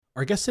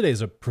Our guest today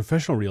is a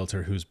professional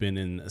realtor who's been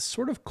in a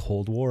sort of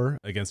cold war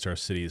against our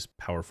city's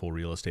powerful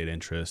real estate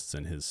interests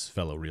and his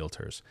fellow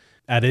realtors.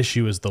 At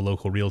issue is the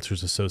local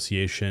Realtors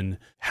Association,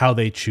 how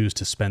they choose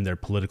to spend their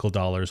political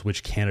dollars,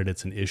 which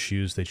candidates and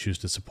issues they choose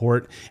to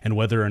support, and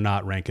whether or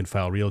not rank and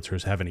file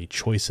realtors have any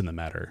choice in the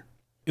matter.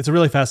 It's a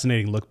really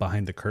fascinating look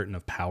behind the curtain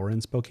of power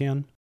in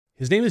Spokane.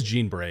 His name is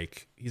Gene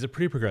Brake. He's a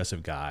pretty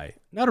progressive guy,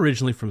 not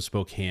originally from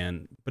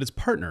Spokane, but his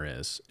partner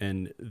is,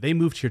 and they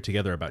moved here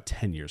together about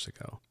 10 years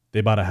ago. They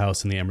bought a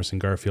house in the Emerson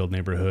Garfield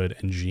neighborhood,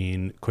 and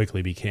Gene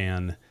quickly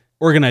began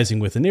organizing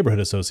with the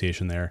neighborhood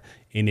association there,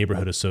 a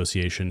neighborhood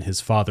association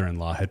his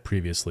father-in-law had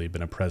previously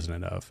been a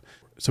president of.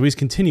 So he's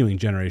continuing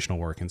generational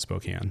work in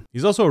Spokane.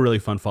 He's also a really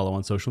fun follow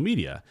on social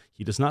media.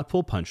 He does not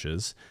pull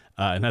punches,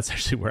 and that's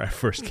actually where I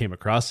first came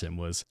across him,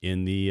 was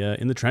in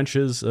the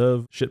trenches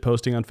of shit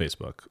posting on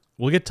Facebook.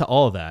 We'll get to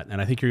all of that, and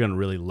I think you're going to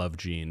really love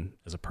Gene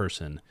as a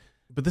person.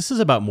 But this is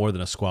about more than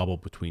a squabble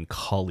between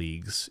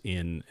colleagues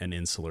in an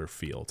insular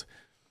field.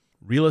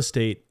 Real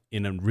estate,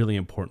 in a really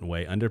important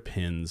way,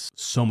 underpins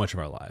so much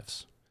of our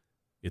lives.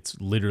 It's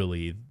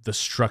literally the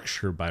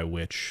structure by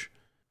which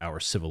our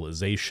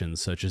civilization,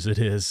 such as it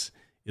is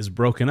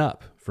broken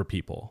up for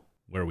people.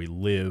 Where we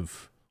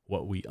live,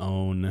 what we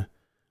own,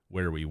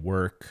 where we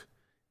work,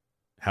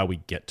 how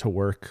we get to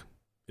work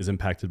is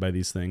impacted by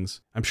these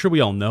things. I'm sure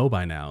we all know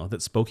by now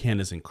that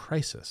Spokane is in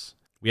crisis.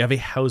 We have a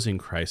housing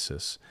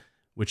crisis,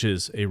 which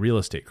is a real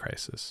estate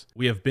crisis.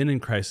 We have been in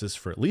crisis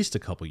for at least a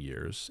couple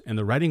years, and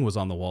the writing was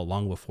on the wall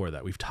long before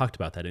that. We've talked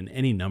about that in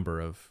any number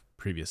of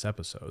previous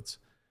episodes.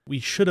 We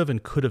should have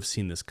and could have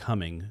seen this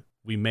coming.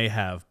 We may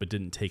have, but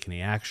didn't take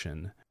any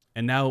action.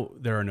 And now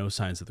there are no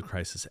signs of the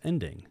crisis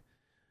ending.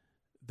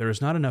 There is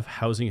not enough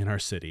housing in our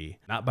city,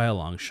 not by a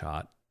long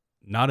shot.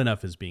 Not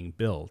enough is being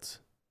built.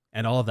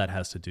 And all of that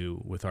has to do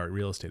with our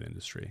real estate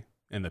industry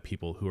and the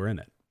people who are in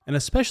it. And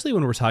especially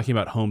when we're talking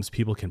about homes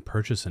people can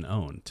purchase and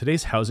own,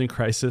 today's housing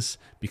crisis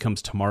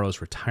becomes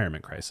tomorrow's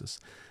retirement crisis.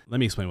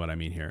 Let me explain what I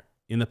mean here.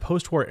 In the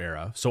post-war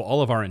era, so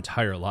all of our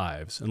entire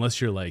lives,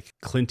 unless you're like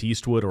Clint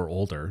Eastwood or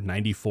older,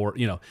 94,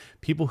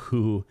 people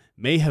who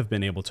may have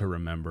been able to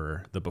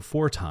remember the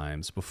before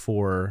times,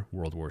 before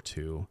World War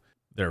II,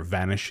 there are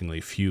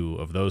vanishingly few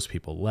of those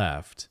people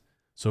left.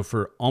 So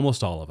for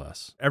almost all of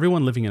us,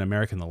 everyone living in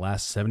America in the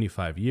last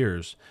 75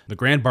 years, the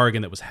grand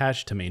bargain that was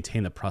hatched to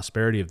maintain the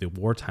prosperity of the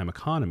wartime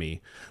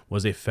economy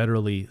was a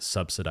federally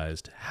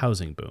subsidized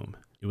housing boom.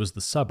 It was the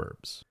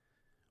suburbs.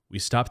 We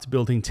stopped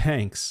building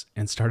tanks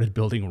and started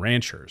building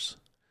ranchers.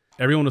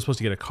 Everyone was supposed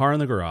to get a car in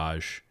the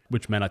garage,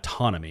 which meant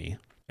autonomy,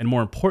 and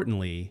more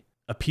importantly,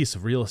 a piece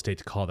of real estate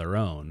to call their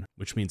own,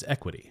 which means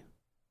equity,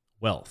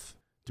 wealth.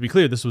 To be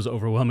clear, this was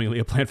overwhelmingly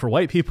a plan for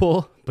white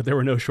people, but there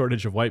were no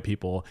shortage of white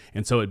people,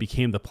 and so it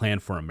became the plan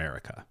for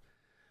America.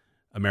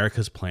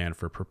 America's plan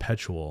for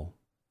perpetual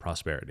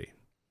prosperity.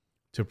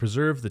 To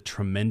preserve the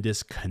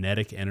tremendous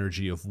kinetic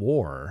energy of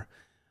war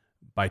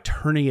by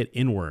turning it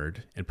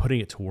inward and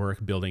putting it to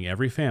work building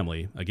every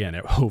family, again,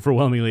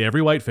 overwhelmingly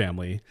every white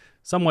family,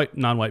 some white,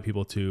 non-white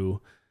people too,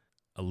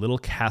 a little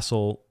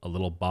castle, a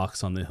little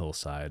box on the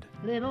hillside.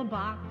 Little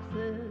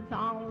boxes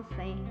all the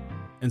same.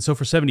 And so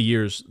for 70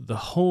 years, the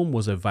home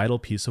was a vital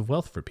piece of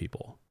wealth for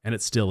people, and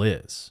it still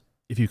is,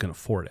 if you can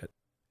afford it.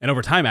 And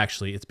over time,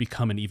 actually, it's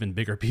become an even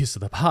bigger piece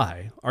of the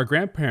pie. Our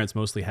grandparents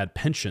mostly had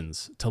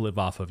pensions to live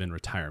off of in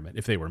retirement,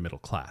 if they were middle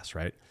class,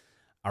 right?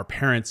 Our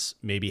parents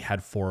maybe had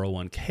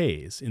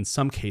 401ks, in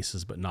some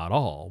cases, but not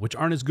all, which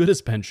aren't as good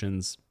as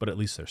pensions, but at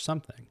least there's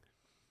something.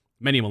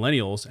 Many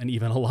millennials, and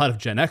even a lot of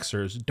Gen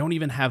Xers, don't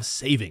even have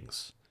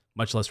savings,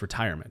 much less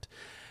retirement.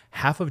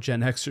 Half of Gen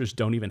Xers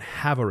don't even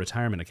have a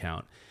retirement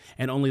account,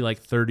 and only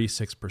like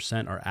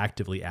 36% are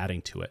actively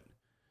adding to it.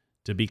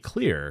 To be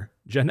clear,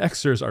 Gen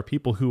Xers are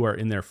people who are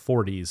in their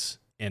 40s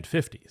and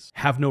 50s,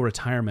 have no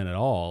retirement at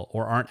all,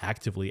 or aren't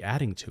actively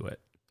adding to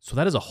it. So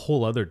that is a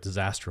whole other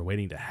disaster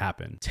waiting to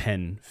happen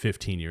 10,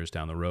 15 years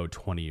down the road,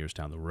 20 years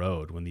down the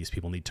road, when these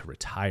people need to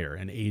retire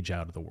and age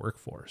out of the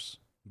workforce.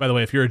 By the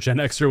way, if you're a Gen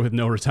Xer with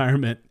no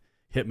retirement,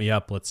 hit me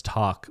up, let's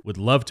talk. Would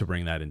love to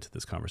bring that into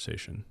this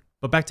conversation.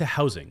 But back to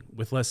housing.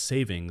 With less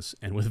savings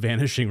and with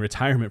vanishing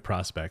retirement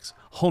prospects,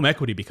 home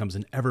equity becomes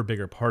an ever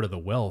bigger part of the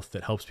wealth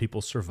that helps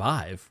people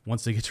survive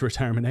once they get to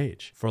retirement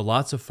age. For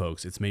lots of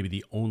folks, it's maybe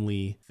the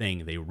only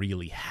thing they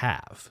really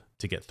have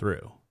to get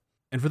through.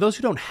 And for those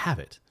who don't have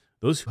it,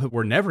 those who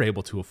were never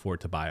able to afford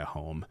to buy a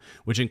home,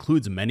 which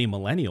includes many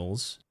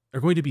millennials, are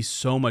going to be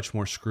so much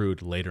more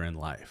screwed later in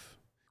life.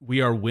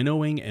 We are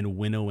winnowing and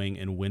winnowing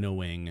and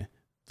winnowing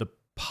the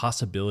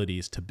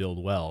possibilities to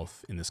build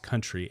wealth in this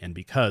country. And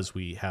because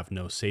we have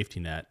no safety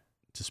net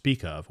to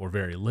speak of, or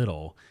very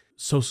little,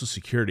 Social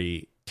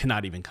Security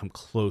cannot even come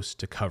close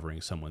to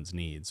covering someone's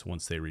needs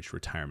once they reach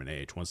retirement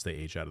age, once they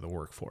age out of the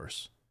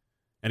workforce.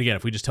 And again,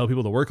 if we just tell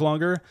people to work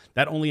longer,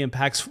 that only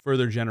impacts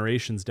further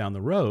generations down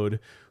the road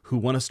who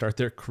want to start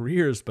their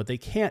careers, but they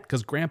can't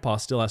because grandpa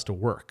still has to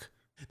work.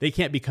 They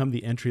can't become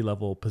the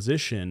entry-level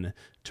position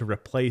to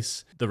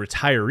replace the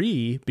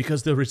retiree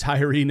because the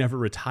retiree never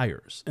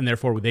retires, and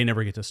therefore they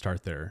never get to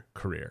start their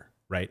career,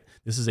 right?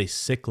 This is a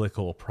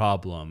cyclical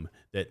problem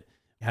that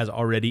has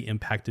already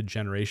impacted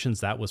generations.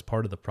 That was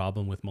part of the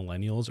problem with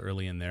millennials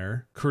early in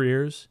their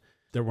careers.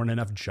 There weren't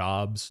enough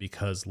jobs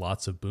because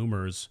lots of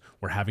boomers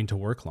were having to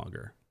work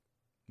longer.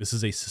 This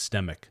is a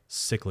systemic,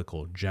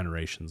 cyclical,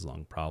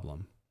 generations-long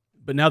problem.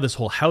 But now this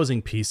whole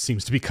housing piece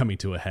seems to be coming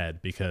to a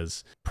head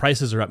because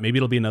prices are up. Maybe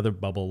it'll be another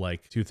bubble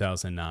like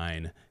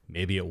 2009.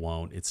 Maybe it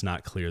won't. It's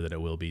not clear that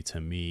it will be to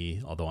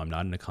me, although I'm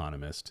not an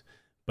economist.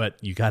 But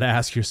you got to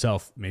ask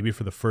yourself, maybe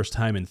for the first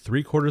time in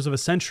 3/4 of a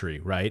century,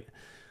 right?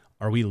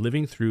 Are we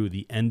living through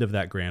the end of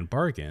that grand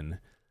bargain?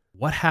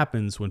 What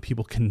happens when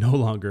people can no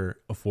longer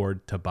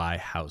afford to buy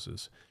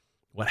houses?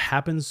 What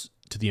happens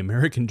to the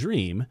American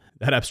dream,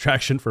 that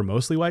abstraction for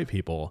mostly white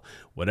people,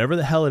 whatever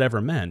the hell it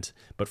ever meant,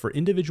 but for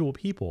individual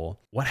people,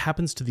 what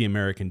happens to the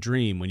American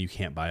dream when you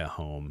can't buy a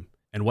home?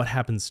 And what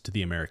happens to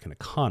the American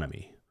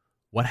economy?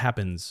 What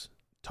happens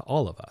to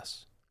all of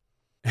us?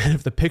 And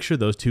if the picture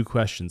those two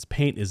questions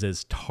paint is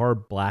as tar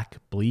black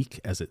bleak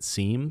as it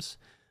seems,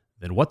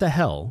 then what the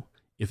hell,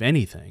 if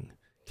anything,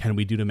 can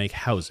we do to make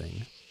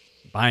housing,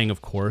 buying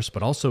of course,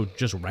 but also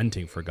just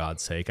renting for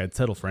God's sake? I'd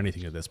settle for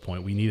anything at this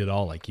point. We need it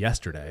all like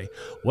yesterday.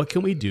 What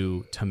can we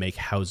do to make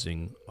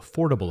housing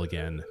affordable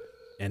again?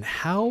 And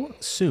how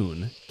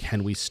soon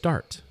can we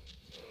start?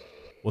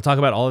 We'll talk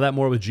about all of that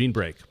more with Gene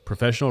Brake,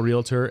 professional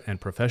realtor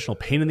and professional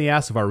pain in the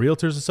ass of our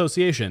Realtors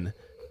Association,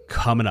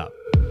 coming up.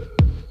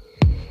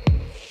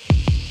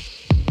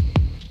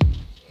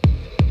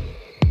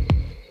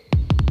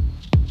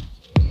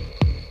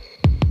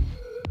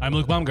 I'm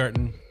Luke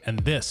Baumgarten, and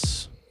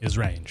this is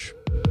Range.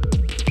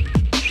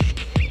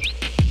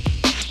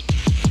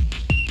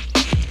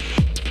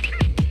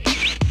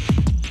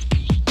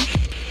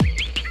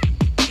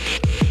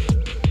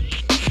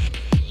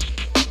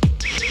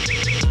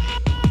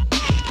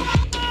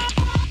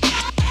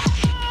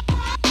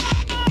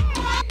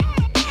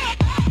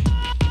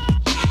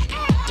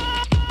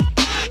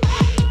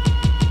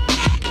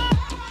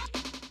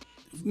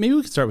 Maybe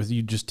we could start with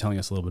you just telling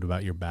us a little bit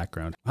about your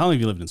background. How long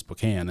have you lived in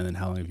Spokane, and then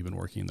how long have you been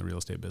working in the real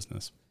estate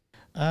business?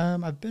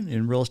 I've been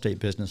in real estate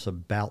business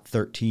about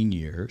 13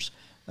 years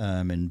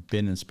and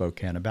been in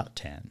Spokane about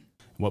 10.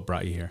 What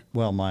brought you here?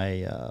 Well,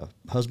 my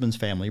husband's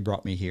family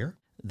brought me here.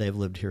 They've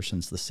lived here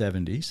since the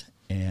 70s,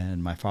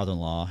 and my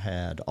father-in-law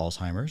had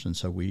Alzheimer's, and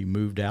so we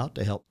moved out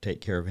to help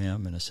take care of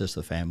him and assist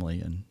the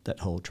family in that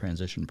whole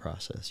transition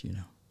process, you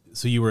know.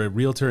 So you were a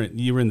realtor,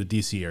 you were in the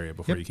D.C. area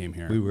before you came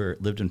here? We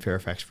lived in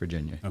Fairfax,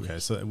 Virginia. Okay,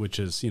 yes. So which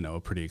is, a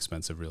pretty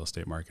expensive real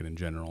estate market in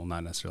general,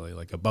 not necessarily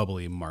like a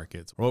bubbly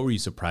market. What were you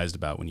surprised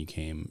about when you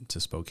came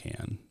to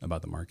Spokane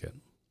about the market?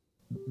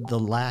 The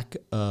lack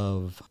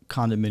of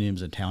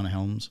condominiums and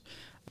townhomes.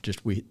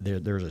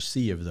 There's a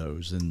sea of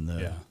those in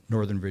the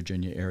Northern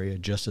Virginia area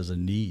just as a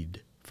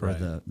need for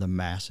the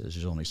masses.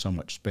 There's only so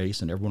much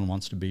space, and everyone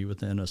wants to be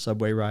within a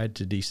subway ride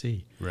to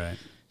D.C. Right.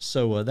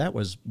 So that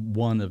was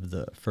one of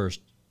the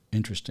first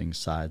interesting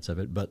sides of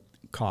it, but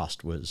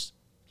cost was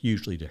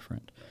hugely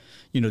different.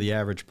 The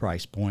average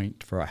price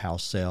point for a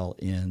house sale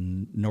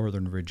in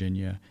Northern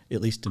Virginia,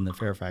 at least in the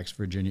Fairfax,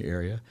 Virginia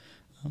area,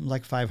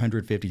 like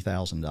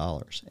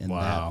 $550,000. And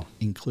that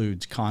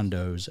includes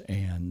condos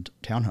and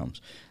townhomes.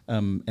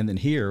 And then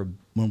here,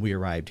 when we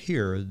arrived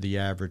here, the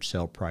average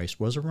sale price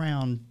was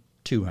around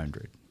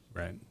 $200,000.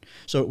 Right.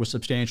 So it was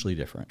substantially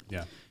different.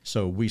 Yeah.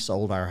 So we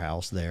sold our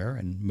house there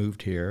and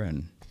moved here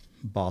and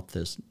bought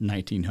this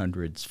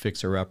 1900s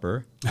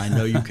fixer-upper. I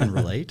know you can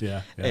relate.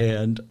 Yeah.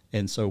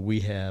 And so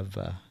we have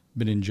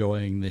been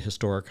enjoying the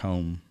historic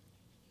home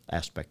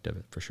aspect of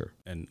it for sure.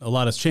 And a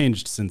lot has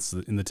changed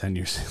in the 10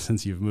 years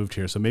since you've moved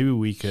here. So maybe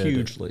we could...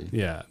 Hugely.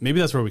 Yeah. Maybe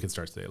that's where we could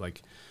start today.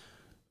 Like,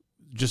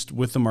 just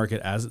with the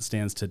market as it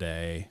stands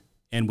today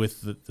and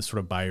with the sort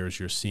of buyers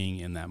you're seeing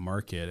in that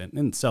market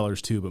and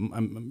sellers too, but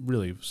I'm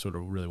really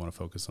want to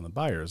focus on the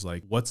buyers.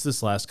 Like, what's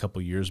this last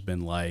couple of years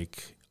been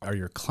like? Are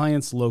your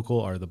clients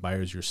local? Are the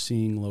buyers you're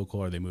seeing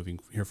local? Are they moving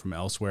here from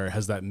elsewhere?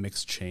 Has that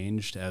mix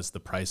changed as the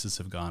prices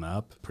have gone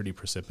up pretty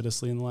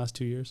precipitously in the last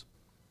 2 years?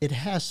 It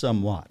has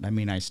somewhat. I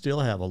mean, I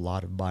still have a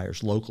lot of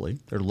buyers locally.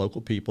 They're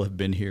local people, have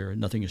been here.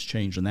 Nothing has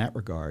changed in that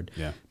regard.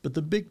 Yeah. But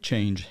the big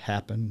change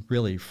happened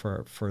really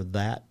for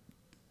that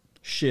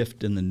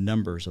shift in the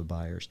numbers of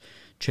buyers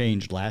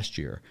changed last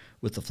year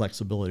with the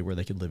flexibility where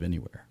they could live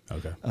anywhere.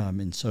 Okay.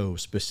 And so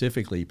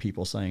specifically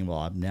people saying, well,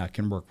 I now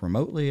can work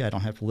remotely. I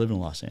don't have to live in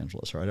Los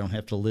Angeles, or I don't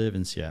have to live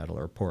in Seattle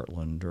or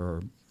Portland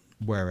or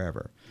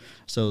wherever.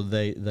 So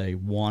they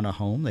want a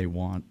home. They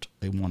want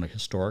a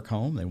historic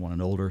home. They want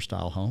an older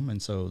style home.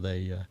 And so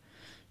they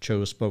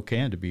chose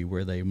Spokane to be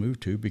where they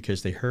moved to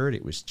because they heard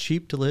it was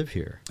cheap to live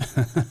here.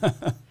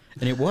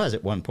 And it was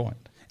at one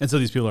point. And so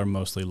these people are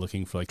mostly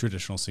looking for like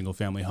traditional single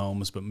family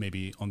homes, but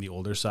maybe on the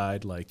older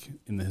side, like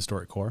in the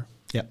historic core?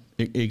 Yeah,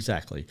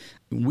 exactly.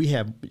 We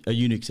have a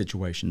unique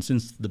situation.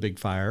 Since the big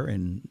fire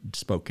in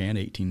Spokane,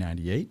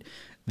 1898,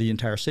 the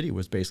entire city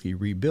was basically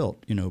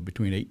rebuilt,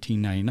 between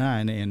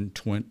 1899 and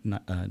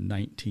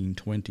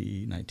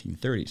 1920,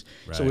 1930s.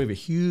 Right. So we have a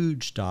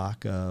huge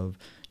stock of,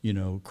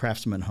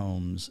 craftsman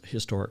homes,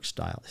 historic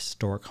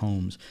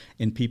homes,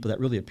 and people that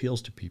really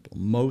appeals to people.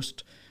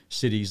 Most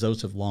cities,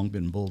 those have long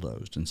been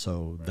bulldozed, and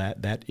so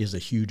that is a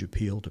huge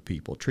appeal to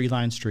people.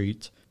 Tree-lined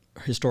streets,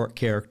 historic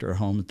character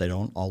homes, they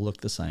don't all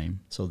look the same,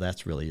 so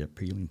that's really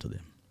appealing to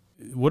them.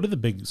 What are the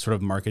big sort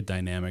of market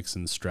dynamics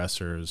and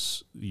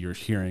stressors you're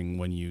hearing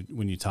when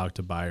you talk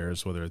to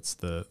buyers, whether it's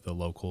the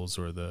locals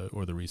or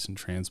the recent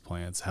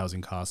transplants?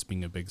 Housing costs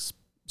being a big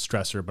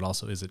stressor, but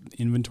also is it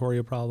inventory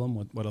a problem?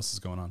 What else is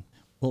going on?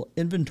 Well,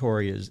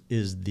 inventory is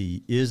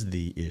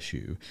the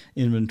issue.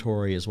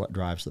 Inventory is what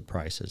drives the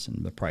prices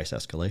and the price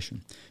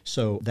escalation.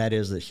 So that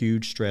is a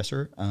huge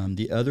stressor.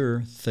 The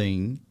other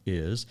thing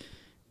is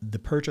the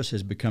purchase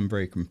has become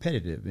very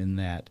competitive in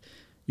that,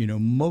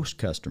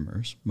 most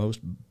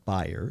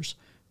buyers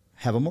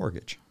have a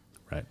mortgage.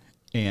 Right.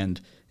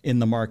 And in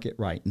the market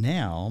right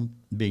now,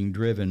 being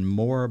driven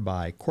more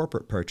by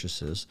corporate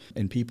purchases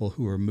and people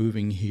who are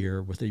moving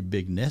here with a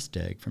big nest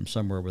egg from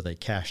somewhere where they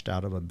cashed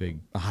out of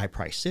a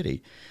high-priced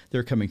city,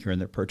 they're coming here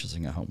and they're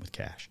purchasing a home with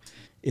cash.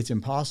 It's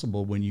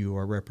impossible when you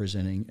are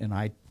representing, and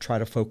I try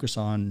to focus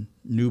on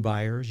new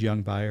buyers,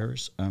 young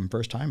buyers,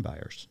 first-time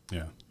buyers.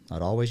 Yeah.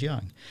 Not always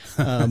young.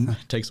 It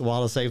takes a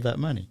while to save that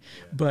money.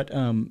 Yeah. But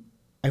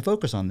I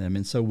focus on them.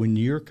 And so when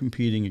you're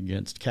competing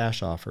against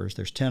cash offers,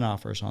 there's 10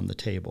 offers on the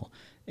table,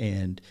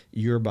 and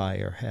your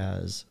buyer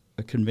has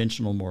a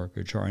conventional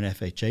mortgage or an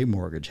FHA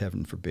mortgage,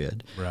 heaven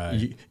forbid.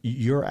 Right.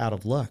 You're out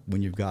of luck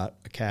when you've got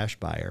a cash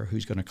buyer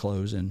who's going to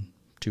close in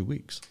 2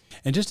 weeks.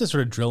 And just to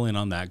sort of drill in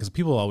on that, because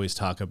people always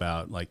talk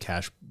about like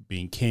cash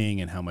being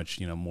king and how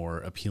much more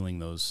appealing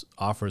those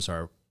offers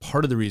are.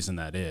 Part of the reason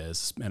that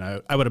is, and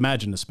I would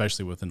imagine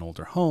especially with an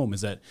older home, is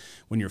that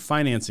when you're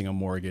financing a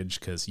mortgage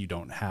because you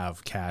don't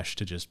have cash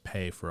to just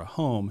pay for a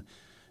home,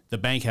 the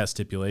bank has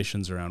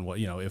stipulations around what,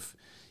 if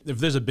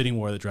there's a bidding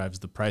war that drives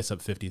the price up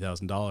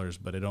 $50,000,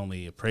 but it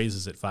only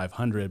appraises at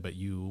 $500, but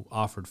you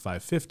offered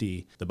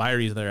 $550, the buyer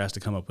either has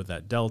to come up with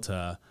that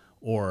delta,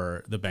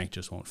 or the bank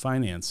just won't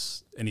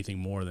finance anything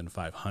more than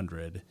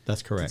 $500.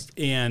 That's correct.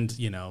 And,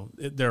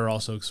 there are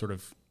also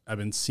I've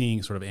been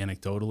seeing sort of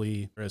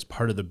anecdotally as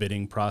part of the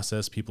bidding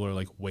process, people are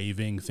like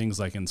waiving things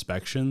like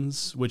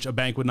inspections, which a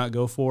bank would not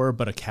go for,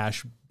 but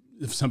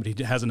if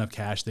somebody has enough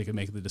cash, they can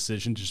make the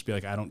decision to just be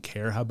like, I don't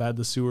care how bad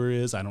the sewer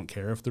is. I don't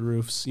care if the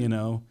roof's,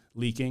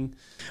 leaking.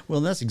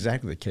 Well, that's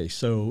exactly the case.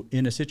 So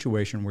in a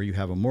situation where you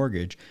have a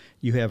mortgage,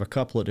 you have a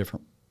couple of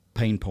different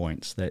pain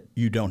points that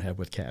you don't have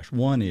with cash.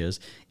 One is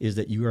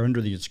that you are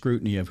under the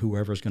scrutiny of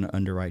whoever's going to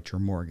underwrite your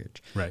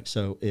mortgage. Right.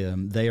 So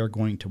they are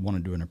going to want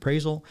to do an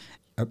appraisal.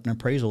 An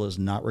appraisal is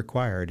not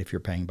required if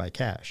you're paying by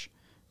cash.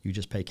 You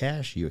just pay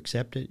cash, you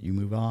accept it, you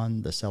move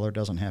on. The seller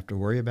doesn't have to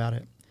worry about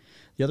it.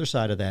 The other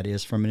side of that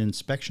is from an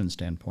inspection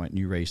standpoint, and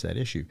you raise that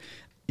issue.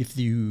 If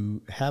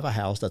you have a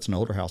house, that's an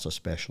older house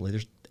especially,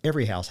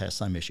 every house has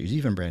some issues,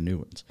 even brand new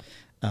ones.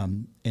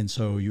 And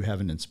so you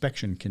have an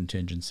inspection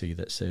contingency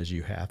that says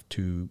you have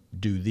to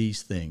do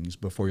these things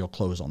before you'll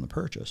close on the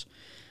purchase.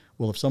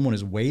 Well, if someone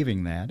is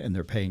waiving that and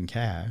they're paying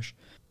cash,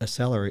 a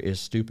seller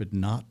is stupid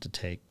not to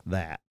take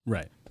that.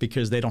 Right.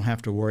 Because they don't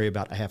have to worry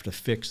about, I have to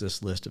fix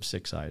this list of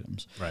 6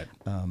 items. Right.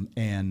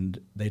 And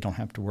they don't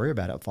have to worry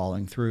about it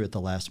falling through at the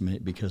last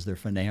minute because their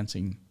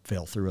financing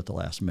fell through at the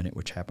last minute,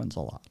 which happens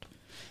a lot.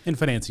 And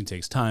financing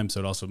takes time, so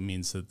it also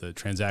means that the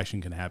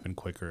transaction can happen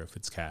quicker if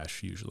it's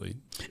cash usually.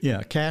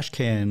 Yeah, cash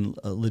can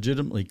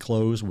legitimately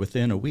close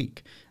within a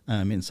week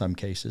in some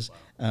cases,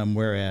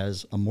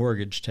 whereas a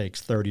mortgage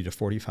takes 30 to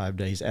 45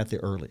 days at the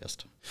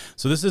earliest.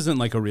 So this isn't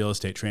like a real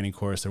estate training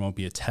course. There won't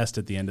be a test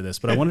at the end of this,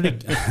 but I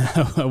wanted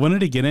to I wanted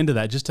to get into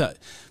that just to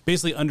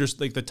basically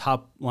like the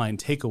top line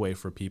takeaway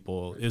for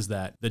people is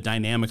that the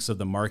dynamics of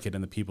the market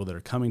and the people that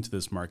are coming to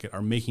this market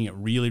are making it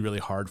really, really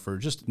hard for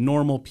just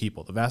normal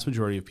people, the vast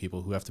majority of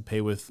people who have to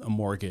pay with a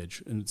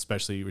mortgage, and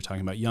especially we're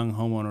talking about young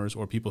homeowners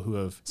or people who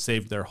have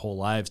saved their whole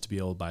lives to be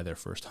able to buy their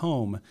first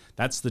home.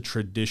 That's the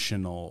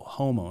traditional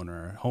homeowner,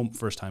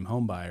 first-time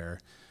home buyer.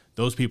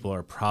 Those people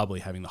are probably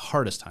having the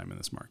hardest time in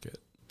this market.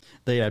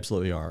 They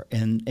absolutely are.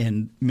 And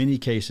in many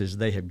cases,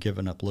 they have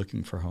given up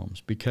looking for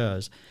homes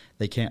because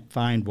they can't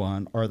find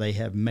one, or they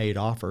have made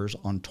offers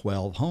on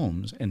 12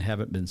 homes and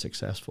haven't been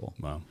successful.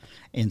 Wow.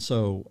 And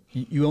so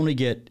you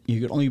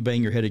can only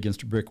bang your head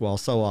against a brick wall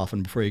so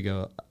often before you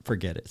go,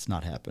 forget it, it's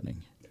not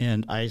happening.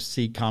 And I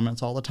see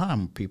comments all the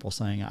time, people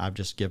saying, I've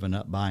just given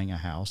up buying a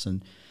house.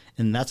 And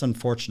that's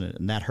unfortunate,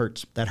 and that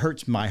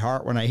hurts my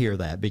heart when I hear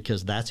that,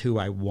 because that's who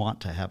I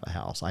want to have a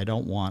house. I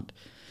don't want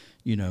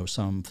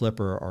some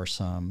flipper or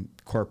some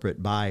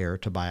corporate buyer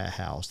to buy a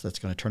house that's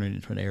going to turn it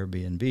into an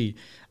Airbnb.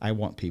 I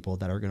want people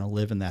that are going to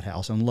live in that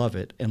house and love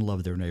it and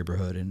love their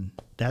neighborhood. And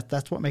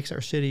that's what makes our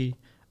city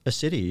a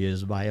city,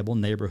 is viable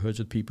neighborhoods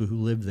with people who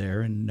live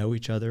there and know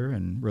each other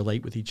and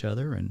relate with each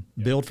other and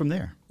build from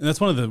there. And that's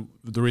one of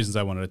the reasons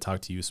I wanted to talk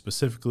to you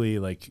specifically.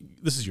 Like,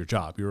 this is your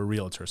job. You're a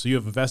realtor. So you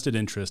have a vested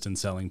interest in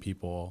selling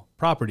people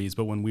properties.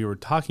 But when we were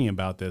talking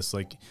about this,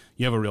 like,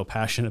 you have a real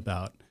passion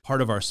about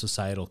part of our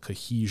societal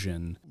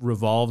cohesion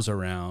revolves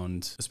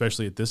around,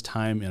 especially at this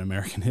time in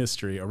American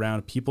history,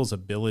 around people's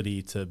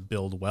ability to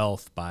build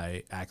wealth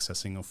by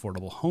accessing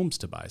affordable homes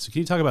to buy. So can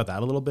you talk about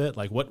that a little bit?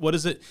 Like what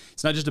is it?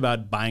 It's not just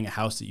about buying a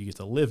house that you get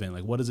to live in.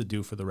 Like what does it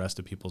do for the rest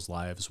of people's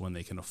lives when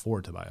they can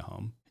afford to buy a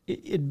home?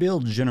 It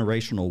builds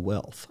generational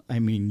wealth. I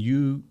mean,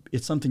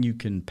 it's something you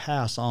can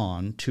pass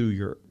on to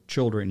your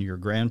children, your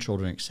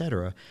grandchildren, et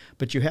cetera,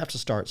 but you have to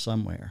start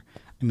somewhere.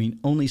 I mean,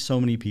 only so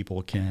many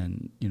people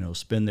can,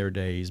 spend their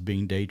days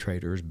being day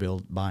traders,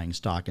 buying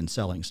stock and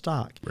selling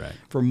stock. Right.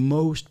 For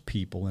most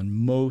people and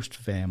most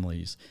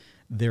families,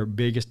 their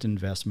biggest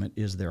investment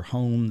is their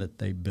home that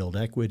they build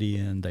equity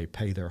in, they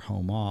pay their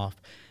home off,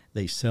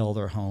 they sell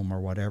their home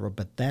or whatever,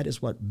 but that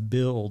is what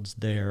builds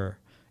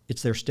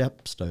it's their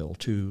stepstool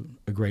to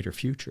a greater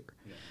future.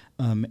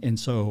 And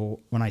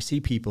so when I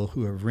see people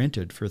who have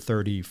rented for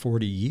 30,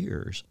 40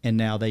 years and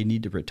now they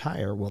need to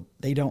retire, well,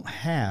 they don't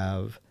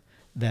have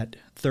that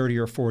 30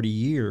 or 40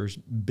 years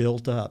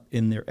built up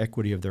in their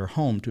equity of their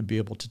home to be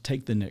able to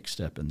take the next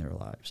step in their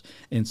lives.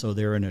 And so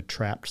they're in a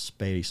trapped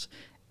space.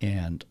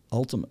 And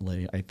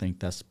ultimately, I think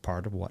that's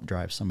part of what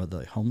drives some of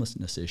the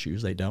homelessness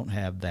issues. They don't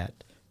have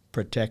that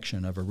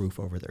protection of a roof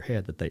over their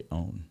head that they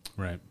own.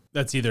 Right.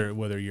 That's either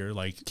whether you're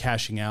like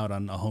cashing out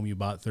on a home you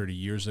bought 30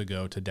 years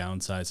ago to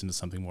downsize into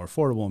something more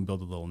affordable and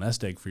build a little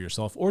nest egg for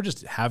yourself, or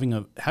just having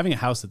a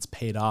house that's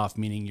paid off,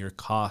 meaning your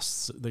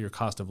cost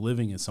of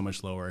living is so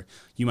much lower,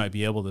 you might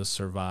be able to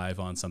survive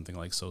on something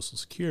like Social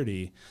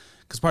Security.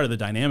 Because part of the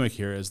dynamic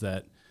here is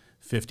that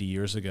 50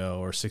 years ago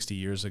or 60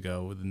 years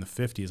ago, in the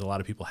 50s, a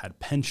lot of people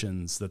had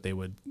pensions that they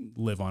would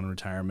live on in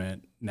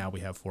retirement. Now we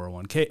have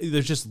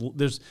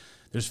 401k.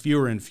 There's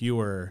fewer and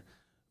fewer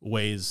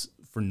ways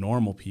for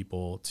normal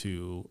people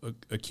to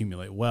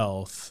accumulate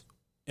wealth.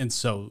 And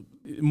so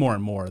more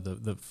and more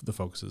the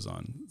focus is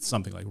on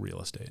something like real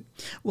estate.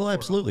 Well,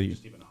 absolutely.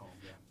 Just even a home,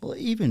 yeah. Well,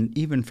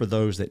 even for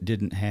those that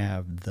didn't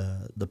have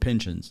the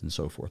pensions and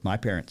so forth. My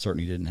parents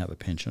certainly didn't have a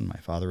pension. My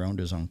father owned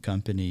his own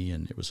company,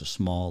 and it was a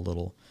small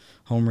little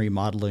home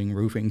remodeling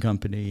roofing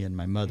company, and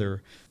my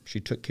mother, she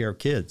took care of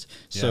kids.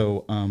 Yeah.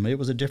 So it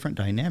was a different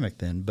dynamic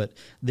then, but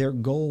their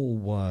goal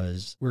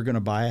was, we're going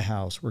to buy a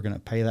house, we're going to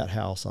pay that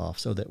house off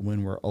so that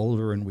when we're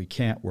older and we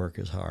can't work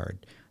as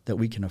hard, that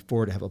we can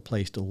afford to have a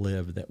place to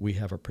live, that we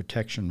have a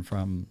protection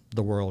from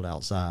the world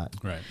outside.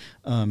 Right.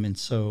 And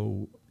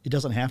so it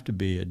doesn't have to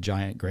be a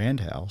giant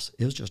grand house.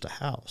 It was just a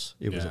house.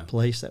 It was a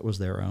place that was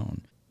their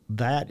own.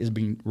 That is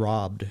being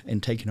robbed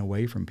and taken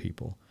away from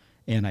people.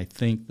 And I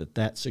think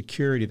that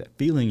security, that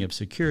feeling of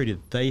security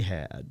that they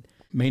had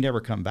may never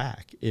come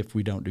back if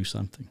we don't do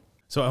something.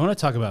 So I want to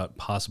talk about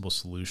possible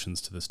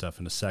solutions to this stuff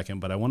in a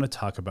second, but I want to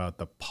talk about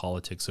the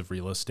politics of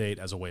real estate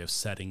as a way of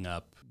setting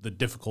up the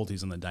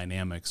difficulties and the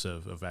dynamics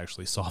of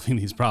actually solving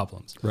these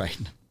problems. Right.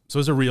 So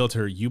as a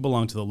realtor, you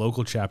belong to the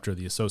local chapter of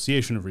the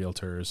Association of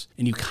Realtors,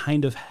 and you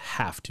kind of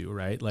have to,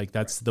 right? Like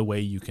that's the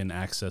way you can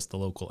access the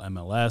local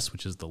MLS,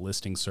 which is the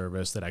listing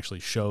service that actually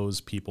shows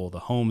people the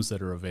homes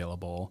that are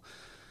available.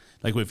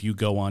 Like if you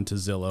go on to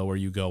Zillow or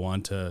you go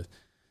on to,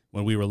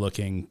 when we were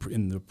looking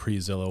in the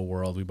pre-Zillow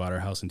world, we bought our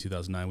house in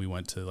 2009, we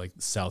went to like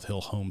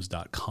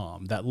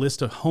southhillhomes.com. That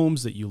list of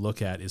homes that you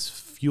look at is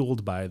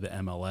fueled by the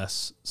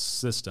MLS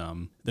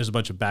system. There's a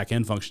bunch of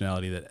back-end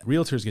functionality that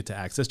realtors get to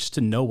access just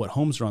to know what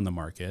homes are on the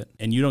market.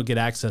 And you don't get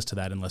access to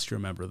that unless you're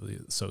a member of the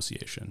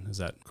association. Is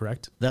that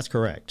correct? That's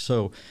correct.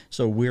 So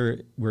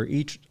we're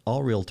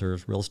all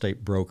realtors, real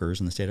estate brokers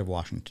in the state of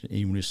Washington.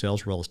 Anyone who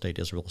sells real estate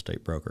is a real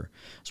estate broker.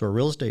 So a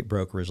real estate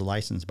broker is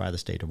licensed by the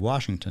state of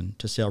Washington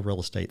to sell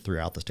real estate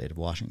throughout the state of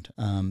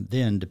Washington.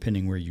 Then,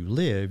 depending where you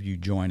live, you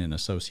join an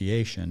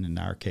association. In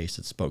our case,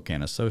 it's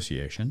Spokane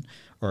Association,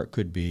 or it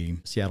could be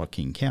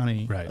Seattle-King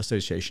County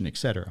Association, et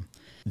cetera.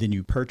 Then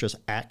you purchase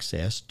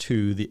access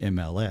to the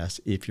MLS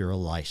if you're a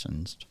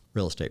licensed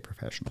real estate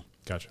professional.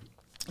 Gotcha.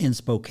 In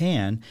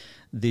Spokane,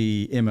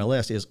 the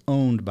MLS is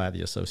owned by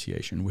the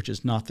association, which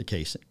is not the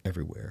case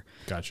everywhere.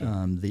 Gotcha.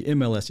 The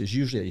MLS is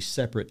usually a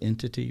separate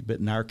entity, but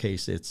in our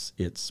case, it's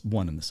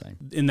one and the same.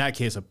 In that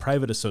case, a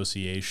private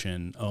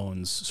association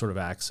owns sort of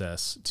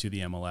access to the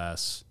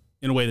MLS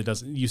in a way that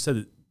doesn't. You said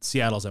that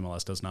Seattle's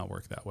MLS does not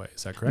work that way.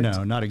 Is that correct?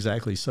 No, not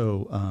exactly.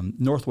 So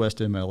Northwest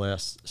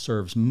MLS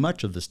serves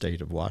much of the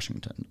state of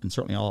Washington, and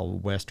certainly all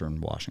of western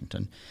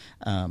Washington,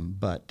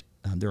 but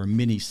there are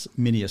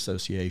many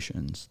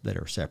associations that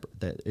are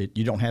separate.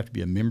 You don't have to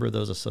be a member of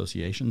those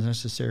associations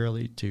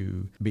necessarily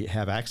to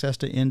have access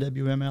to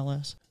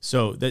NWMLS.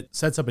 So that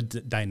sets up a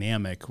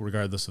dynamic,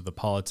 regardless of the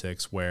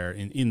politics, where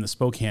in the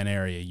Spokane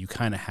area, you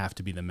kind of have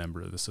to be the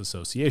member of this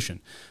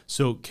association.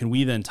 So can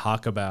we then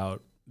talk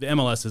about, the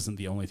MLS isn't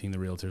the only thing the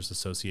Realtors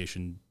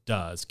Association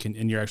does,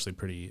 and you're actually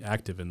pretty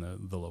active in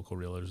the local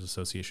Realtors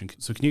Association.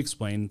 So can you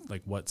explain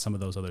like what some of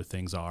those other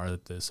things are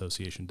that the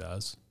association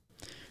does?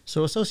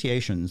 So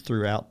associations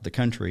throughout the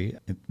country,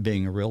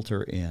 being a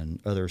realtor in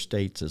other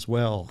states as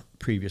well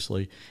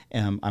previously,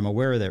 I'm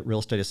aware that real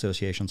estate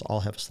associations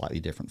all have a slightly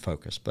different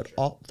focus. But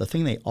the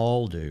thing they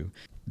all do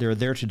They're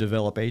there to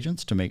develop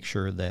agents to make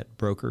sure that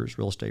brokers,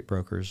 real estate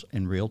brokers,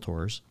 and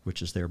realtors,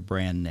 which is their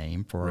brand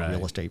name for a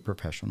real estate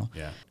professional,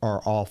 are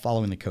all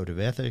following the code of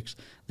ethics.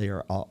 They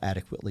are all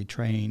adequately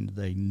trained.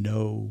 They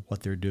know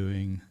what they're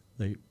doing.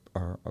 They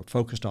are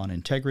focused on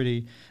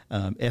integrity,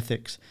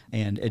 ethics,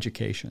 and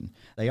education.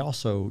 They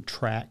also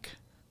track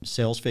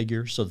sales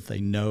figures so that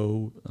they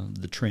know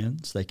the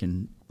trends. They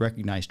can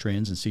recognize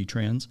trends and see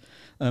trends.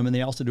 And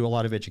they also do a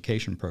lot of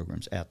education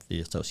programs at the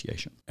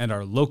association. And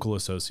our local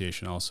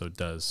association also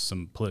does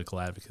some political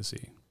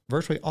advocacy.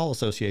 Virtually all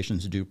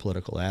associations do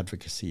political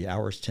advocacy.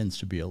 Ours tends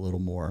to be a little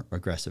more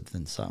aggressive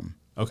than some.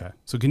 Okay.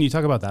 So can you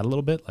talk about that a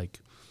little bit? Like,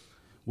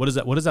 what does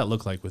that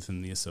look like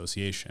within the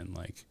association?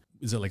 Like,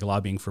 is it like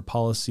lobbying for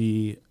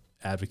policy,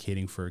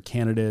 advocating for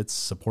candidates,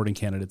 supporting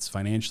candidates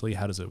financially?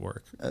 How does it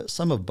work?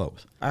 Some of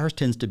both. Ours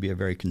tends to be a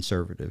very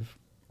conservative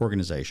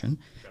organization.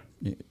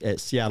 At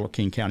Seattle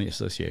King County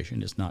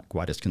Association is not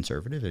quite as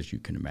conservative as you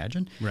can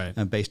imagine, right?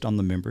 Based on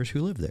the members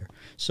who live there.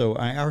 So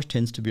ours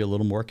tends to be a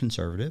little more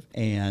conservative,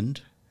 and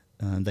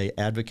they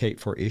advocate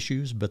for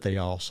issues, but they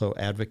also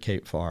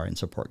advocate for and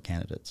support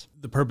candidates.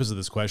 The purpose of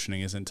this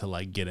questioning isn't to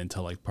like get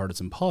into like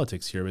partisan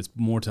politics here. It's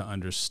more to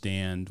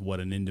understand what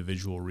an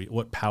individual,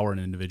 what power an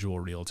individual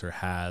realtor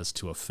has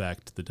to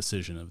affect the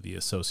decision of the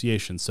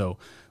association. So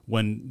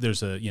when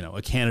there's a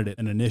candidate,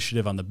 an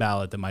initiative on the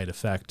ballot that might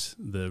affect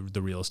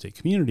the real estate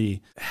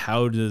community,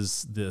 how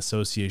does the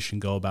association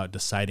go about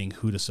deciding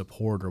who to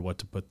support or what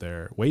to put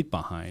their weight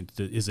behind?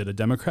 Is it a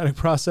democratic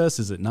process?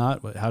 Is it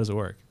not? How does it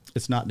work?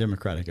 It's not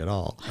democratic at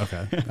all.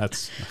 Okay,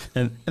 that's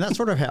and that's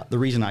sort of the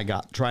reason I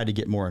tried to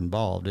get more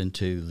involved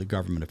into the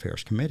Government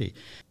Affairs Committee.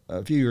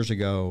 A few years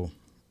ago,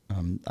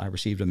 I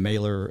received a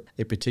mailer.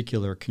 A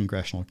particular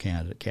congressional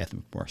candidate, Cathy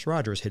McMorris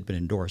Rodgers, had been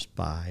endorsed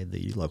by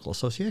the local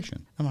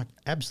association. I'm like,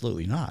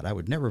 absolutely not. I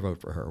would never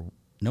vote for her.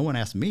 No one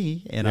asked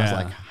me, and I was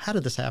like, how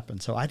did this happen?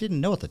 So I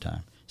didn't know at the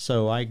time.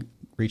 So I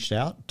reached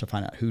out to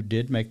find out who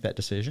did make that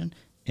decision,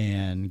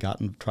 and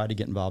tried to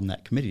get involved in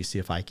that committee to see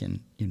if I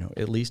can,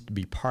 at least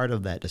be part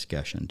of that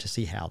discussion to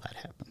see how that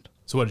happened.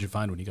 So what did you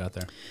find when you got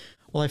there?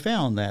 Well, I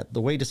found that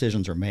the way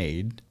decisions are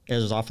made,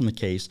 as is often the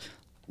case,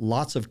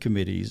 lots of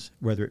committees,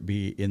 whether it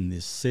be in the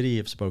city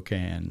of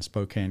Spokane,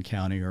 Spokane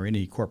County, or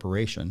any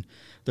corporation,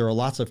 there are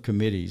lots of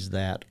committees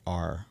that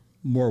are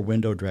more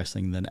window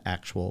dressing than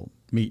actual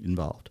meat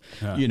involved.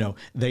 Yeah.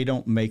 They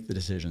don't make the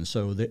decision.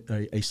 So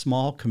a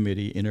small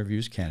committee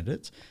interviews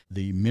candidates.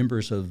 The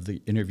members of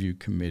the interview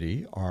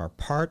committee are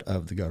part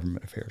of the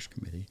Government Affairs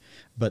Committee,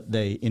 but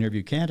they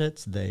interview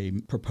candidates, they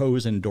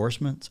propose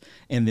endorsements,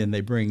 and then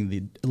they bring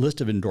the list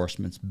of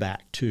endorsements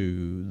back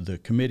to the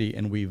committee,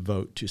 and we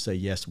vote to say,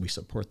 yes, we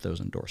support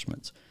those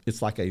endorsements.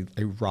 It's like a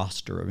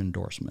roster of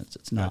endorsements.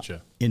 It's not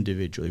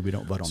individually. We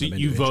don't vote on them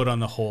individually. So you vote on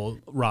the whole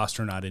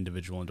roster, not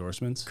individual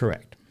endorsements?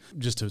 Correct.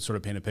 Just to sort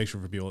of paint a picture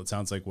for people, it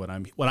sounds like what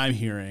I'm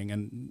hearing,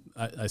 and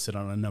I sit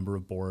on a number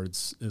of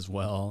boards as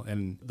well,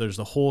 and there's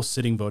the whole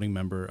sitting voting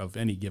member of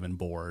any given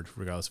board,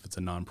 regardless if it's a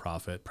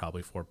nonprofit,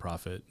 probably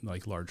for-profit,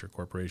 like larger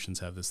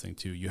corporations have this thing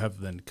too. You have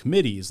then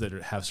committees that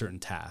have certain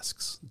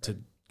tasks to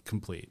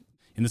complete.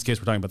 In this case,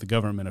 we're talking about the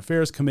Government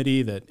Affairs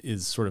Committee that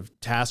is sort of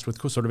tasked with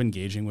sort of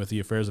engaging with the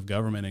affairs of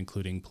government,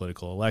 including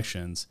political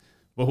elections.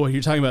 But what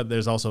you're talking about,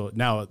 there's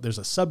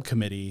a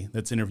subcommittee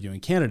that's interviewing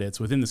candidates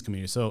within this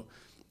committee. So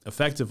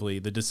effectively,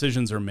 the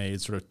decisions are made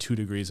sort of 2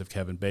 degrees of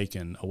Kevin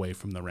Bacon away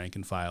from the rank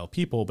and file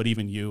people. But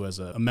even you, as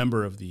a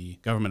member of the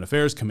Government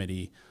Affairs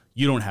Committee,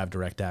 you don't have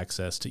direct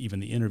access to even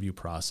the interview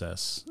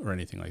process or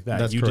anything like that.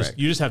 That's correct.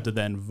 You just have to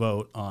then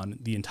vote on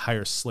the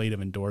entire slate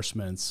of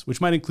endorsements, which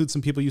might include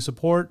some people you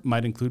support,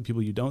 might include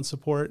people you don't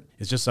support.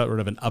 It's just sort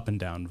of an up and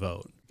down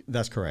vote.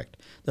 That's correct.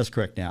 That's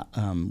correct. Now,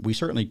 we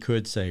certainly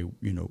could say,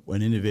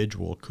 an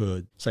individual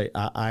could say,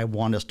 I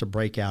want us to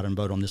break out and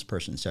vote on this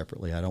person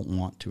separately. I don't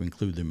want to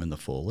include them in the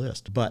full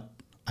list. But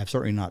I've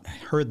certainly not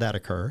heard that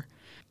occur.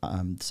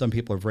 Some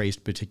people have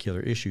raised particular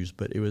issues,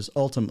 but it was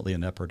ultimately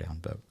an up or down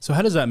vote. So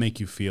how does that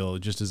make you feel,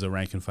 just as a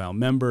rank and file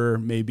member,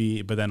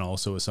 maybe, but then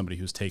also as somebody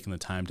who's taken the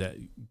time to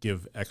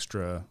give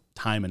extra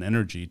time and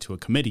energy to a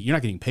committee? You're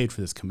not getting paid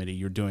for this committee.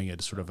 You're doing it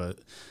as sort of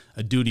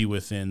a duty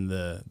within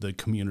the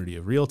community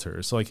of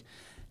realtors. So like,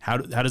 how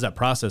does that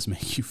process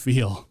make you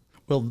feel?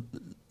 Well,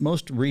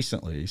 most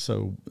recently,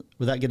 so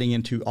without getting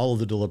into all of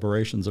the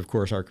deliberations, of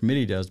course, our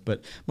committee does,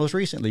 but most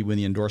recently when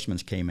the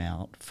endorsements came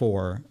out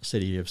for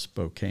City of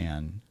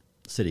Spokane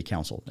City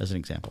Council, as an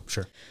example.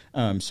 Sure.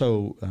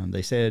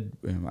 They said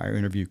our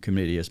interview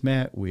committee has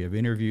met, we have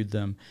interviewed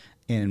them,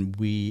 and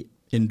we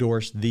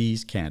endorse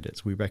these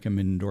candidates. We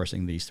recommend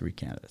endorsing these 3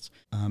 candidates.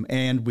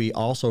 And we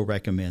also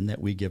recommend that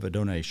we give a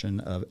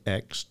donation of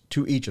X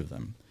to each of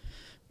them.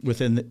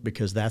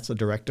 Because that's a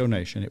direct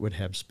donation, it would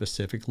have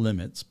specific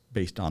limits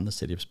based on the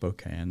City of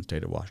Spokane,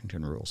 State of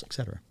Washington rules, et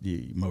cetera.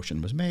 The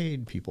motion was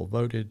made, people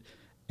voted,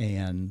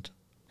 and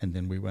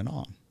then we went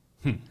on.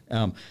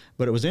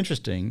 But it was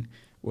interesting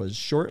was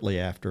shortly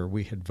after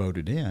we had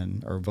voted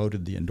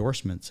the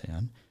endorsements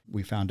in,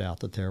 we found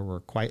out that there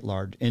were quite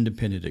large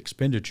independent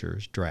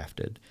expenditures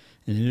drafted.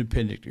 An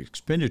independent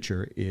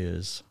expenditure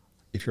is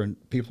if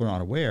people are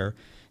not aware,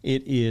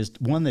 it is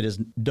one that is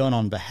done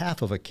on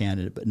behalf of a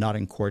candidate, but not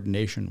in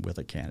coordination with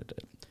a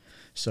candidate.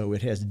 So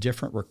it has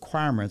different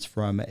requirements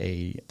from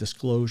a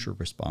disclosure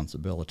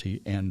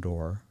responsibility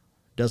and/or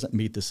doesn't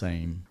meet the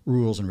same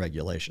rules and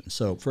regulations.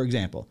 So, for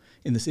example,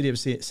 in the city of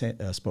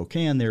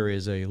Spokane, there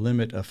is a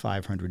limit of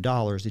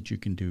 $500 that you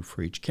can do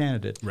for each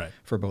candidate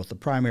for both the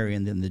primary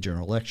and then the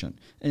general election.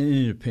 And an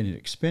independent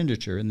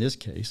expenditure in this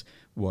case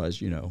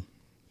was,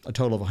 a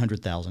total of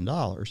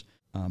 $100,000.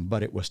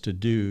 But it was to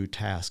do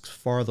tasks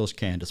for those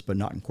candidates, but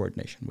not in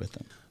coordination with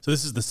them. So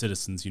this is the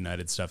Citizens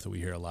United stuff that we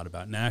hear a lot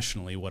about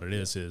nationally. What it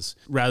is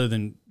rather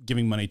than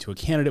giving money to a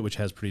candidate, which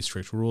has pretty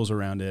strict rules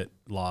around it,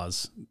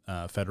 laws,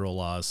 federal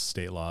laws,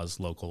 state laws,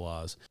 local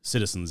laws,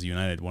 Citizens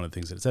United, one of the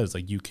things that it says is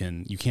like you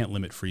can't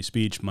limit free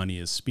speech. Money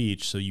is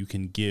speech. So you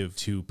can give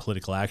to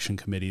political action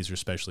committees or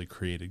specially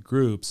created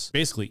groups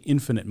basically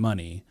infinite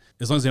money.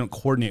 As long as they don't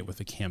coordinate with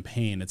the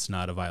campaign, it's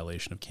not a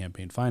violation of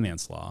campaign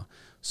finance law.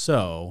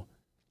 So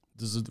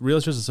does the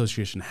Realtors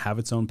Association have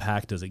its own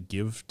PAC? Does it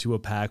give to a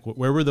PAC?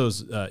 Where were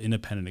those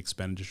independent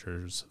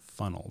expenditures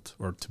funneled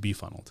or to be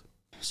funneled?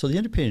 So the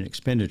independent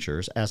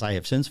expenditures, as I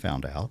have since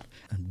found out,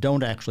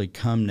 don't actually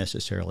come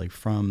necessarily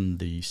from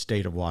the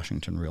state of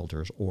Washington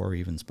Realtors or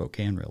even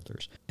Spokane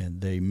Realtors. And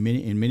they,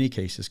 in many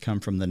cases, come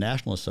from the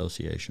National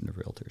Association of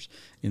Realtors.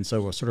 And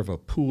so a sort of a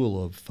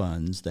pool of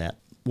funds that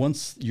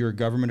once your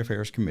government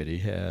affairs committee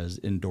has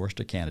endorsed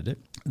a candidate,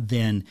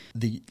 then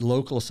the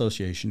local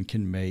association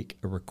can make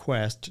a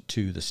request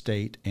to the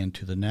state and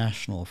to the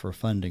national for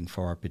funding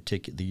for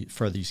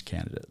for these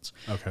candidates.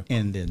 Okay.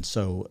 And then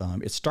so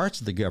it starts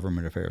at the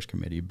government affairs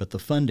committee, but the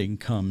funding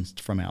comes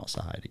from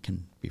outside. It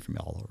can be from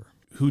all over.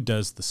 Who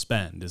does the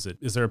spend?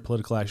 Is there a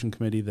political action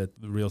committee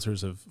that the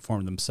realtors have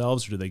formed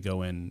themselves, or do they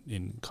go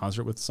in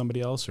concert with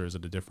somebody else, or is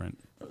it a different?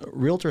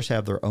 Realtors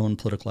have their own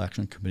political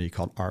action committee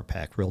called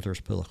RPAC,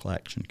 Realtors Political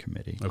Action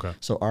Committee. Okay.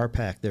 So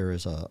RPAC, there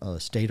is a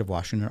state of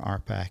Washington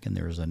RPAC, and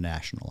there is a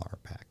national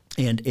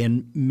RPAC.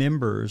 And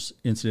members,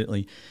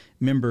 incidentally,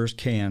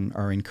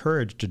 are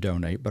encouraged to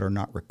donate, but are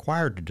not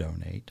required to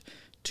donate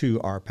to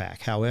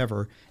RPAC.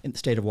 However, in the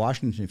state of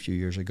Washington a few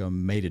years ago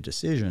made a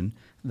decision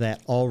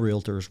that all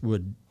realtors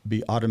would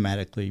be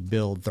automatically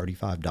billed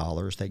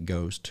 $35 that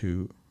goes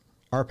to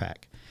RPAC.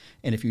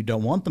 And if you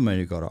don't want the money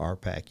to go to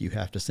RPAC, you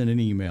have to send an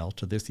email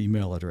to this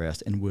email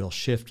address, and we'll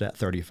shift that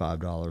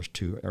 $35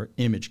 to our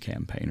image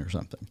campaign or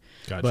something.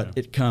 Gotcha. But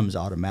it comes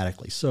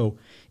automatically. So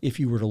if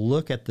you were to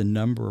look at the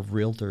number of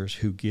realtors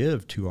who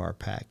give to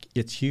RPAC,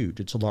 it's huge.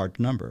 It's a large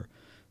number.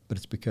 But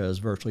it's because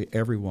virtually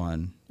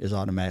everyone is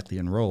automatically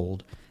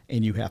enrolled,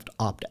 and you have to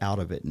opt out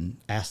of it and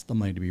ask the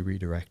money to be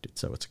redirected.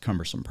 So it's a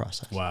cumbersome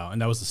process. Wow.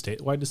 And that was a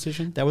statewide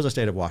decision? That was a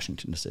state of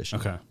Washington decision.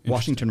 Okay.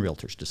 Washington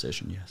Realtors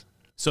decision, yes.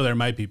 So there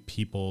might be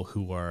people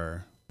who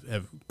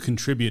have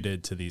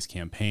contributed to these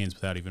campaigns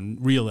without even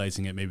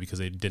realizing it, maybe because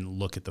they didn't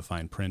look at the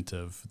fine print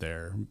of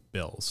their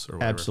bills or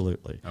whatever.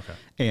 Absolutely. Okay.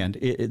 And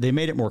they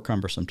made it more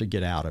cumbersome to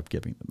get out of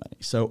giving the money.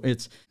 So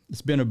it's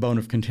been a bone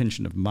of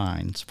contention of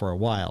mine for a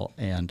while,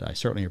 and I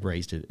certainly have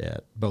raised it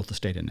at both the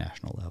state and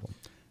national level.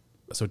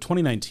 So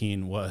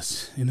 2019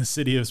 was in the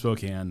city of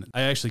Spokane.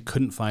 I actually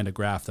couldn't find a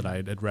graph that I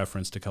had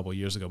referenced a couple of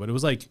years ago, but it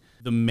was like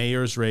the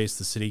mayor's race,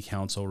 the city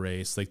council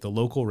race, like the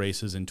local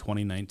races in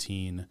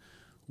 2019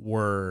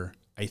 were,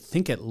 I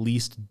think, at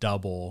least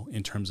double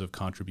in terms of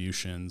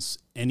contributions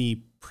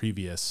any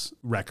previous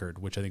record,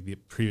 which I think the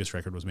previous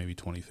record was maybe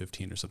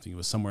 2015 or something. It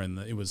was somewhere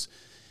it was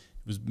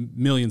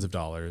millions of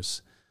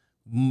dollars,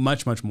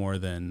 much, much more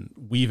than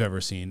we've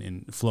ever seen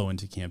in flow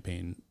into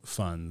campaign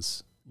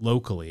funds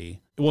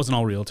locally. It wasn't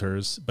all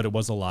realtors, but it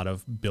was a lot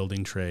of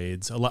building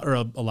trades, a lot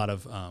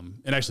of,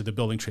 and actually the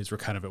building trades were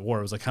kind of at war.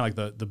 It was like kind of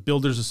like the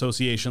builders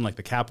association, like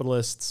the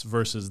capitalists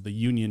versus the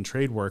union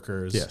trade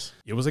workers. Yes.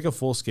 It was like a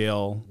full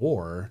scale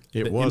war.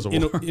 It was a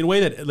war. In a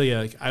way that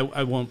like,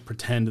 I won't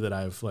pretend that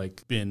I've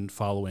like been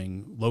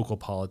following local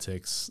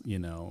politics,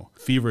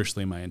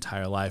 feverishly my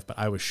entire life, but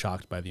I was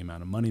shocked by the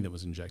amount of money that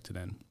was injected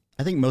in.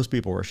 I think most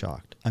people were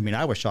shocked. I mean,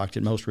 I was shocked,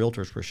 and most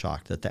realtors were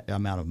shocked that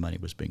amount of money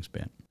was being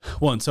spent.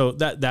 Well, and so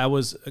that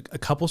was a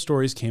couple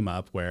stories came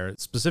up where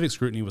specific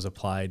scrutiny was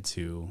applied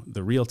to the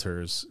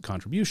realtors'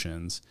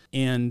 contributions.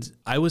 And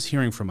I was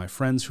hearing from my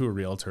friends who are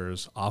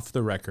realtors off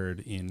the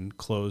record in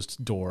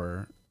closed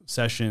door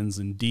sessions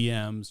and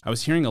DMs. I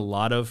was hearing a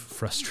lot of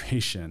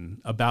frustration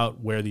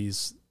about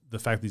the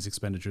fact these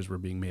expenditures were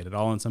being made at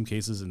all in some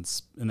cases,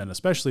 and then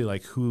especially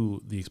like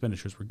who the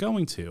expenditures were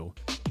going to.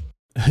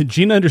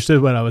 Gina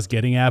understood what I was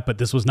getting at, but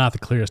this was not the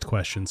clearest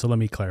question. So let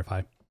me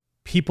clarify.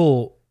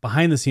 People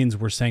behind the scenes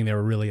were saying they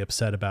were really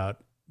upset about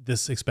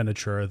this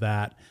expenditure or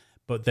that.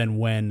 But then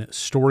when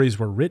stories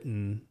were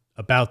written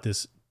about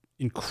this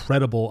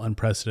incredible,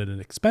 unprecedented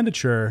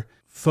expenditure,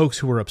 folks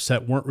who were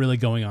upset weren't really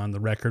going on the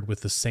record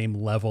with the same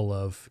level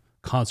of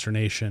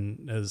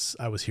consternation as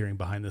I was hearing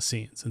behind the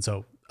scenes. And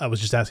so I was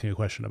just asking a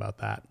question about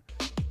that.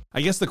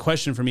 I guess the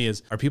question for me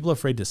is, are people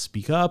afraid to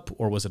speak up,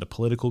 or was it a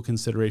political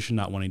consideration,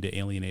 not wanting to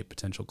alienate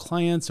potential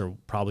clients, or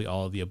probably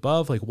all of the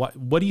above? Like,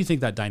 what do you think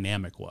that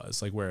dynamic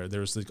was? Like, where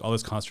there's like all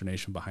this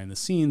consternation behind the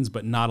scenes,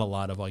 but not a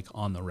lot of like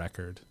on the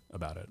record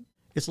about it?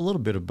 It's a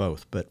little bit of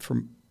both, but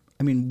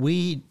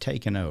we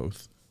take an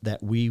oath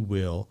that we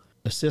will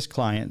assist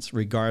clients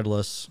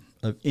regardless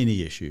of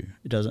any issue.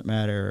 It doesn't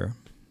matter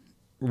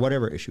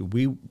whatever issue.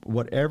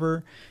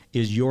 Whatever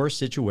is your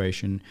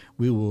situation,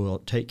 we will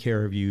take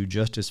care of you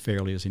just as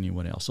fairly as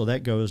anyone else. So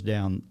that goes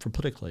down for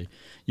politically.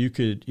 You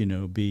could,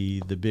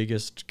 be the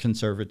biggest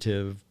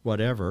conservative,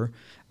 whatever,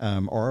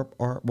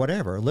 or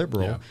whatever,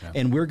 liberal,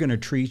 and we're going to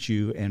treat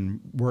you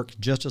and work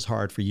just as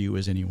hard for you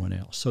as anyone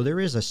else. So there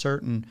is a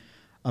certain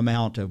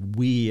amount of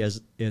we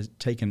as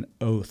take an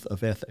oath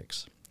of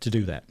ethics to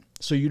do that.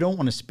 So you don't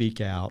want to speak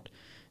out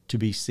to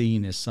be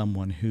seen as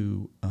someone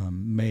who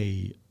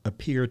may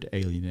appear to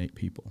alienate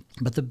people.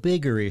 But the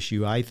bigger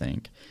issue, I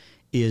think,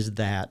 is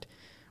that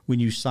when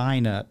you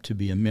sign up to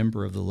be a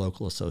member of the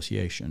local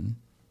association,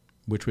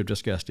 which we've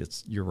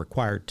discussed, you're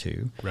required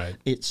to. Right.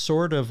 It's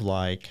sort of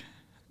like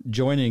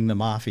joining the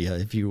mafia,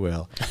 if you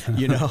will.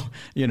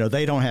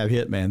 They don't have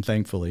hitmen,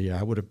 thankfully.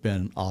 I would have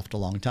been off a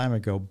long time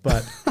ago,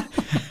 but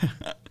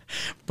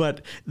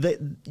but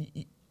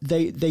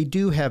they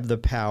do have the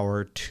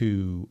power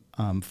to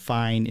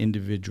fine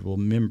individual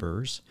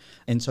members,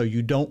 and so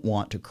you don't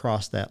want to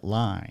cross that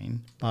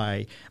line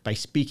by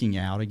speaking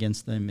out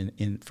against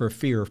them for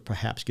fear of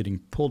perhaps getting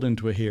pulled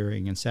into a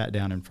hearing and sat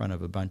down in front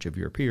of a bunch of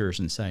your peers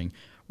and saying,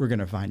 we're going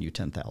to fine you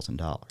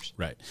 $10,000.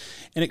 Right.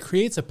 And it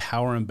creates a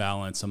power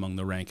imbalance among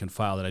the rank and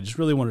file that I just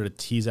really wanted to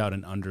tease out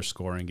and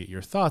underscore and get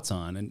your thoughts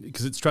on. And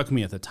because it struck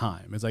me at the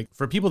time, it's like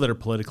for people that are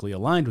politically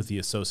aligned with the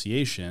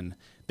association,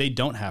 they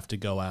don't have to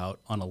go out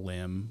on a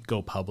limb,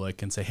 go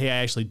public and say, hey, I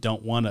actually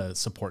don't want to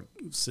support,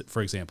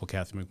 for example,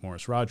 Kathy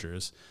McMorris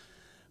Rodgers.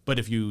 But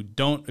if you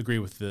don't agree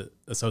with the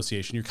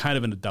association, you're kind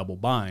of in a double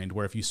bind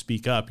where if you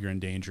speak up, you're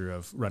in danger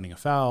of running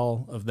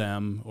afoul of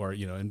them, or,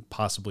 and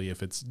possibly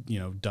if it's,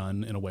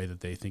 done in a way that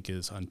they think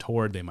is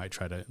untoward, they might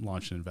try to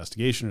launch an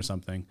investigation or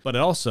something. But it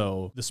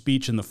also, the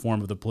speech in the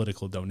form of the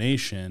political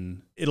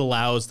donation, it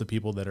allows the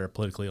people that are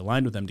politically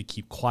aligned with them to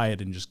keep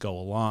quiet and just go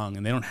along.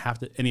 And they don't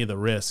have any of the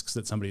risks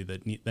that somebody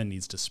that then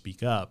needs to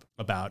speak up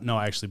about, no,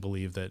 I actually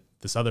believe that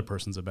this other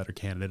person's a better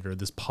candidate, or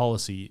this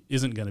policy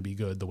isn't going to be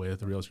good the way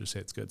that the realtors say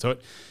it's good. So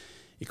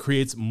it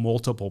creates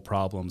multiple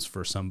problems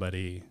for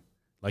somebody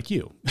like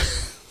you.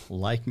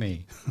 Like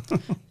me.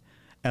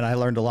 And I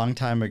learned a long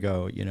time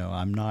ago,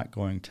 I'm not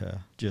going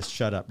to just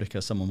shut up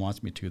because someone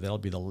wants me to.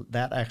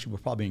 That actually will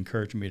probably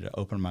encourage me to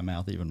open my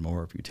mouth even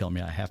more if you tell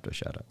me I have to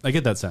shut up. I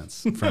get that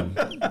sense from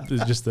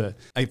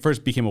I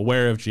first became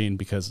aware of Gene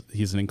because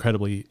he's an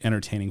incredibly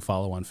entertaining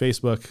follow on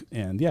Facebook,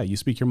 and you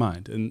speak your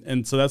mind.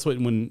 And so that's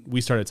when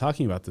we started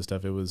talking about this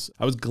stuff, I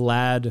was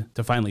glad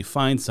to finally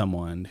find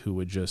someone who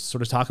would just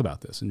sort of talk about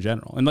this in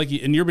general. And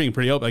and you're being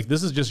pretty open, like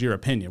this is just your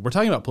opinion. We're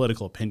talking about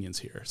political opinions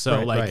here.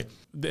 So right.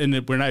 And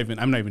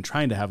I'm not even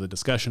trying to have the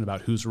discussion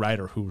about who's right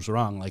or who's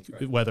wrong, like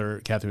whether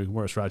Kathy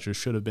McMorris Rodgers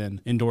should have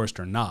been endorsed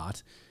or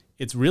not.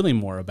 It's really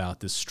more about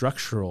this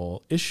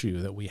structural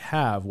issue that we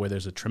have where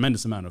there's a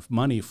tremendous amount of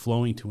money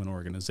flowing to an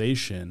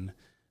organization,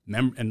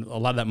 and a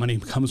lot of that money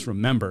comes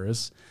from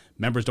members.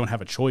 Members don't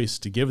have a choice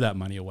to give that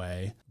money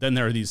away. Then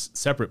there are these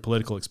separate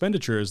political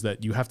expenditures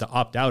that you have to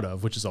opt out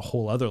of, which is a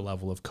whole other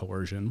level of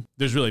coercion.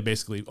 There's really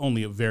basically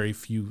only a very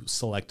few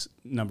select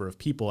number of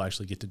people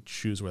actually get to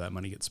choose where that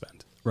money gets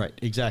spent. Right,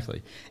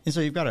 exactly. And so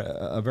you've got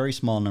a very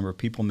small number of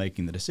people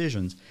making the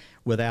decisions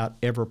without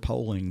ever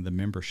polling the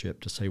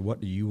membership to say,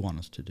 what do you want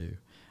us to do?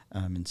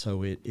 And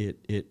so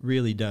it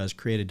really does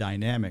create a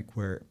dynamic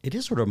where it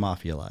is sort of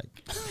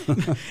mafia-like.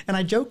 And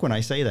I joke when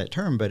I say that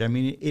term, but I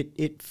mean,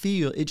 it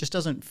just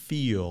doesn't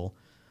feel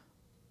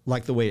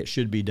like the way it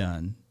should be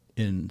done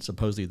in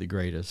supposedly the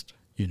greatest,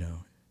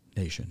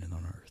 nation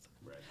on earth.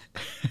 Right.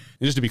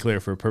 And just to be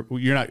clear,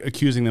 you're not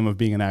accusing them of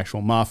being an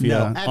actual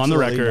mafia on the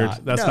record.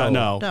 Not. That's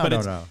no.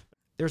 No.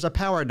 There's a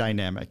power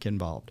dynamic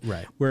involved,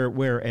 right?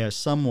 Whereas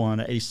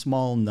a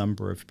small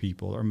number of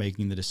people are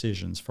making the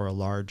decisions for a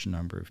large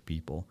number of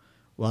people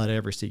without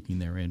ever seeking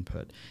their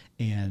input,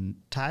 and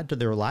tied to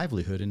their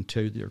livelihood and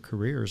to their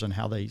careers and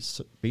how they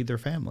feed their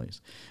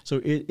families.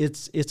 So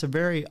it's a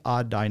very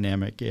odd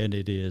dynamic, and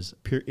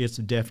it's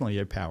definitely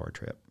a power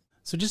trip.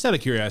 So just out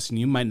of curiosity,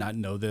 you might not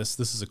know this.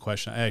 This is a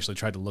question. I actually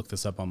tried to look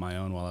this up on my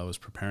own while I was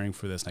preparing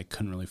for this, and I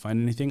couldn't really find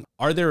anything.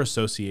 Are there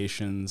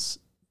associations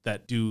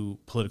that do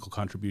political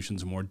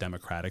contributions more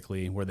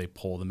democratically, where they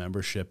poll the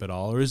membership at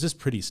all, or is this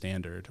pretty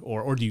standard,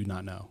 or do you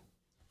not know?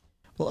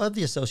 Well, of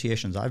the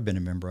associations I've been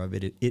a member of,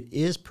 it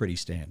is pretty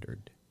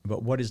standard.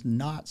 But what is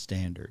not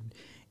standard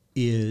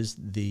is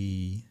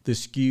the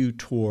skew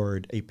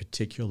toward a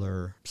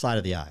particular side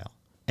of the aisle.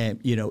 And,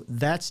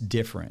 that's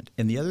different.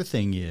 And the other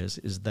thing is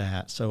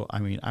that,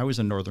 I was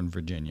in Northern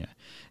Virginia.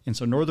 And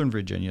so Northern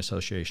Virginia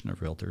Association of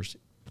Realtors,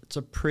 it's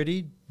a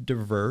pretty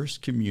diverse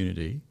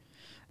community.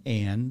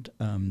 and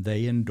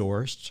they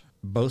endorsed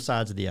both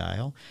sides of the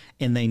aisle,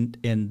 and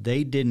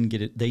they didn't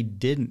get it. They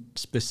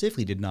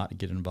specifically did not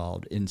get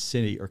involved in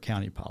city or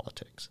county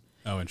politics.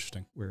 Oh,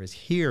 interesting. Whereas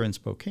here in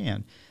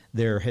Spokane,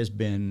 there has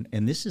been,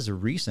 and this is a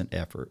recent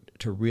effort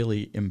to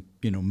really,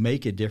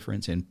 make a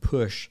difference and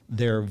push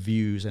their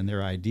views and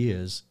their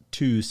ideas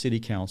to city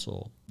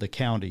council, the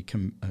county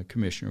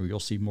commissioner. You'll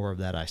see more of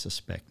that, I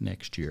suspect,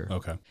 next year.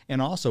 Okay.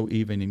 And also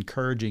even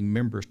encouraging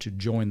members to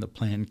join the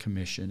plan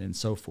commission and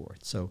so forth.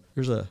 So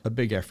there's a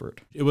big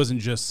effort. It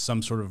wasn't just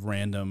some sort of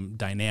random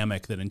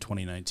dynamic that in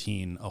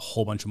 2019 a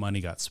whole bunch of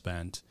money got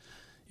spent.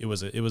 It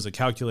was a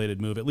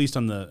calculated move, at least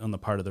on the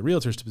part of the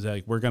realtors, to say,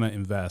 like, we're going to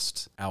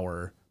invest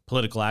our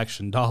political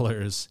action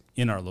dollars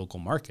in our local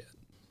market.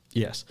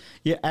 Yes.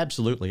 Yeah,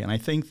 absolutely. And I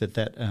think that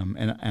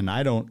and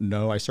I don't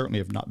know, I certainly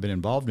have not been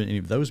involved in any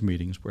of those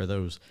meetings where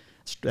those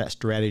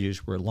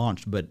strategies were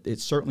launched, but it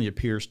certainly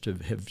appears to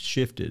have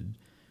shifted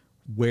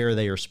where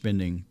they are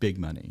spending big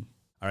money.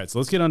 All right, so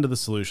let's get on to the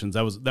solutions.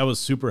 That was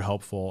super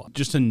helpful.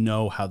 Just to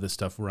know how this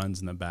stuff runs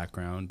in the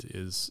background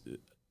is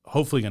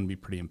hopefully going to be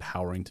pretty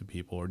empowering to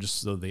people, or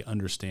just so they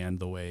understand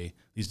the way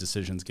these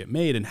decisions get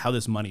made and how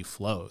this money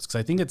flows.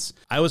 Because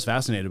I was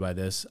fascinated by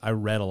this. I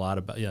read a lot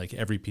about like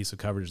every piece of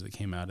coverage that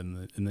came out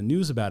in the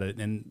news about it,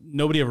 and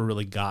nobody ever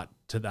really got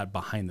to that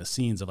behind the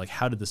scenes of like,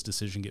 how did this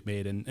decision get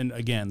made? And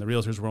again, the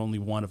realtors were only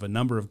one of a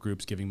number of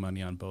groups giving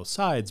money on both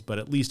sides, but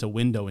at least a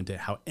window into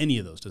how any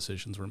of those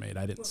decisions were made,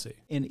 I didn't see.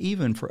 And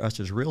even for us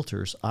as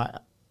realtors,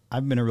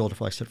 I've been a realtor,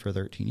 like I said, for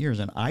 13 years,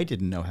 and I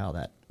didn't know how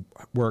that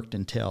worked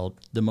until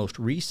the most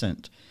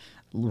recent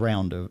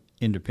round of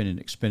independent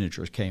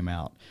expenditures came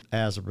out.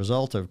 As a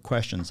result of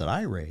questions that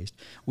I raised,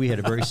 we had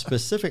a very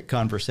specific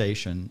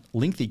conversation,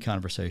 lengthy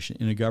conversation,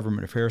 in a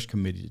government affairs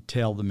committee to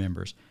tell the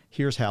members,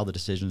 here's how the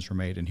decisions were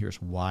made and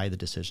here's why the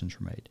decisions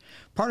were made.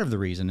 Part of the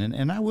reason,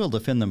 and I will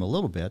defend them a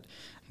little bit,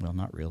 well,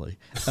 not really,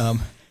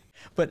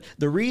 but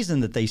the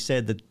reason that they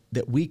said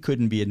that we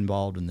couldn't be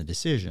involved in the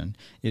decision,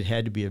 it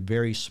had to be a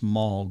very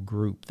small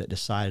group that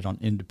decided on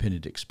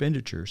independent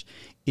expenditures,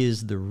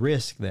 is the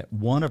risk that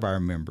one of our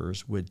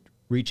members would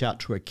reach out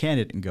to a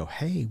candidate and go,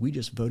 hey, we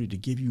just voted to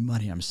give you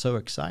money. I'm so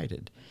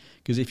excited.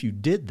 Because if you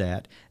did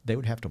that, they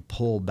would have to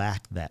pull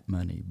back that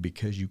money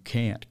because you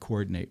can't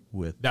coordinate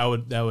with. That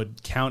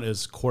would count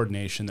as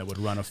coordination that would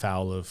run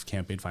afoul of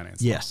campaign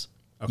finance. Yes.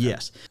 Okay.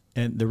 Yes.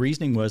 And the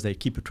reasoning was they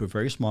keep it to a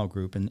very small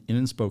group. And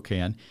in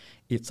Spokane,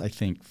 it's, I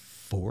think,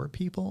 4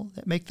 people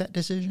that make that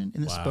decision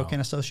in the Spokane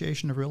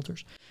Association of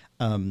Realtors.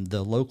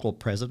 The local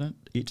president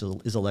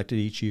is elected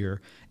each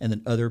year, and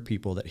then other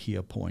people that he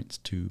appoints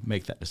to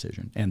make that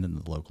decision, and then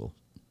the local,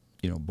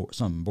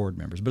 some board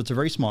members. But it's a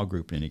very small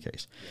group in any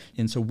case.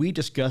 And so we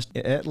discussed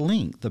at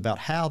length about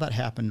how that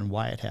happened and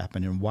why it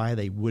happened and why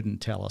they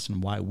wouldn't tell us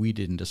and why we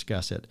didn't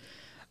discuss it.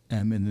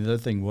 And the other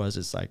thing was,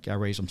 it's like I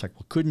raised them, it's like,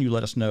 well, couldn't you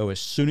let us know as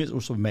soon as it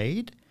was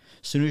made,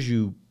 as soon as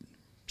you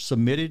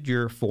submitted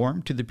your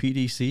form to the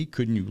PDC,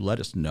 couldn't you let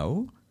us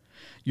know,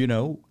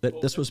 that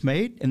this was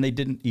made? And they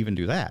didn't even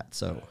do that.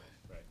 So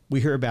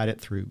we hear about it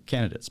through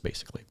candidates,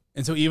 basically.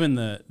 And so even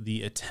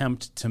the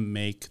attempt to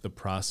make the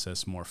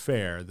process more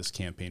fair, this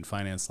campaign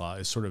finance law,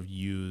 is sort of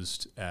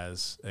used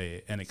as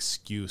an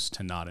excuse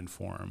to not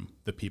inform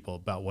the people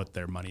about what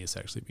their money is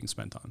actually being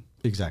spent on.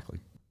 Exactly.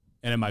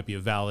 And it might be a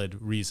valid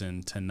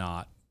reason to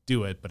not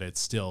do it, but it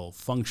still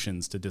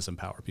functions to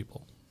disempower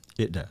people.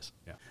 It does.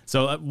 Yeah.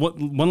 So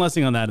one last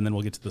thing on that, and then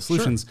we'll get to the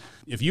solutions.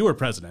 Sure. If you were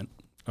president,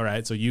 all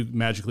right, so you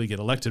magically get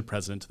elected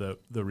president to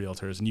the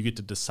realtors, and you get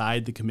to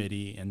decide the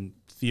committee, and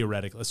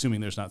theoretically,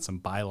 assuming there's not some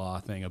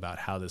bylaw thing about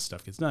how this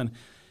stuff gets done,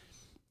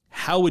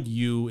 how would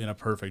you, in a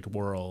perfect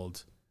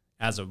world,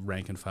 as a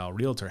rank and file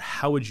realtor,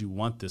 how would you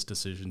want this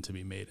decision to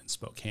be made in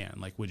Spokane?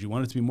 Like, would you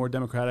want it to be more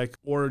democratic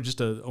or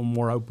just a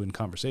more open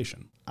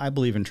conversation? I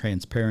believe in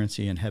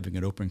transparency and having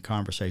an open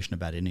conversation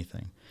about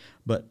anything.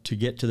 But to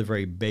get to the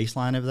very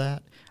baseline of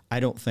that, I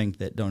don't think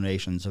that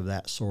donations of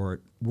that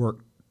sort work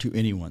to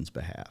anyone's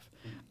behalf.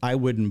 I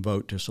wouldn't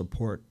vote to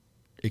support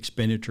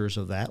expenditures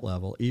of that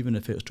level, even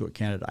if it was to a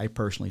candidate I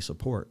personally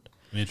support.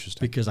 Interesting.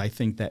 Because I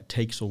think that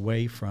takes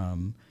away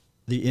from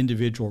the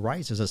individual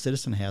rights as a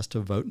citizen has to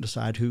vote and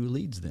decide who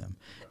leads them.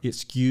 It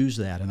skews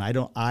that, and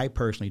I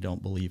personally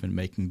don't believe in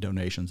making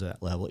donations at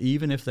that level.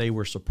 Even if they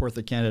were support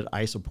the candidate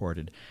I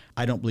supported,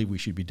 I don't believe we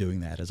should be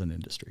doing that as an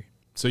industry.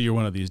 So you're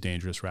one of these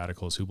dangerous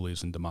radicals who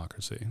believes in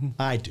democracy.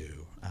 I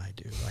do.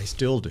 I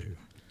still do.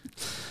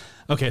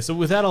 Okay, so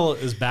with that all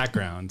as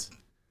background,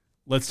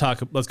 let's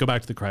go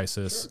back to the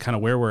crisis, kind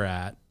of where we're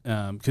at.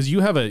 Because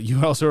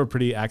you also are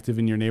pretty active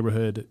in your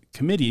neighborhood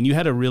committee, and you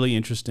had a really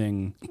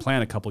interesting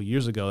plan a couple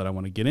years ago that I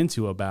want to get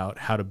into about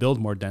how to build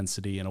more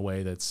density in a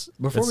way that's.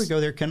 Before we go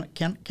there,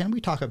 can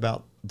we talk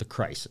about the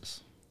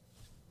crisis?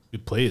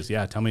 Please,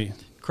 yeah, tell me.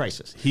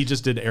 Crisis. He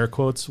just did air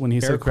quotes when he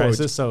said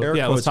crisis, so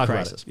yeah, let's talk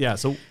crisis. about it. Yeah,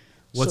 so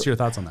what's your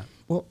thoughts on that?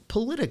 Well,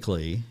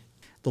 politically,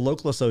 the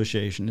local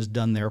association has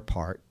done their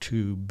part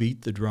to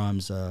beat the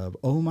drums of,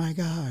 oh my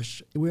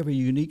gosh, we have a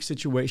unique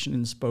situation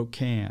in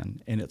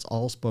Spokane, and it's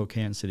all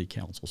Spokane City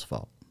Council's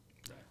fault.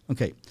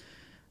 Okay,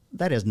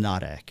 That is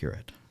not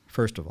accurate,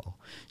 first of all.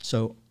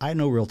 So I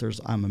know realtors.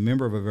 I'm a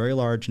member of a very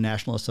large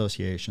national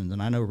association,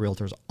 and I know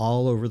realtors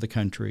all over the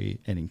country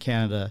and in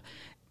Canada,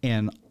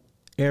 and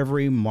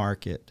every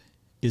market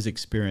is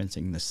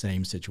experiencing the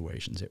same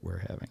situations that we're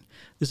having.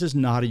 This is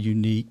not a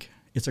unique,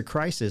 it's a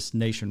crisis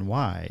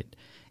nationwide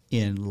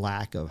in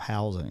lack of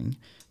housing,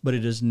 but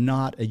it is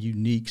not a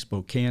unique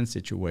Spokane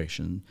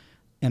situation.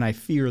 And I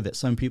fear that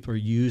some people are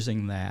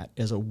using that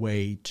as a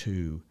way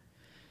to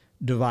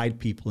divide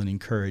people and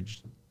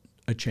encourage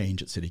a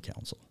change at city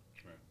council.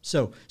 Right.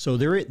 So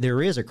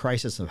there is a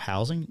crisis of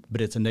housing,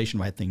 but it's a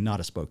nationwide thing, not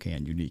a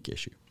Spokane unique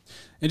issue.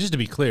 And just to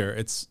be clear,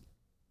 it's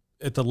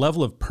at the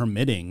level of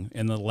permitting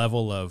and the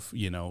level of,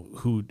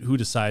 who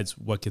decides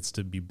what gets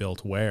to be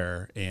built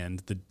where,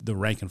 and the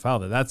rank and file,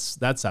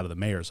 that's out of the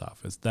mayor's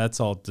office. That's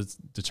all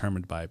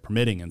determined by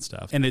permitting and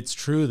stuff. And it's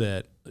true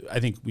that I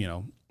think,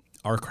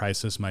 our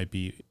crisis might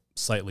be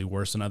slightly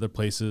worse than other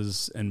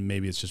places, and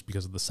maybe it's just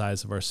because of the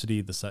size of our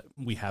city.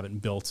 We haven't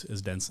built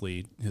as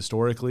densely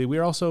historically. We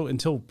are also,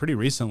 until pretty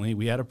recently,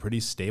 we had a pretty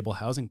stable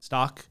housing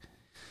stock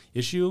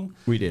issue.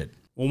 We did.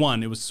 Well,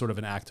 one, it was sort of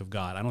an act of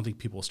God. I don't think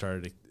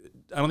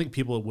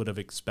people would have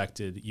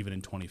expected, even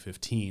in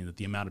 2015, that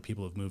the amount of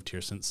people who have moved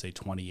here since, say,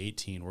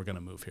 2018 were going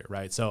to move here,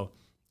 right? So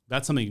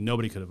that's something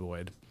nobody could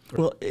avoid.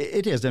 Well,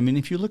 it is. I mean,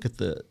 if you look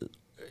at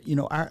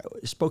our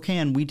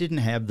Spokane, we didn't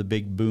have the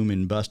big boom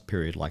and bust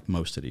period like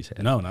most cities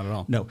had. No, not at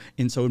all. No.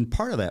 And so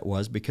part of that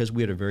was because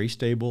we had a very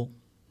stable,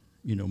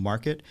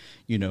 market.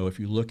 If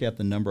you look at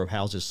the number of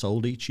houses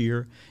sold each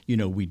year,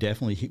 we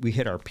definitely we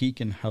hit our peak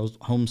in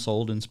homes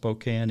sold in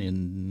Spokane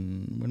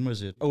in, when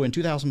was it? Oh, in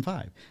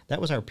 2005.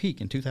 That was our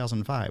peak in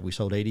 2005. We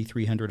sold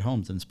 8,300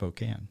 homes in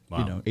Spokane,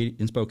 wow.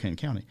 In Spokane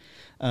County.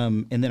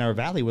 And then our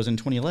valley was in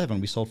 2011.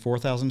 We sold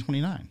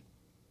 4,029.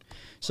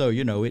 So,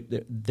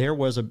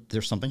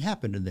 there's something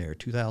happened in there,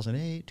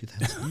 2008,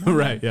 2009.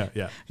 Right,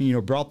 yeah.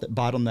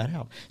 Bottomed that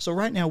out. So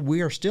right now we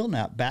are still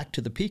not back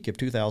to the peak of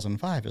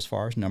 2005 as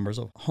far as numbers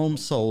of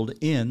homes sold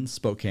in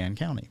Spokane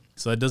County.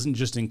 So that doesn't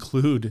just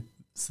include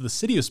the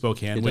city of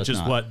Spokane, which is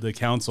not. What the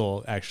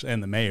council actually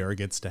and the mayor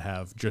gets to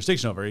have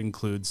jurisdiction over. It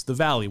includes the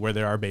valley, where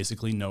there are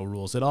basically no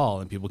rules at all,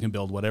 and people can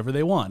build whatever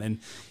they want. And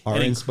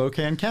in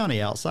Spokane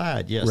County,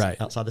 outside, yes, right.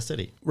 Outside the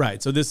city.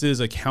 Right. So this is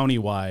a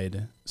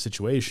countywide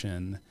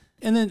situation.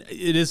 And then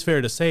it is fair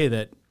to say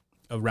that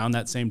around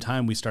that same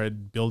time, we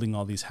started building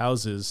all these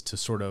houses to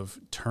sort of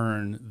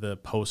turn the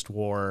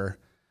post-war,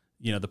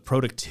 the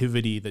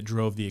productivity that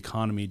drove the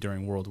economy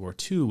during World War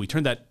II. We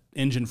turned that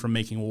engine from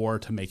making war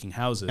to making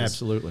houses.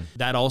 Absolutely.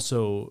 That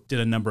also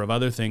did a number of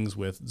other things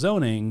with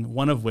zoning,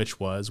 one of which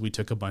was we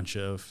took a bunch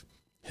of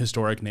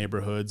historic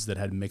neighborhoods that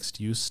had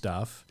mixed-use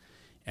stuff,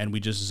 and we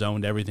just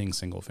zoned everything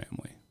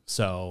single-family.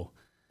 So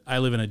I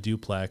live in a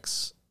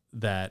duplex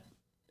that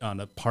on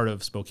a part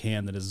of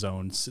Spokane that is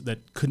zoned,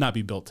 that could not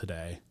be built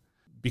today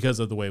because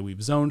of the way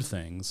we've zoned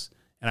things.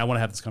 And I want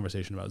to have this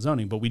conversation about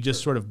zoning, but we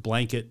just sort of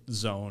blanket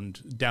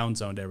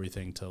down-zoned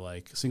everything to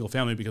like single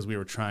family because we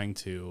were trying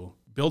to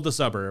build the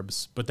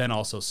suburbs, but then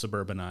also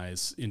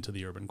suburbanize into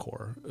the urban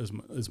core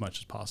as much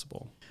as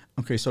possible.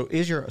 Okay, so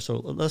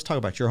let's talk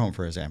about your home,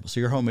 for example.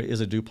 So your home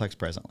is a duplex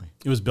presently.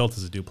 It was built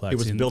as a duplex. It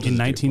was built in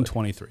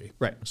 1923.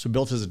 Right, so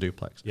built as a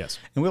duplex. Yes.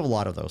 And we have a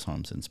lot of those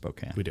homes in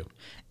Spokane. We do.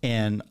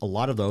 And a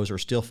lot of those are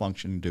still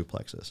functioning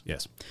duplexes.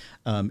 Yes.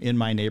 In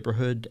my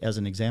neighborhood, as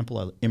an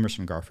example,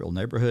 Emerson Garfield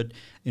neighborhood,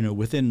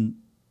 within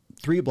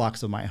 3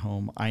 blocks of my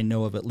home, I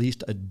know of at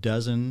least a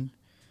dozen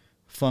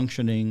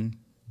functioning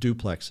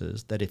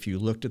duplexes that if you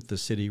looked at the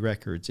city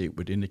records, it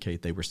would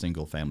indicate they were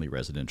single-family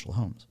residential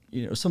homes.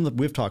 Some that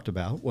we've talked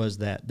about was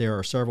that there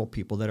are several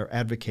people that are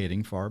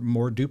advocating for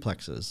more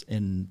duplexes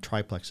and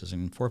triplexes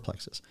and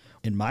fourplexes.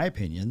 In my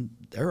opinion,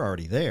 they're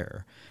already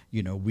there.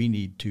 We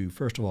need to,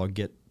 first of all,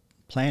 get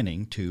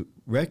planning to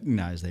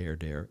recognize they are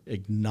there,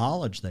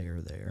 acknowledge they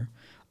are there.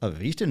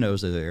 Avista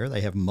knows they're there.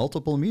 They have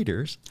multiple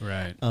meters.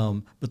 Right.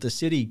 But the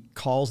city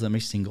calls them a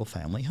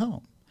single-family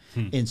home.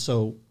 And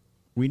so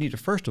we need to,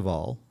 first of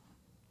all,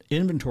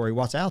 inventory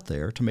what's out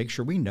there to make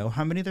sure we know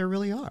how many there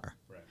really are.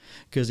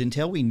 Because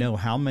until we know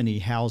how many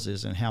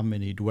houses and how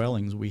many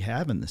dwellings we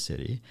have in the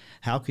city,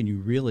 how can you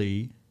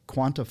really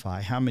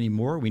quantify how many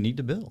more we need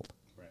to build?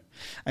 Right.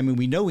 I mean,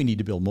 we know we need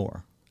to build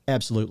more,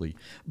 absolutely.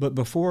 But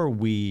before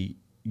we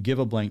give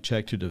a blank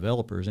check to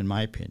developers, in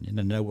my opinion,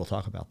 and I know we'll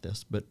talk about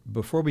this, but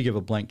before we give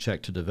a blank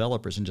check to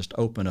developers and just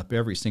open up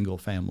every single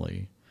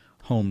family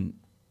home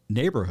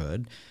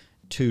neighborhood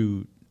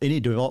to any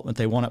development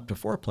they want up to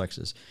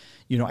fourplexes,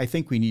 I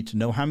think we need to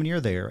know how many are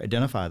there,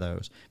 identify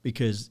those,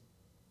 because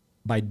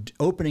by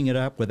opening it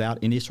up without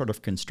any sort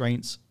of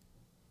constraints,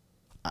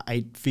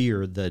 I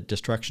fear the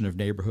destruction of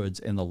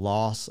neighborhoods and the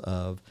loss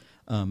of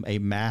a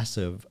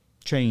massive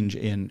change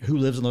in who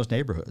lives in those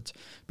neighborhoods.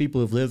 People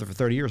who've lived there for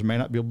 30 years may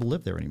not be able to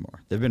live there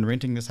anymore. They've been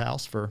renting this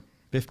house for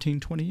 15,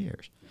 20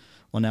 years.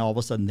 Well, now all of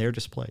a sudden they're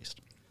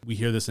displaced. We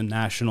hear this in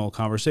national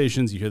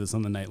conversations. You hear this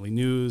on the nightly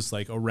news,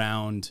 like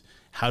around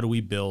how do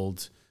we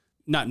build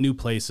not new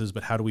places,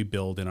 but how do we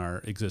build in our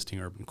existing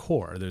urban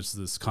core? There's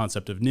this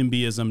concept of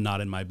NIMBYism, not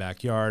in my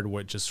backyard,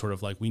 where it's just sort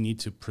of like we need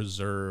to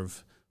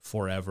preserve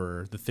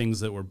forever the things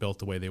that were built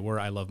the way they were.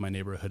 I love my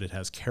neighborhood. It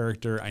has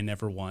character.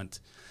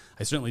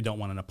 I certainly don't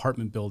want an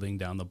apartment building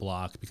down the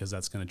block because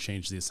that's going to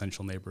change the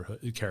essential neighborhood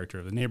character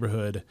of the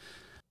neighborhood.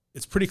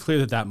 It's pretty clear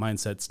that that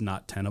mindset's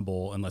not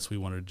tenable unless we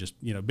want to just,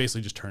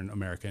 basically just turn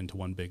America into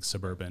one big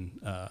suburban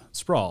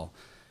sprawl.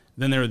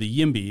 Then there are the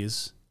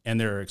YIMBYs, and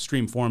there are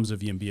extreme forms of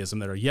YIMBYism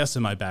that are yes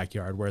in my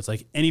backyard, where it's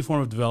like any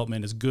form of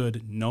development is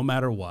good no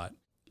matter what.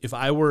 If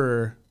I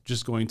were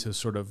just going to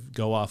sort of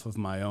go off of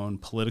my own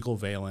political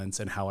valence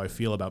and how I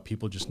feel about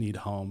people just need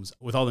homes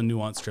with all the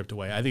nuance stripped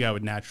away, I think I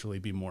would naturally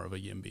be more of a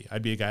YIMBY.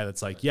 I'd be a guy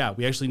that's like, yeah,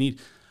 we actually need,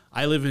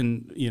 I live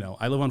on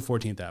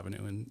 14th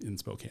Avenue in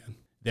Spokane.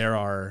 There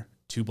are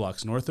 2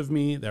 blocks north of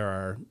me, there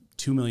are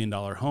 $2 million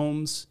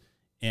homes,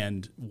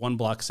 and 1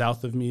 block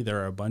south of me,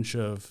 there are a bunch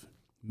of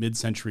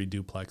mid-century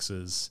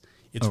duplexes.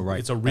 It's a really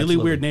Absolutely.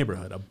 weird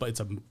neighborhood.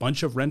 It's a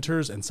bunch of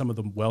renters and some of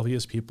the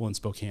wealthiest people in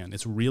Spokane.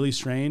 It's really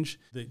strange.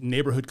 The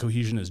neighborhood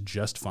cohesion is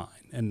just fine,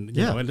 and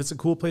and it's a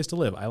cool place to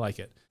live. I like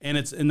it, and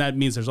that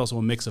means there's also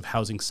a mix of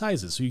housing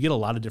sizes. So you get a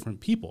lot of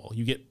different people.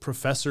 You get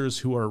professors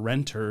who are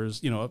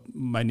renters.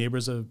 My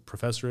neighbor's a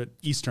professor at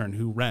Eastern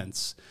who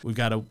rents. We've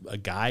got a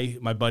guy.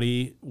 My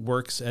buddy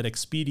works at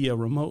Expedia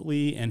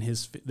remotely, and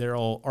they're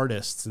all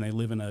artists, and they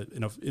live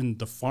in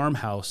the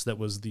farmhouse that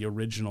was the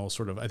original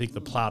sort of, I think,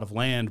 the plot of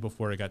land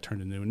before it got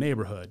turned into a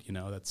neighborhood.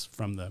 That's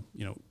from the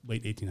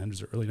late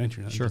 1800s or early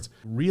 1900s. Sure. It's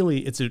really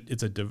it's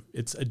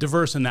a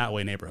diverse in that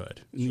way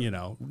neighborhood.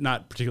 Sure.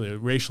 Not particularly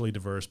racially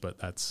diverse, but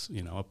that's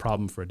a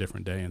problem for a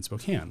different day in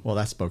Spokane. Well,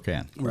 that's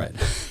Spokane, right?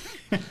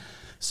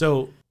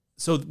 So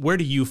where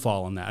do you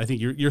fall on that? I think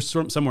you're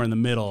somewhere in the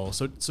middle.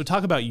 So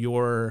talk about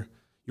your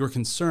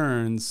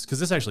concerns, because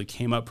this actually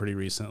came up pretty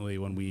recently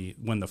when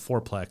the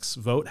fourplex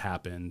vote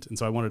happened, and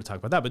so I wanted to talk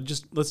about that. But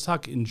just let's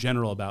talk in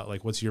general about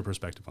what's your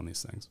perspective on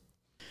these things.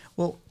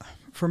 Well,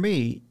 for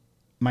me,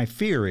 my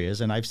fear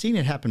is, and I've seen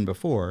it happen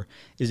before,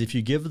 is if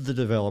you give the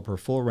developer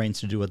full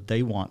reins to do what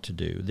they want to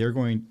do,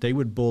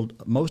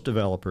 most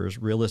developers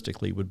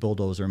realistically would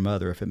bulldoze their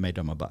mother if it made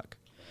them a buck.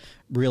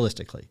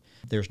 Realistically,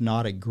 there's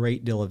not a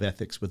great deal of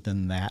ethics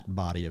within that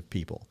body of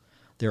people.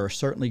 There are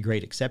certainly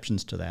great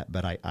exceptions to that,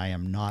 but I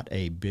am not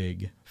a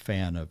big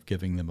fan of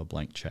giving them a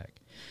blank check.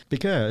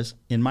 Because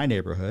in my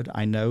neighborhood,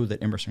 I know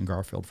that Emerson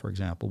Garfield, for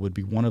example, would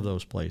be one of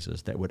those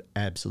places that would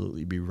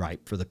absolutely be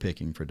ripe for the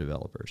picking for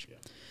developers. Yeah.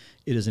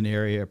 It is an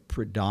area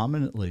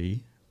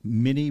predominantly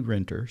mini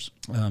renters,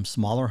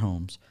 smaller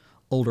homes,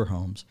 older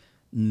homes,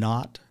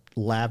 not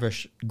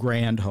lavish,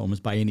 grand homes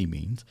by any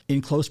means,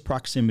 in close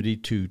proximity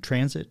to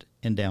transit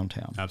and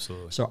downtown.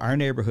 Absolutely. So our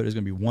neighborhood is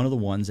going to be one of the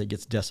ones that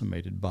gets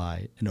decimated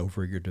by an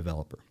overeager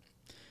developer.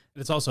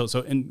 It's also,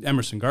 in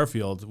Emerson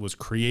Garfield was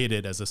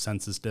created as a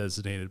census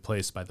designated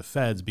place by the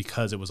feds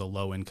because it was a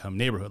low income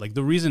neighborhood. Like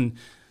the reason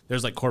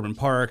there's Corbin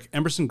Park,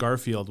 Emerson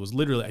Garfield was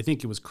literally, I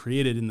think it was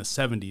created in the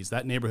 70s.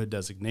 That neighborhood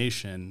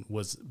designation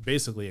was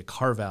basically a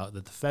carve out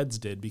that the feds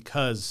did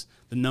because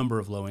the number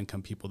of low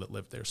income people that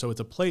lived there. So it's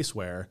a place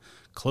where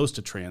close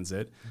to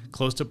transit,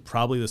 close to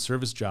probably the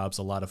service jobs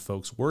a lot of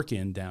folks work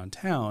in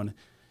downtown,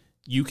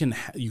 you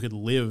could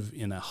live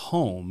in a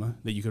home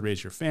that you could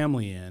raise your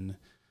family in,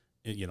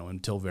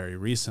 until very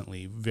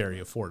recently, very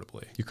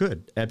affordably. You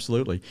could,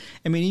 absolutely.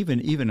 I mean,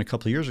 even a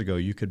couple of years ago,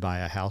 you could buy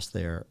a house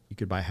there. You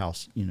could buy a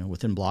house,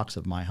 within blocks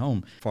of my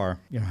home for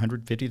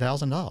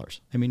 $150,000.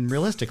 I mean,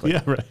 realistically,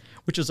 yeah, right.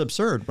 Which is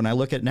absurd. When I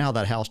look at now,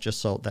 that house just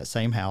sold. That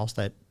same house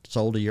that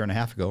sold a year and a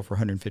half ago for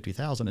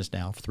 $150,000 is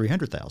now for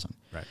 $300,000.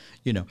 Right.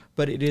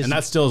 But it is, and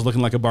that still is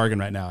looking like a bargain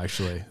right now.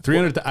 Actually,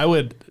 I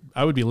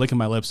would be licking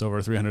my lips over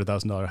a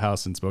 $300,000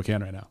 house in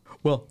Spokane right now.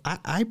 Well,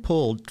 I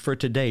pulled for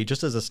today,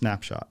 just as a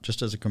snapshot,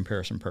 just as a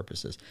comparison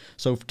purposes.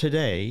 So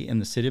today in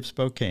the city of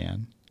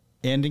Spokane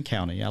and in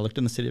county, I looked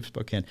in the city of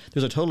Spokane,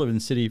 there's a total in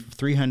the city of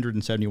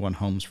 371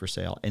 homes for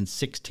sale and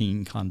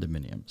 16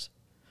 condominiums.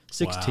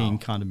 16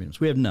 condominiums.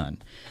 We have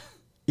none.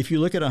 If you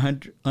look at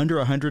under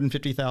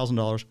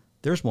 $150,000,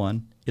 there's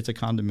one. It's a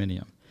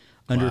condominium.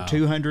 Under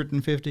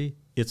 $250,000,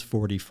 it's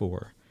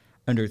 44.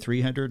 Under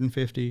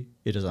 $350,000,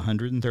 it is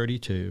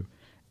 132.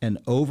 And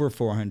over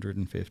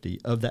 450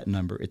 of that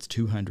number, it's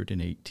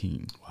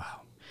 218.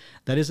 Wow.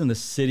 That is in the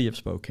city of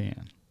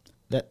Spokane.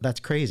 That's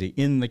crazy.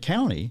 In the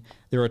county,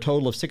 there are a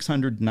total of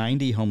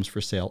 690 homes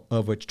for sale,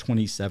 of which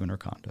 27 are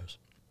condos.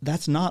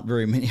 That's not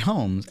very many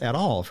homes at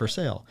all for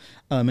sale.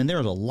 And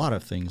there's a lot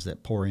of things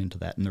that pour into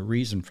that and the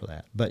reason for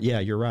that. But yeah,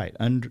 you're right.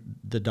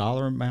 The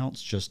dollar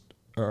amounts just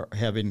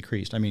have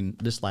increased. I mean,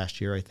 this last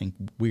year, I think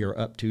we are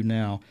up to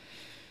now,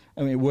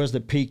 it was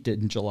that peaked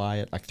in July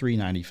at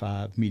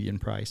 $395 median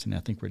price, and I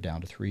think we're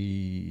down to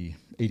 $389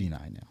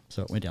 now.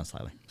 So it went down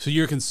slightly. So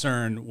your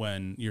concern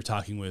when you're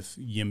talking with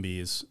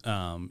YIMBYs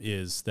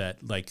is that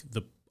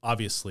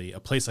obviously a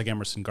place like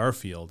Emerson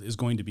Garfield is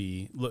going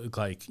to look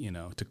like,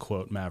 to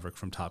quote Maverick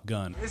from Top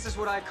Gun, This is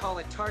what I call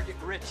a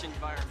target-rich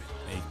environment.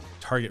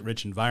 a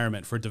target-rich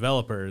environment for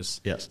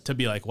developers to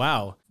be like,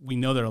 wow, we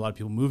know there are a lot of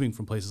people moving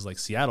from places like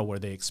Seattle where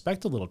they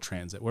expect a little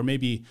transit, where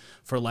maybe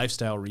for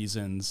lifestyle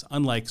reasons,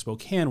 unlike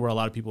Spokane, where a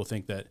lot of people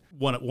think that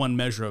one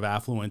measure of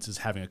affluence is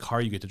having a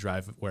car you get to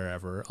drive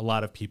wherever. A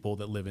lot of people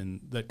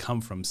that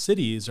come from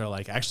cities are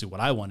like, actually,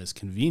 what I want is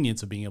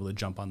convenience of being able to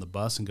jump on the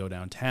bus and go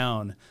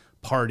downtown,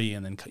 party,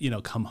 and then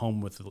come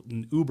home with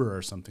an Uber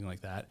or something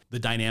like that. The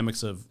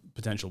dynamics of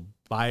potential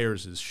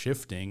buyers is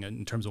shifting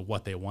in terms of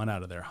what they want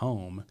out of their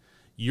home.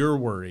 You're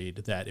worried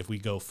that if we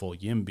go full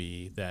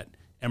YIMBY, that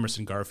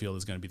Emerson Garfield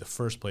is going to be the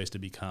first place to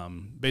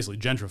become basically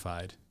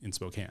gentrified in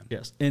Spokane.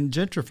 Yes, and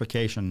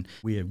gentrification,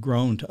 we have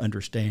grown to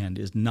understand,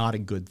 is not a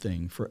good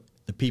thing for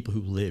the people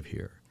who live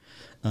here.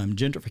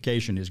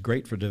 Gentrification is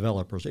great for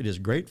developers. It is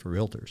great for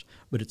realtors,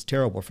 but it's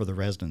terrible for the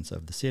residents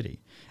of the city,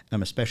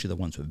 especially the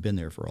ones who have been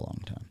there for a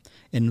long time.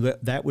 And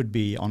that would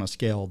be on a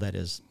scale that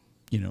is,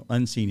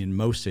 unseen in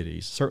most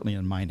cities, certainly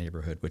in my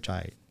neighborhood, which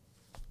I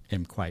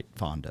am quite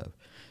fond of.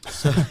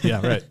 So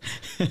yeah, right.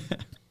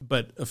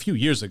 But a few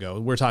years ago,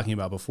 we're talking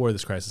about before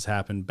this crisis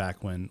happened,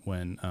 back when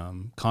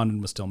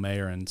Condon was still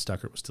mayor and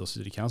Stuckert was still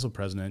city council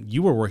president,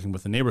 you were working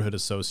with the neighborhood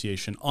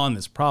association on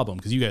this problem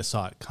because you guys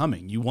saw it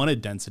coming. You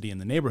wanted density in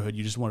the neighborhood.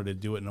 You just wanted to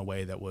do it in a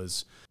way that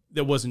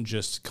wasn't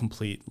just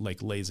complete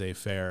like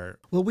laissez-faire.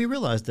 Well, we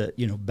realized that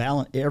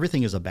balance.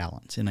 Everything is a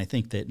balance, and I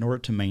think that in order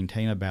to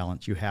maintain a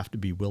balance, you have to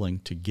be willing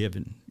to give,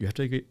 and you have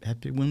to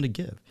be willing to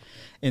give.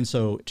 And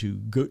so to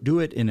do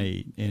it in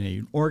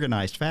a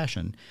organized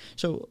fashion.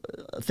 So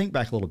think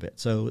back a little bit.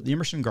 So the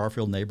Emerson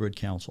Garfield Neighborhood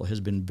Council has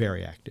been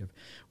very active.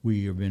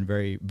 We have been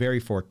very, very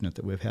fortunate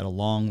that we've had a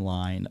long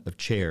line of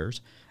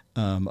chairs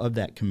of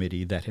that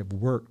committee that have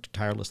worked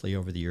tirelessly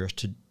over the years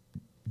to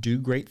do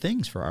great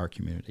things for our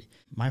community.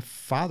 My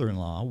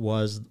father-in-law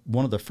was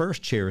one of the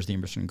first chairs of the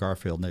Emerson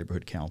Garfield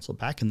Neighborhood Council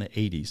back in the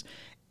 80s.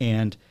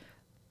 And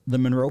the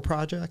Monroe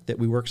Project that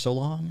we worked so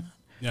long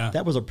on,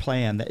 that was a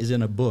plan that is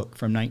in a book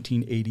from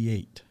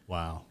 1988.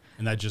 Wow.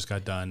 And that just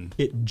got done.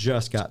 It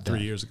just got done.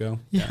 3 years ago?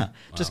 Yeah,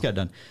 just got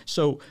done.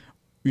 So,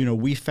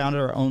 we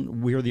founded our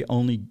own, we were the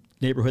only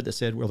neighborhood that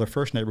said, the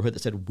first neighborhood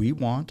that said, we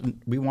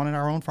wanted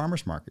our own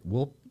farmers market.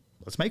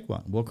 Let's make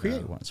one. We'll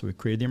create one. So we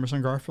created the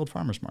Emerson Garfield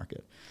Farmers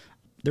Market.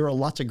 There are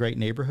lots of great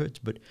neighborhoods,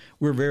 but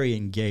we're very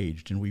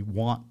engaged, and we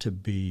want to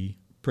be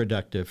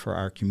productive for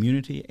our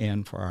community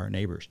and for our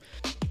neighbors.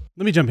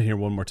 Let me jump in here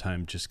one more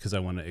time just because I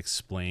want to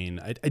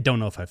explain. I don't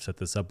know if I've set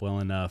this up well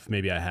enough.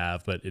 Maybe I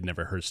have, but it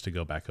never hurts to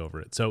go back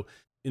over it. So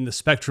in the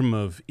spectrum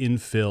of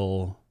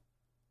infill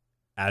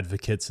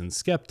advocates and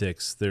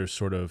skeptics, there's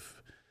sort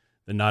of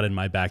the not in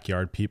my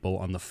backyard people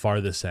on the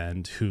farthest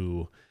end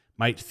who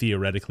might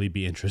theoretically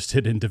be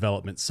interested in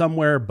development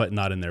somewhere, but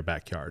not in their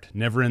backyard,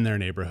 never in their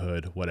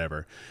neighborhood,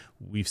 whatever.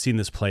 We've seen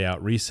this play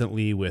out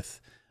recently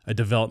with a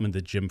development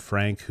that Jim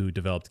Frank, who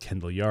developed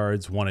Kendall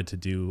Yards, wanted to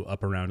do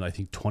up around, I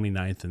think,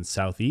 29th and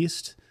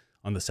Southeast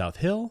on the South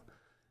Hill.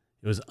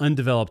 It was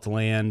undeveloped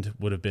land,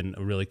 would have been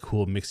a really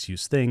cool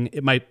mixed-use thing.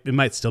 It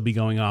might still be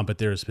going on, but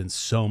there's been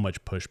so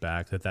much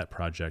pushback that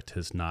project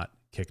has not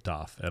kicked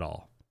off at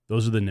all.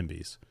 Those are the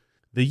NIMBYs.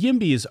 The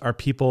YIMBYs are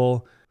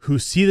people who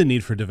see the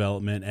need for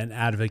development and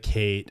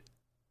advocate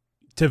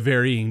to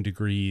varying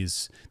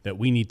degrees that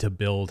we need to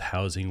build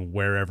housing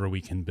wherever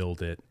we can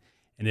build it.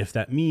 And if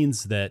that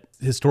means that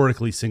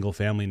historically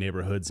single-family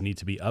neighborhoods need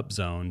to be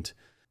upzoned,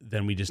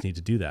 then we just need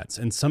to do that.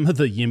 And some of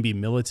the YIMBY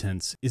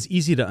militants is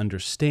easy to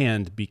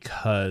understand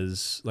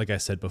because, like I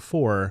said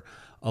before,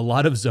 a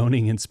lot of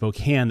zoning in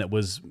Spokane that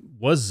was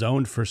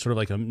zoned for sort of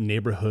like a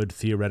neighborhood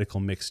theoretical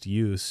mixed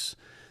use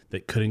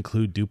that could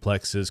include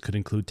duplexes, could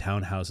include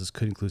townhouses,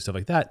 could include stuff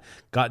like that,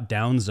 got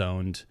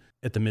downzoned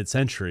at the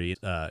mid-century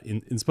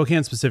in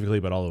Spokane specifically,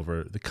 but all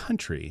over the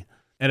country.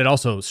 And it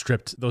also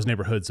stripped those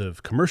neighborhoods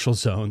of commercial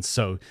zones.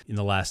 So in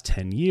the last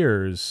 10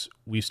 years,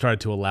 we've started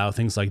to allow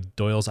things like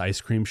Doyle's Ice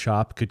Cream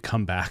Shop could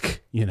come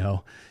back.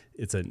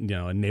 It's a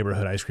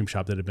neighborhood ice cream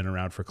shop that had been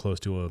around for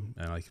close to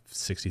like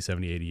 60,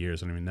 70, 80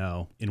 years. I don't even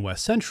know. In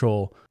West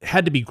Central, it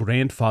had to be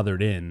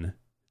grandfathered in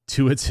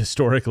to its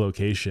historic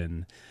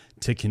location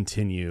to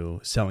continue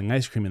selling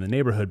ice cream in the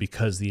neighborhood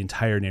because the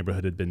entire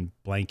neighborhood had been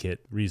blanket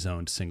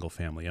rezoned single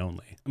family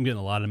only. I'm getting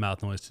a lot of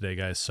mouth noise today,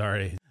 guys.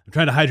 Sorry. I'm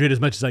trying to hydrate as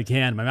much as I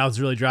can. My mouth's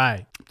really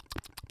dry.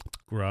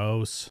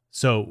 Gross.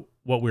 So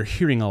what we're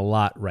hearing a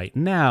lot right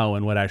now,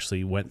 and what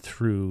actually went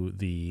through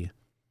the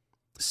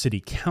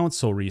city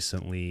council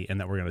recently,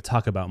 and that we're going to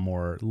talk about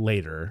more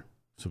later,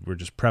 so we're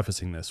just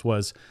prefacing this,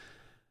 was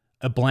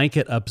a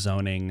blanket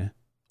upzoning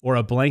or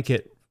a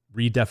blanket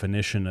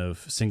redefinition of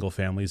single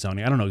family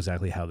zoning. I don't know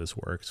exactly how this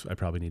works. I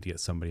probably need to get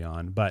somebody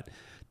on, but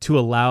to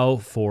allow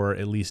for,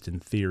 at least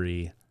in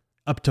theory,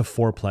 up to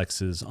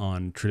fourplexes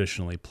on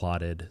traditionally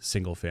plotted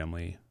single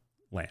family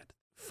land.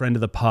 Friend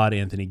of the pod,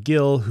 Anthony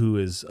Gill, who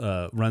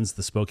runs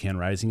the Spokane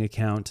Rising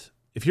account.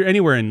 If you're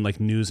anywhere in like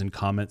news and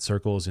comment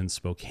circles in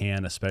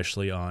Spokane,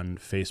 especially on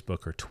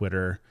Facebook or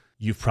Twitter,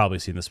 You've probably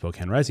seen the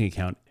Spokane Rising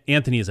account.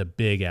 Anthony is a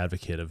big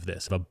advocate of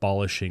this, of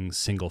abolishing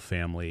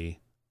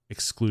single-family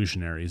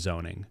exclusionary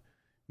zoning,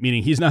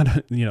 meaning he's not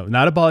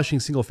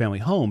abolishing single-family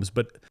homes,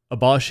 but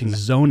abolishing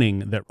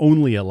zoning that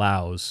only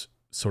allows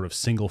sort of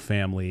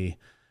single-family,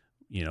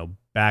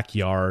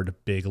 backyard,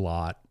 big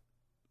lot,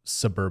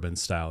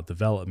 suburban-style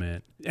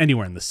development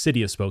anywhere in the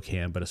city of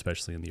Spokane, but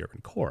especially in the urban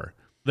core.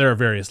 There are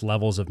various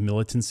levels of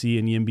militancy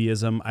in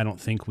YIMBYism. I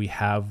don't think we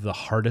have the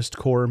hardest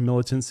core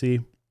militancy,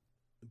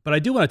 but I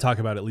do want to talk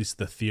about at least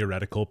the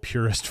theoretical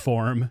purest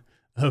form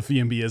of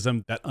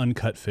YIMBYism, that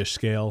uncut fish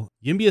scale.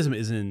 YIMBYism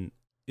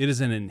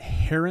is an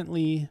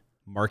inherently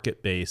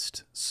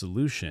market-based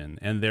solution,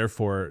 and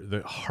therefore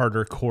the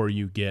harder core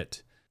you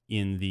get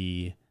in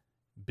the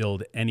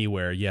build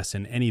anywhere, yes,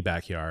 in any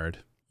backyard,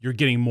 you're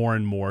getting more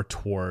and more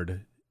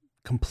toward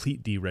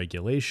complete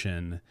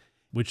deregulation,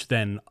 which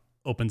then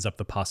opens up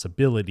the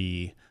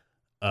possibility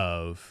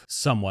of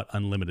somewhat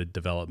unlimited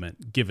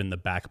development, given the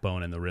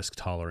backbone and the risk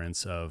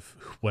tolerance of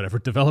whatever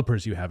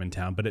developers you have in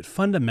town. But it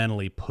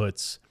fundamentally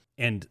puts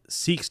and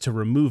seeks to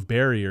remove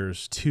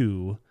barriers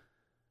to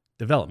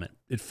development.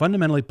 It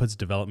fundamentally puts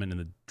development in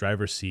the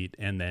driver's seat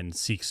and then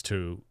seeks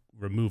to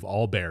remove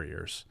all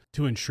barriers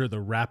to ensure the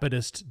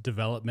rapidest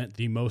development,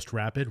 the most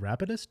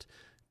rapidest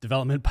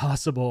development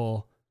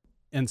possible.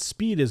 And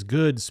speed is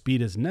good,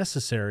 speed is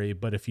necessary,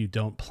 but if you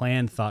don't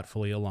plan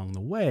thoughtfully along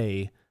the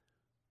way,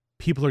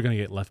 people are going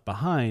to get left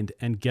behind,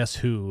 and guess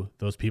who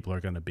those people are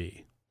going to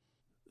be?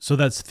 So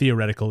that's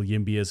theoretical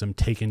YIMBYism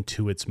taken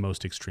to its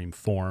most extreme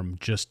form,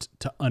 just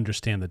to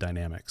understand the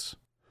dynamics.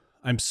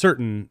 I'm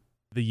certain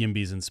the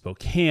YIMBYs in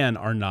Spokane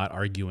are not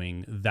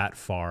arguing that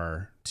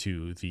far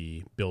to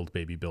the build,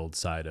 baby, build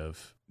side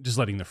of just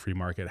letting the free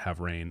market have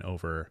reign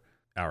over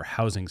our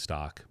housing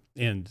stock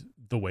and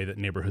the way that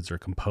neighborhoods are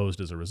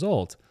composed as a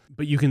result.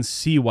 But you can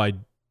see why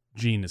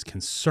Gene is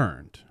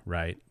concerned,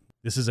 right?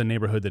 This is a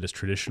neighborhood that is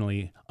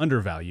traditionally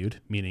undervalued,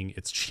 meaning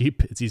it's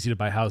cheap, it's easy to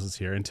buy houses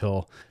here,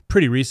 until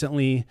pretty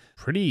recently,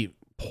 pretty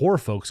poor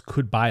folks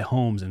could buy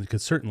homes and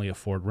could certainly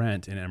afford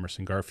rent in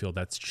Emerson Garfield.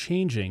 That's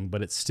changing,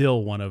 but it's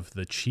still one of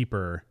the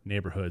cheaper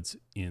neighborhoods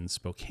in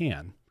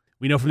Spokane.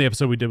 We know from the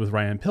episode we did with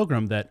Ryan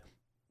Pilgrim that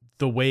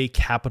the way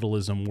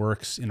capitalism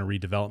works in a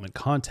redevelopment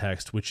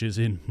context, which is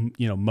in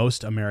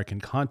most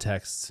American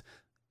contexts,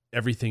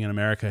 everything in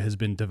America has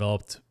been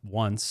developed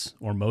once,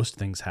 or most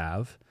things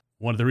have.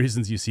 One of the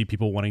reasons you see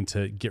people wanting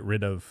to get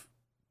rid of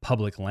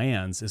public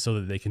lands is so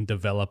that they can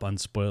develop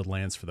unspoiled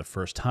lands for the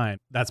first time.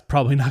 That's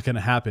probably not going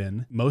to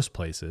happen most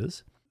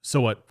places.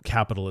 So what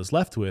capital is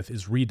left with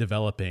is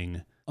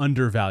redeveloping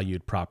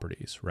undervalued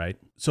properties, right?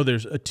 So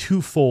there's a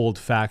twofold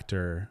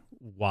factor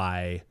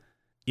why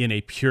in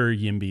a pure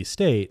YIMBY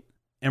state,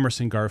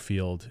 Emerson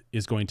Garfield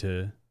is going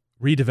to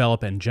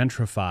redevelop and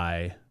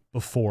gentrify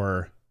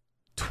before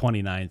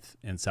 29th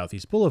and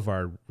Southeast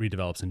Boulevard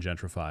redevelops and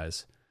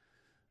gentrifies.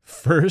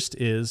 First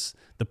is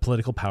the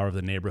political power of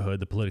the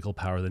neighborhood, the political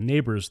power of the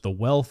neighbors, the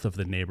wealth of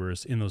the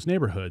neighbors in those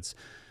neighborhoods.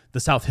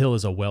 The South Hill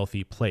is a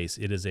wealthy place.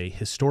 It is a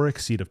historic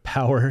seat of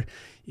power.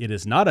 It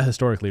is not a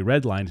historically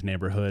redlined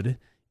neighborhood.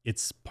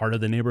 It's part of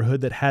the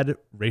neighborhood that had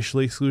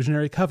racially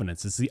exclusionary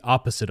covenants. It's the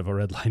opposite of a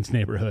redlined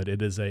neighborhood.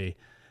 It is a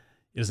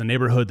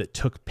neighborhood that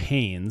took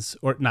pains,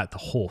 or not the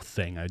whole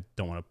thing. I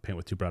don't want to paint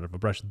with too broad of a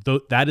brush.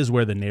 That is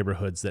where the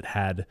neighborhoods that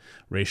had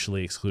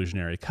racially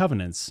exclusionary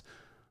covenants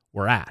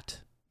were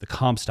at. The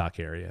Comstock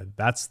area,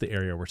 that's the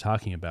area we're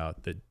talking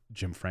about that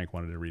Jim Frank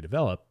wanted to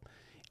redevelop.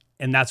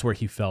 And that's where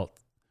he felt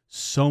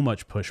so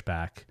much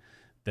pushback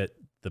that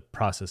the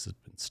process has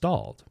been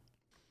stalled.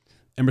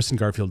 Emerson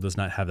Garfield does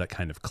not have that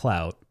kind of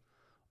clout.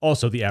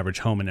 Also, the average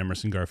home in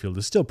Emerson Garfield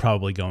is still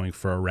probably going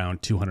for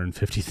around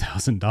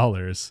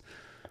 $250,000.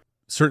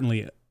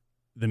 Certainly,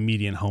 the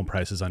median home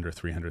price is under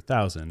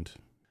 $300,000,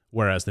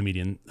 whereas the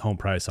median home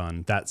price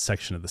on that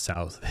section of the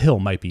South Hill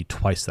might be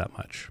twice that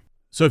much.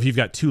 So if you've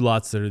got two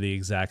lots that are the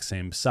exact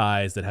same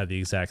size, that have the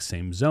exact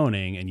same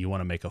zoning, and you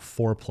want to make a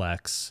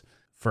fourplex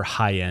for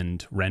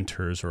high-end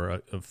renters or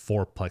a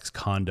fourplex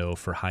condo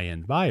for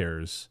high-end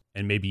buyers,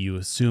 and maybe you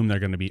assume they're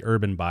going to be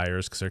urban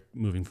buyers because they're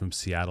moving from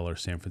Seattle or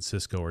San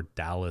Francisco or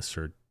Dallas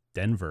or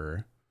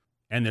Denver,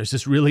 and there's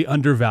this really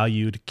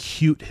undervalued,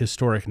 cute,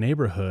 historic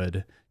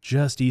neighborhood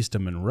just east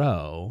of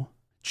Monroe,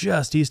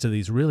 just east of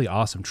these really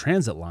awesome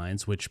transit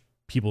lines, which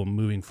people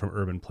moving from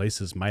urban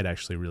places might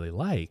actually really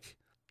like.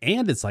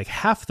 And it's like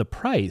half the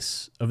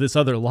price of this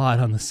other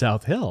lot on the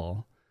South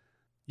Hill.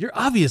 You're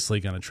obviously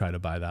going to try to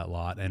buy that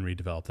lot and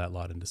redevelop that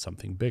lot into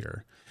something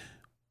bigger,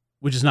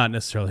 which is not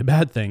necessarily a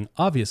bad thing,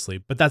 obviously,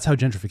 but that's how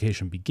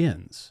gentrification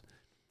begins.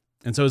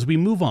 And so as we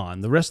move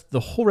on, the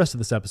whole rest of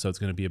this episode is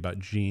going to be about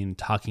Gene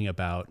talking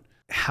about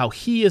how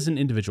he as an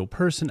individual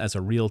person, as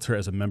a realtor,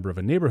 as a member of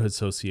a neighborhood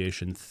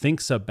association,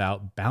 thinks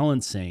about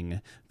balancing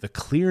the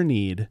clear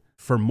need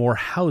for more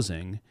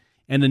housing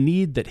and a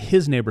need that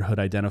his neighborhood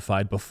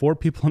identified before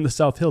people in the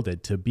South Hill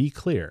did. To be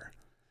clear,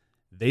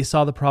 they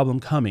saw the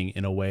problem coming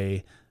in a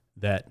way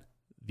that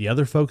the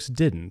other folks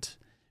didn't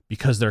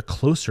because they're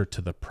closer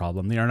to the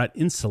problem. They are not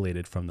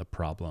insulated from the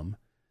problem.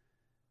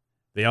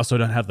 They also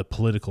don't have the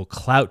political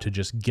clout to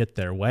just get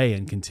their way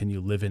and continue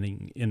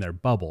living in their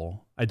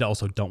bubble. I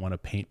also don't want to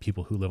paint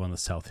people who live on the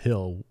South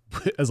Hill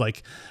as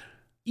like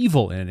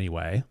evil in any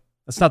way.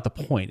 That's not the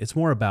point. It's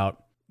more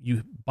about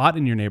you bought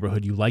in your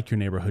neighborhood, you like your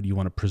neighborhood, you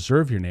want to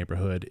preserve your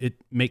neighborhood. It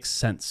makes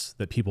sense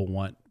that people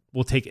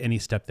will take any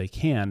step they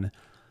can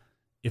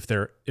if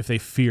they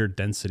fear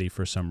density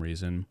for some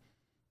reason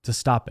to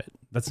stop it.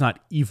 That's not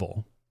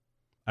evil.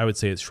 I would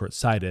say it's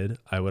short-sighted.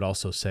 I would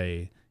also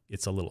say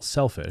it's a little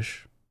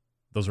selfish.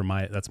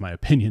 That's my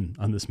opinion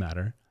on this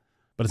matter,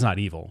 but it's not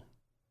evil.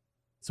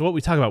 So what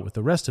we talk about with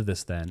the rest of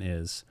this then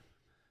is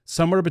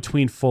somewhere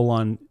between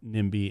full-on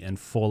NIMBY and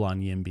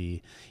full-on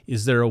YIMBY.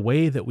 Is there a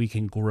way that we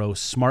can grow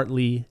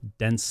smartly,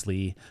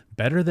 densely,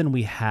 better than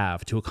we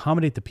have to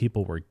accommodate the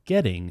people we're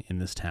getting in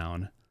this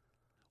town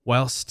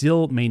while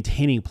still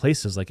maintaining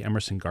places like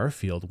Emerson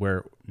Garfield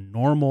where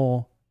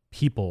normal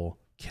people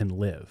can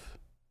live,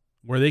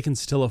 where they can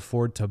still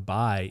afford to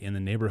buy in the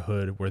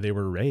neighborhood where they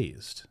were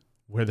raised,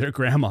 where their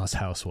grandma's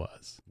house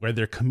was, where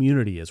their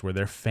community is, where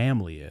their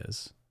family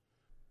is?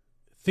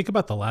 Think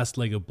about the last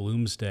leg of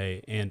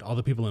Bloomsday and all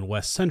the people in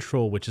West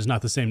Central, which is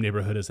not the same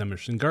neighborhood as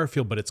Emerson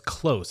Garfield, but it's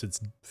close.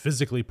 It's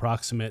physically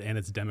proximate and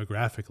it's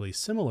demographically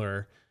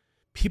similar.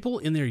 People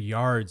in their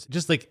yards,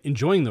 just like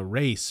enjoying the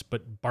race,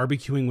 but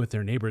barbecuing with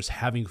their neighbors,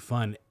 having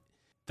fun.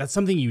 That's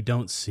something you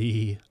don't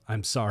see,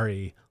 I'm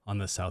sorry, on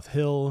the South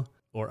Hill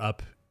or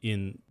up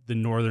in the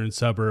northern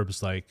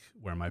suburbs like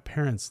where my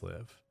parents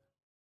live.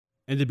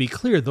 And to be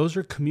clear, those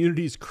are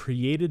communities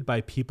created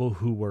by people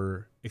who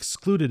were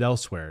excluded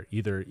elsewhere,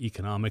 either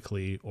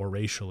economically or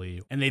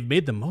racially, and they've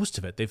made the most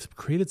of it. They've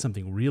created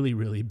something really,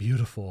 really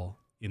beautiful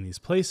in these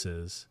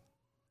places,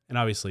 and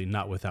obviously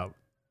not without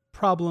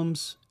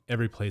problems.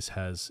 Every place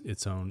has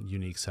its own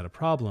unique set of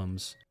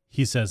problems.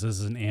 He says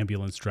as an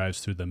ambulance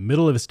drives through the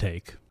middle of his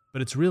take,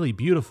 but it's really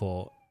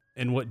beautiful.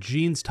 And what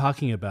Gene's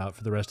talking about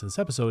for the rest of this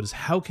episode is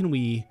how can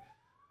we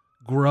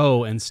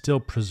grow and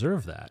still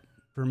preserve that?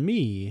 For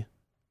me,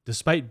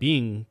 despite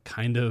being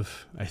kind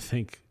of, I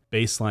think,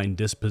 baseline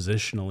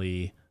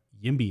dispositionally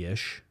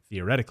YIMBY-ish,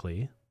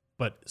 theoretically,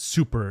 but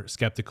super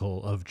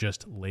skeptical of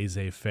just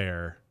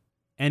laissez-faire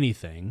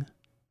anything,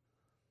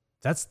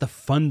 that's the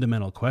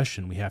fundamental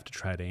question we have to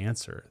try to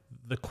answer.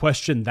 The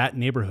question that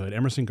neighborhood,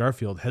 Emerson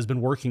Garfield, has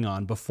been working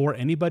on before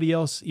anybody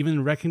else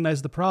even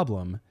recognized the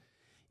problem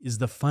is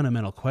the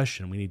fundamental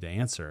question we need to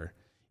answer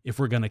if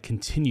we're going to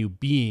continue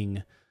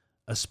being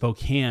a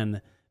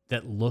Spokane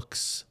that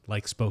looks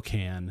like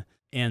Spokane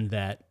and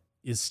that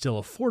is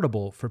still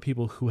affordable for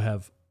people who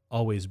have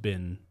always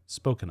been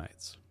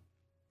Spokanites.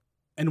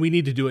 And we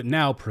need to do it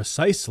now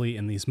precisely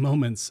in these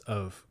moments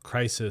of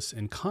crisis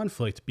and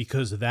conflict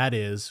because that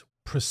is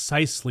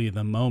precisely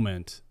the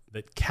moment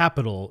that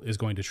capital is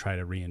going to try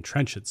to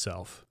re-entrench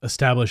itself,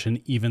 establish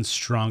an even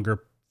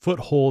stronger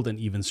foothold and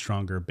even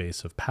stronger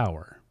base of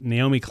power.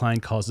 Naomi Klein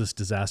calls this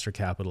disaster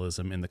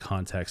capitalism in the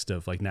context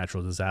of like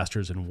natural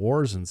disasters and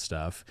wars and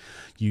stuff.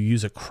 You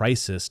use a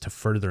crisis to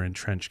further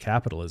entrench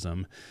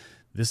capitalism.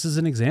 This is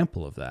an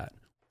example of that.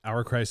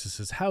 Our crisis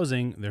is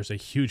housing. There's a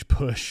huge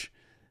push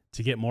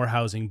to get more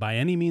housing by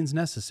any means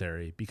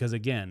necessary because,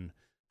 again,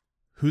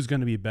 who's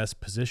going to be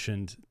best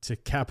positioned to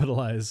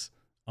capitalize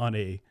on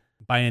a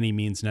by any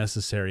means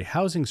necessary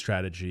housing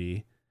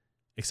strategy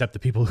except the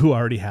people who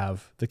already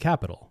have the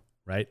capital?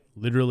 Right?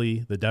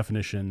 Literally the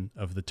definition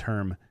of the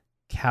term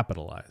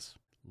capitalize,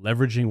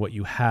 leveraging what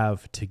you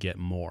have to get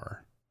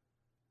more.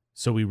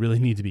 So we really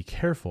need to be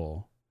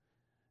careful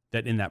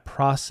that in that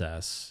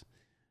process,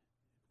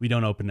 we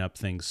don't open up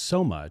things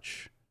so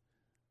much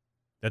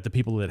that the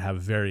people that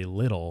have very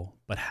little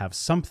but have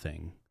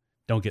something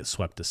don't get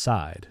swept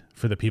aside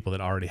for the people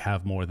that already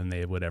have more than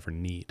they would ever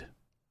need.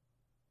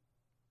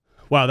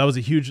 Wow, that was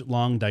a huge,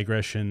 long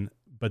digression,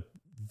 but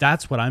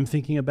that's what I'm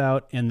thinking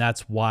about, and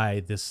that's why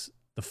the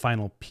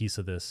final piece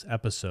of this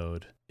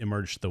episode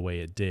emerged the way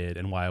it did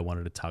and why I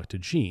wanted to talk to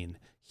Gene.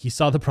 He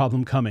saw the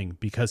problem coming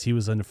because he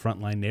was in a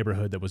frontline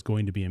neighborhood that was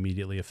going to be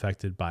immediately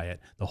affected by it.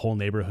 The whole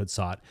neighborhood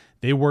saw it.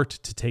 They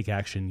worked to take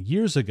action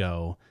years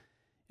ago,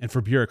 and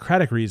for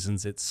bureaucratic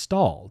reasons, it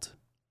stalled.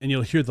 And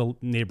you'll hear the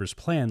neighbor's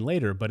plan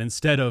later, but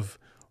instead of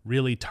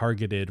really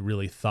targeted,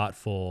 really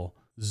thoughtful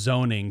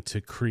zoning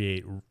to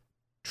create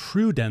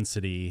true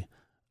density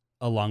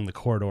along the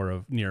corridor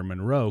of near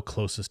Monroe,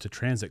 closest to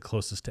transit,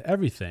 closest to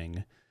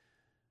everything,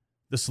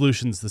 the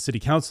solutions the city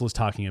council is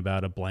talking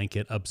about, a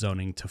blanket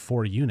upzoning to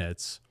 4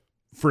 units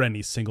for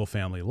any single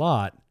family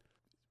lot,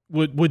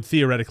 would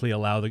theoretically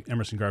allow the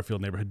Emerson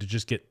Garfield neighborhood to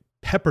just get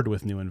peppered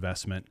with new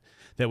investment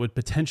that would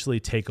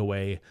potentially take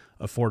away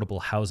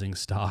affordable housing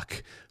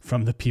stock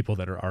from the people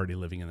that are already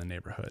living in the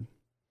neighborhood.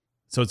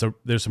 So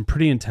there's some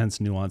pretty intense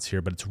nuance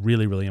here, but it's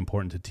really, really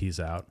important to tease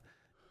out.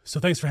 So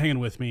thanks for hanging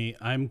with me.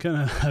 I've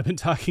been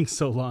talking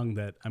so long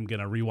that I'm going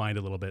to rewind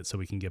a little bit so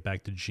we can get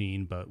back to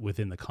Gene, but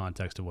within the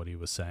context of what he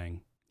was saying.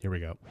 Here we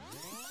go.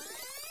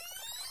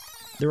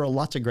 There are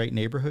lots of great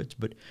neighborhoods,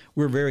 but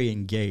we're very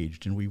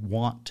engaged and we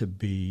want to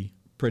be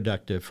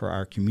productive for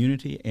our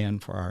community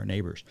and for our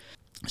neighbors.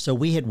 So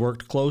we had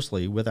worked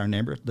closely with the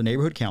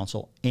neighborhood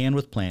council and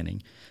with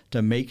planning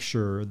to make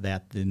sure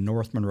that the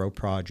North Monroe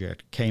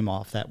project came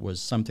off. That was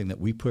something that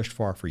we pushed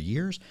for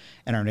years,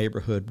 and our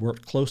neighborhood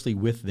worked closely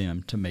with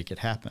them to make it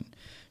happen.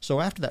 So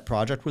after that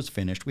project was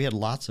finished, we had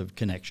lots of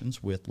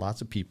connections with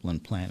lots of people in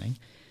planning,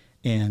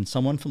 and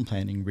someone from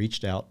planning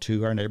reached out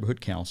to our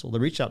neighborhood council. They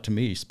reached out to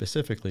me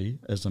specifically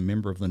as a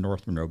member of the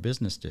North Monroe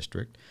Business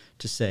District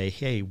to say,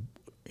 hey,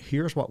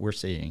 here's what we're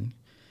seeing.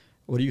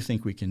 What do you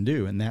think we can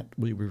do? And that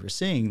we were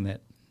seeing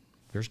that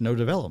there's no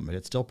development.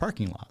 It's still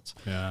parking lots.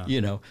 Yeah.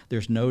 You know,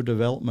 there's no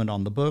development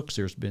on the books.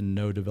 There's been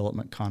no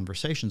development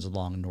conversations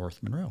along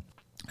North Monroe.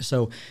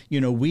 So,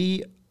 you know,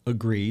 we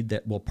agreed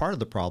that, well, part of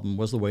the problem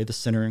was the way the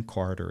center and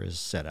corridor is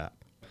set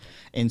up.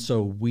 And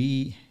so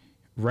we,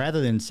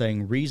 rather than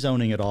saying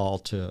rezoning it all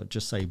to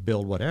just say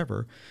build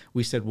whatever,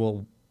 we said,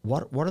 well,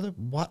 what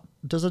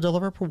does a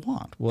developer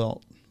want?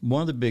 Well,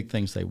 one of the big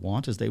things they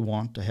want is they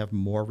want to have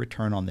more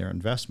return on their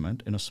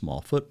investment in a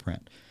small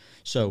footprint.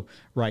 So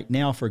right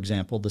now, for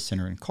example, the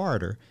center and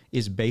corridor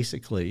is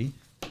basically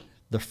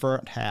the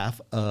front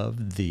half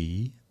of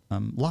the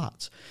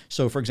lots.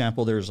 So, for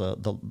example,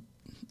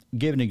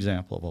 give an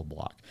example of a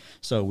block.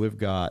 So we've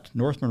got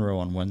North Monroe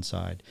on one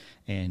side,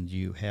 and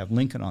you have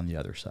Lincoln on the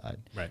other side.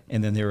 Right.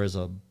 And then there is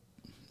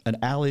an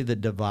alley that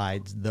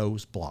divides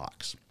those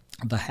blocks.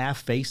 The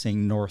half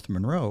facing North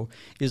Monroe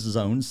is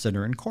zoned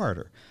center and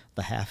corridor.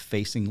 The half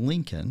facing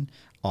Lincoln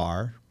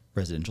are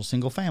residential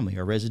single family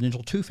or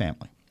residential two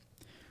family.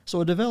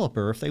 So a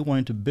developer, if they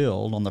wanted to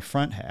build on the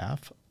front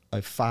half a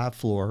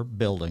 5-floor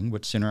building,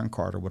 which center and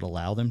corridor would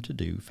allow them to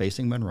do,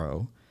 facing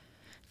Monroe,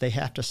 they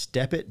have to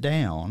step it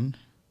down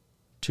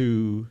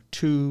to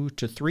 2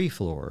 to 3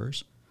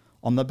 floors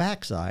on the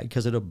backside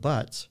because it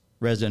abuts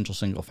residential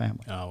single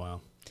family. Oh,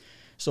 wow.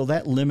 So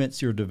that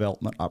limits your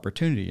development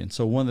opportunity. And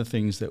so one of the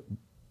things that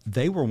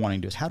they were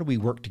wanting to do is how do we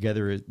work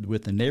together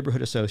with the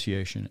neighborhood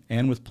association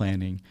and with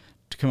planning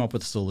to come up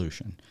with a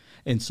solution.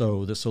 And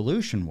so the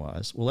solution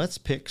was, well, let's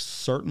pick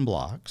certain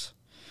blocks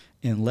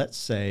and let's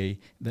say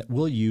that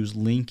we'll use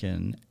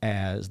Lincoln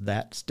as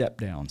that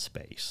step-down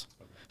space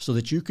so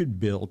that you could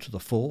build to the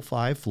full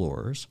 5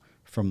 floors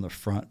from the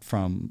front,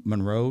 from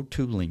Monroe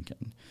to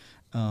Lincoln.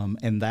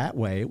 And that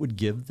way it would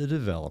give the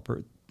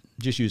developer,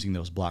 just using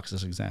those blocks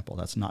as an example,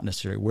 that's not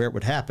necessarily where it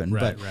would happen,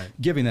 but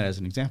giving that as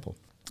an example.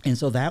 And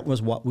so that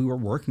was what we were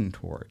working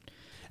toward.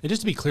 And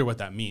just to be clear what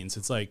that means,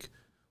 it's like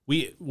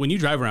when you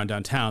drive around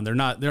downtown,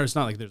 there's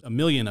not like there's a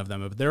million of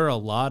them, but there are a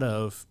lot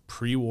of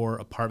pre-war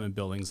apartment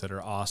buildings that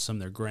are awesome.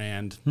 They're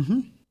grand.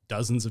 Mm-hmm.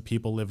 Dozens of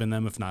people live in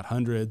them, if not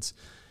hundreds.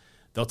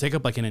 They'll take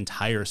up like an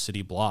entire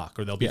city block,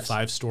 or they'll be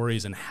 5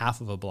 stories and half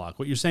of a block.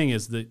 What you're saying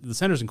is the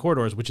centers and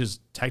corridors, which is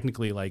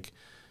technically like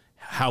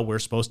how we're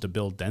supposed to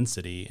build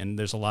density. And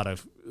there's a lot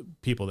of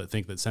people that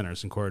think that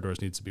centers and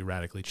corridors needs to be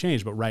radically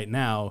changed. But right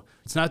now,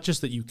 it's not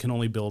just that you can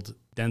only build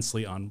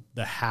densely on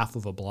the half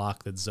of a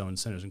block that's zoned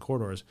centers and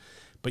corridors,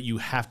 but you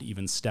have to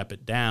even step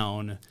it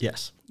down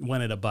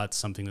when it abuts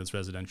something that's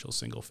residential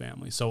single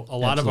family. So a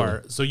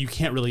lot so you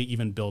can't really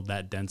even build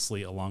that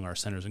densely along our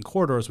centers and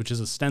corridors, which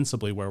is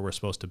ostensibly where we're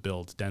supposed to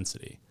build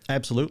density.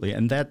 Absolutely.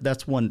 And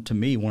that's one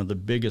of the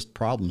biggest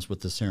problems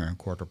with the center and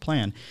corridor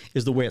plan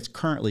is the way it's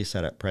currently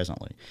set up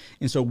presently.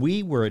 And so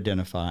we were in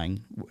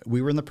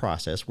the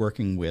process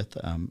working with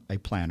a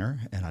planner,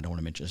 and I don't want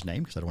to mention his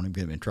name because I don't want to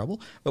get him in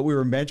trouble, but we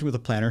were matching with a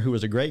planner who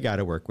was a great guy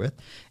to work with.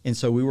 And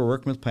so we were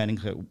working with planning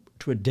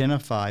to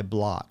identify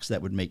blocks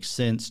that would make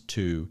sense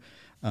to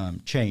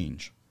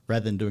change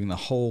rather than doing the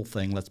whole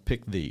thing. Let's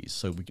pick these.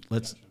 So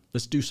let's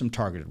do some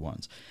targeted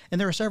ones. And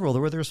there are several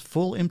where there's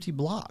full empty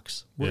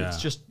blocks where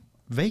it's just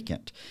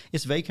vacant.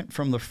 It's vacant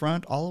from the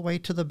front all the way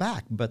to the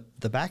back, but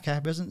the back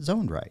half isn't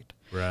zoned right.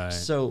 Right.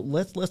 So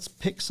let's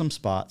pick some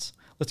spots.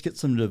 Let's get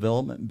some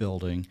development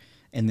building,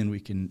 and then we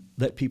can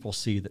let people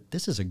see that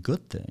this is a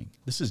good thing.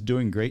 This is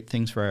doing great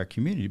things for our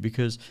community,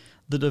 because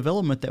the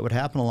development that would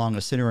happen along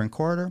a center and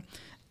corridor,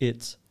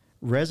 it's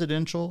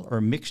residential or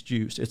mixed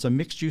use. It's a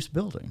mixed use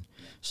building.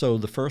 So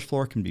the first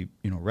floor can be,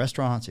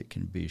 restaurants, it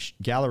can be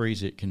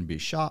galleries, it can be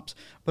shops,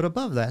 but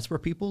above that's where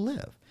people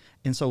live.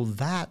 And so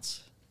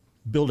that's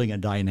building a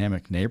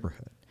dynamic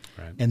neighborhood.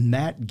 Right. And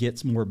that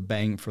gets more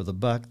bang for the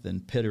buck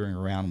than pittering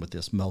around with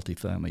this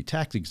multifamily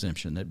tax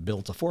exemption that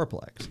builds a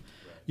fourplex.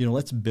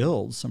 Let's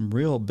build some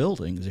real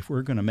buildings. If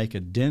we're going to make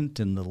a dent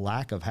in the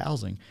lack of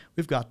housing,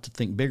 we've got to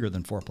think bigger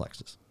than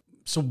fourplexes.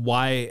 So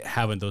why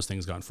haven't those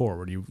things gone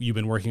forward? You've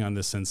been working on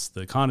this since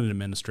the Condon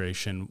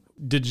administration.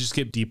 Did it just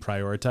get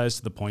deprioritized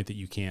to the point that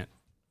you can't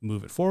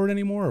move it forward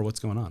anymore, or what's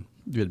going on?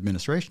 The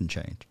administration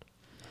changed.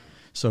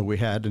 So we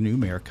had a new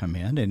mayor come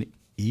in, and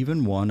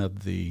even one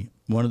of the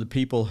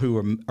people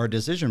who are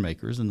decision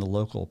makers in the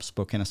local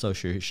Spokane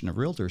Association of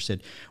Realtors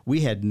said,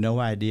 we had no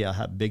idea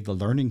how big the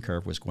learning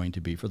curve was going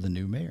to be for the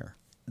new mayor.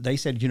 They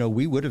said,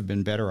 we would have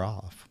been better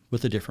off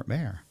with a different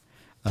mayor.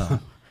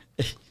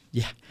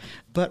 Yeah.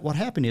 But what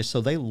happened is,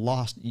 so they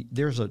lost,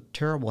 there's a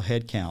terrible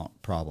headcount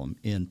problem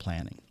in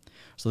planning.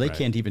 So they Right.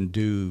 can't even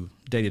do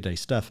day-to-day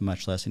stuff,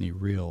 much less any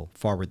real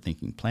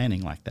forward-thinking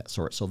planning like that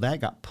sort. So that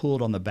got pulled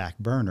on the back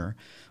burner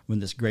when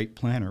this great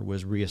planner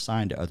was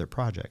reassigned to other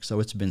projects. So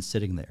it's been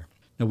sitting there.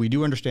 Now, we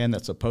do understand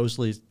that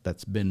supposedly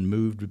that's been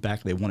moved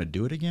back. They want to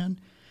do it again.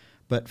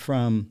 But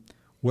from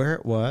where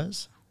it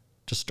was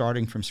to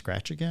starting from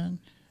scratch again,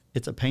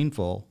 it's a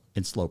painful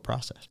and slow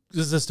process.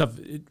 This stuff,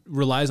 it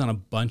relies on a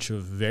bunch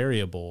of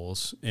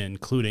variables,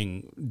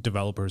 including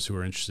developers who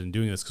are interested in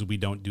doing this, because we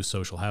don't do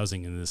social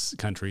housing in this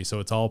country.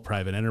 So it's all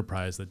private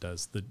enterprise that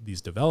does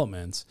these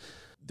developments.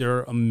 There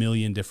are a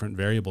million different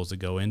variables that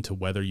go into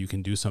whether you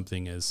can do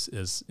something as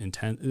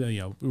intense.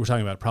 We're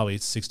talking about probably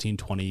 16,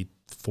 20,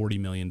 $40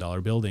 million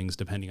buildings,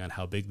 depending on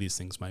how big these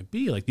things might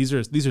be. Like these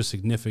are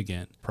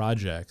significant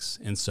projects.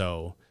 And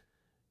so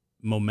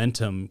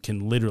momentum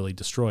can literally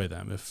destroy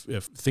them.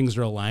 If things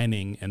are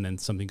aligning and then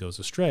something goes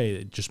astray,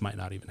 it just might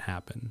not even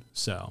happen.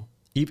 So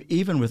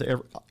even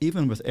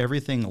with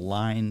everything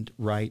aligned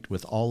right,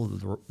 with all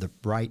of the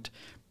right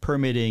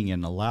permitting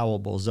and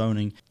allowable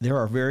zoning, there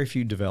are very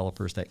few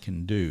developers that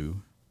can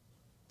do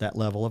that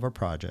level of a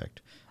project,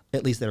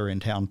 at least that are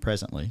in town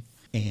presently,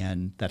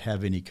 and that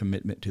have any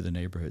commitment to the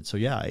neighborhood. So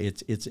yeah,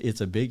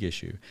 it's a big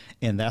issue,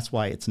 and that's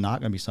why it's not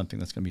going to be something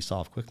that's going to be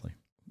solved quickly.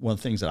 One of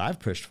the things that I've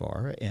pushed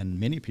for, and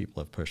many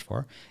people have pushed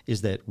for,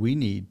 is that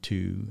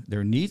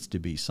there needs to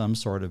be some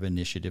sort of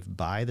initiative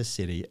by the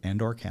city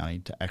and or county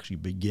to actually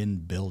begin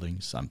building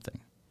something.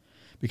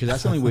 Because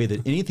that's the only way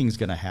that anything's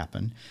going to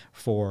happen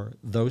for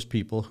those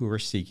people who are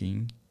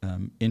seeking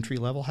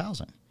entry-level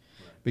housing.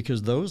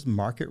 Because those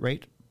market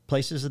rate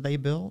places that they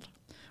build,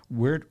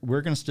 we're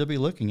going to still be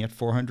looking at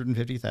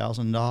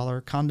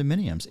 $450,000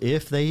 condominiums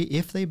if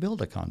they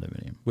build a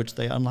condominium, which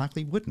they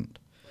unlikely wouldn't.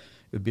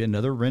 It would be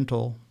another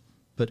rental,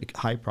 but a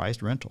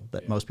high-priced rental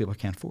that most people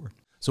can't afford.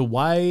 So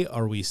why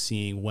are we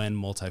seeing, when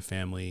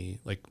multifamily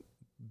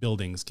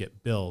buildings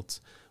get built,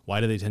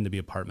 why do they tend to be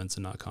apartments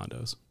and not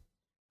condos?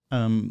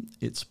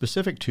 It's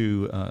specific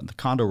to the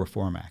Condo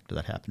Reform Act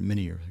that happened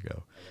many years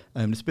ago.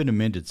 It's been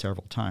amended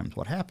several times.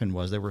 What happened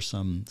was there were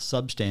some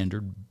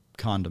substandard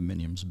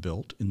condominiums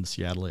built in the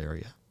Seattle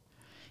area,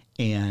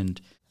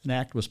 and an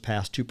act was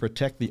passed to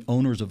protect the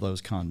owners of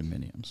those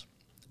condominiums.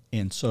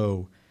 And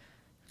so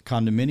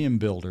condominium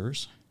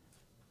builders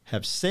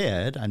have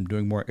said, I'm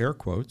doing more air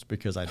quotes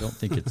because I don't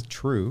think it's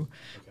true,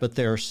 but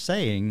they're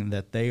saying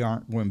that they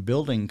aren't going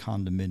building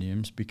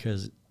condominiums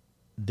because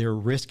their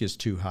risk is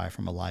too high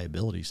from a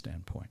liability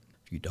standpoint.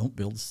 If you don't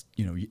build,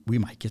 we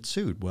might get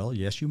sued. Well,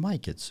 yes, you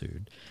might get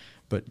sued,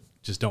 but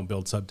just don't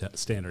build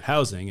substandard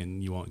housing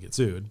and you won't get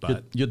sued.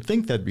 But you'd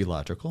think that'd be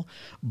logical,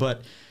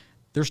 but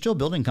they're still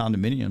building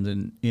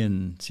condominiums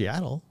in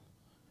Seattle.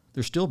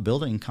 They're still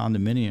building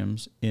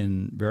condominiums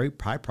in very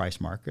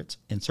high-price markets,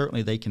 and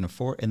certainly they can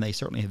afford, and they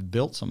certainly have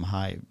built some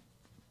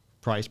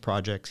high-price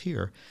projects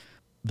here.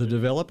 The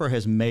developer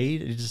has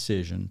made a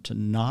decision to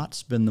not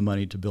spend the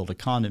money to build a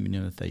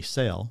condominium that they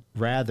sell.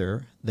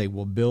 Rather, they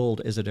will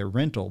build as a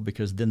rental,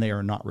 because then they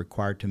are not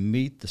required to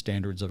meet the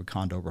standards of a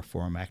Condo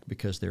Reform Act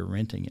because they're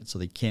renting it, so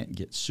they can't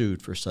get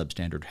sued for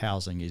substandard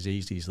housing as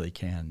easy as they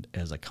can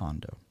as a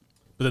condo.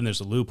 But then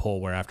there's a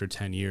loophole where after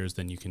 10 years,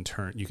 then you can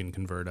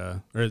convert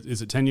or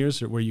is it 10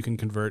 years where you can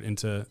convert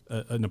into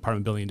an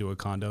apartment building into a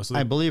condo? So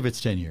I believe it's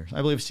 10 years.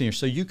 I believe it's 10 years.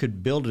 So you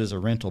could build it as a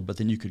rental, but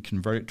then you could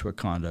convert it to a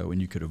condo and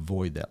you could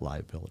avoid that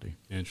liability.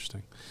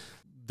 Interesting.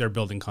 They're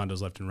building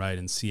condos left and right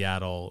in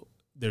Seattle.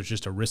 There's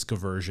just a risk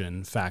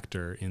aversion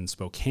factor in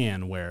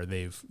Spokane where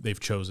they've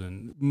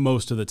chosen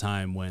most of the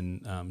time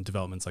when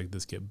developments like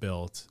this get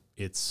built,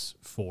 it's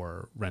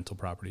for rental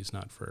properties,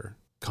 not for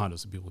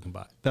condos that people can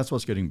buy. That's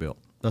what's getting built.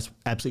 That's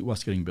absolutely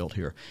what's getting built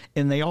here.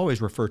 And they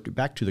always refer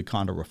back to the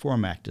Condo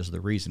Reform Act as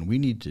the reason. We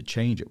need to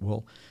change it.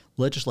 Well,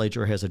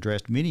 legislature has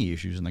addressed many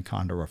issues in the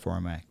Condo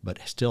Reform Act, but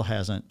still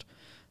hasn't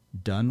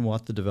done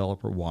what the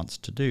developer wants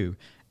to do.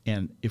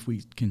 And if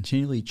we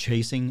continually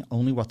chasing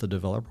only what the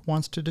developer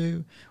wants to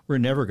do, we're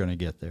never going to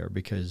get there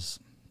because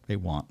they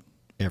want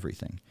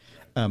everything.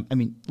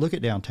 Look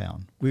at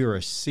downtown. We are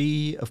a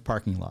sea of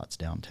parking lots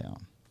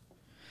downtown.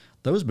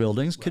 Those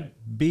buildings could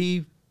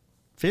be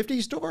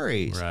 50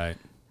 stories. Right.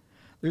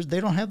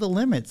 They don't have the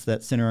limits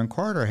that Center and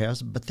Carter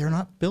has, but they're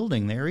not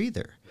building there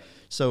either.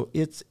 So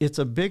it's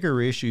a bigger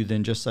issue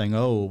than just saying,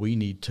 oh, we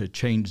need to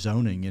change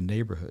zoning in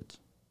neighborhoods.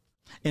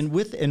 And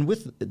with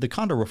the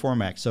Condo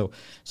Reform Act, so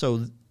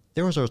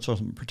there was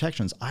some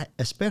protections,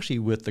 especially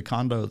with the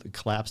condo that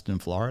collapsed in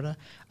Florida.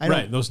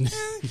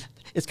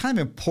 It's kind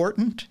of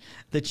important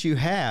that you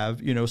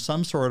have,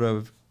 some sort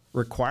of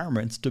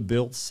requirements to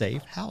build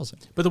safe housing.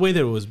 But the way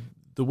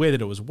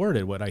that it was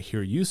worded, what I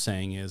hear you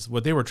saying is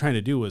what they were trying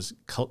to do was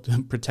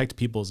protect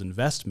people's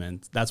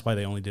investment. That's why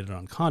they only did it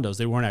on condos.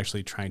 They weren't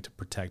actually trying to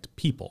protect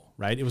people,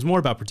 right? It was more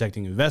about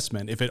protecting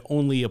investment if it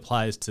only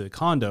applies to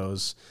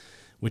condos,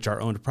 which are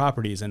owned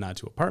properties, and not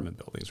to apartment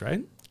buildings,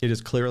 right? It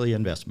is clearly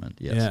investment,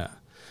 yes. Yeah.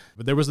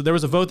 But there was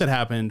a vote that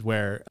happened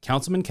where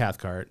Councilman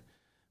Cathcart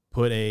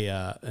put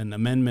an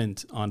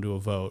amendment onto a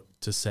vote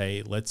to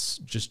say, let's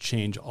just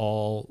change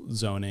all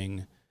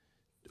zoning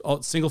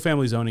single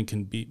family zoning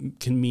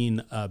can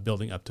mean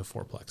building up to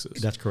fourplexes.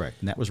 That's correct.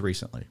 And that was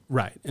recently.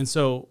 Right. And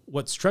so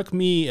what struck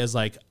me as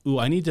like, ooh,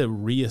 I need to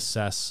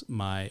reassess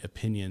my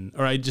opinion,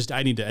 or I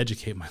need to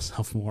educate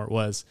myself more,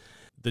 was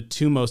the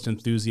two most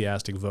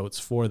enthusiastic votes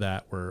for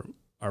that were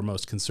our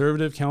most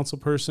conservative council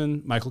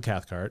person, Michael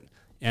Cathcart,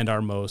 and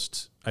our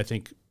most, I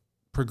think,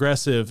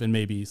 progressive and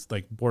maybe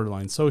like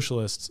borderline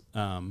socialist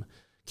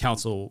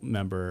council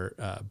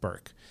member,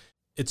 Burke.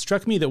 It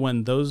struck me that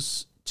when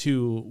those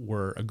two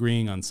were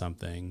agreeing on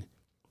something,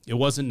 it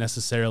wasn't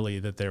necessarily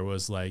that there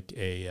was like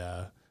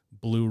a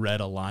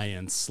blue-red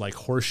alliance, like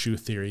horseshoe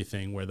theory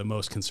thing where the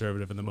most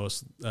conservative and the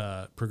most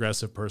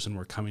progressive person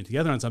were coming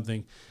together on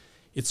something.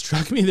 It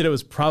struck me that it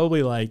was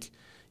probably like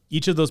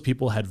each of those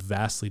people had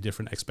vastly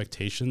different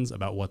expectations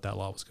about what that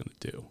law was going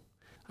to do.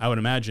 I would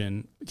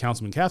imagine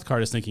Councilman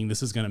Cathcart is thinking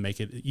this is going to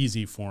make it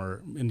easy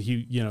for, and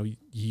he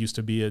used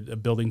to be a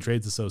building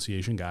trades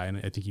association guy, and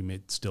I think he may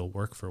still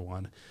work for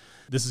one.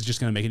 This is just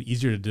going to make it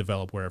easier to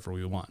develop wherever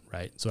we want,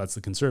 right? So that's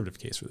the conservative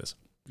case for this.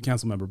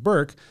 Councilmember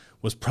Burke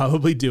was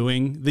probably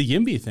doing the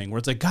YIMBY thing where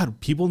it's like, God,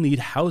 people need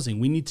housing.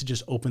 We need to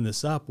just open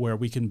this up where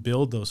we can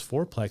build those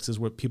fourplexes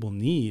where people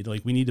need.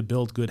 Like, we need to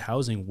build good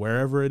housing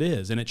wherever it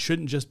is. And it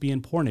shouldn't just be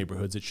in poor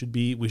neighborhoods.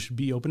 We should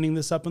be opening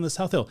this up in the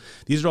South Hill.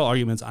 These are all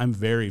arguments I'm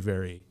very,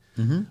 very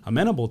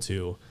amenable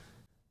to.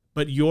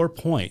 But your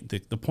point,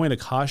 the point of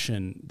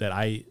caution that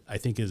I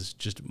think is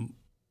just,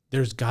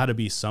 there's got to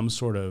be some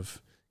sort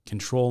of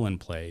control in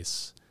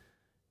place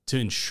to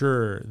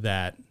ensure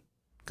that,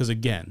 because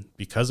again,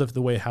 because of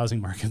the way housing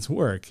markets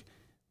work,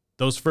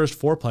 those first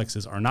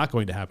fourplexes are not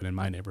going to happen in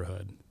my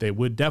neighborhood. They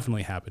would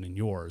definitely happen in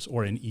yours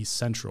or in East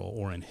Central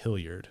or in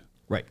Hilliard.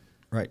 Right.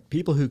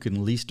 People who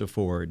can least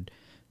afford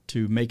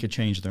to make a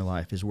change in their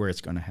life is where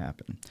it's going to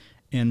happen.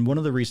 And one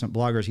of the recent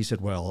bloggers, he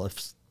said, well,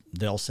 if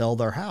they'll sell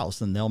their house,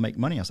 then they'll make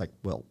money. I was like,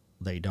 well,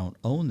 they don't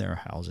own their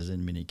houses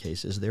in many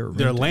cases.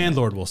 Their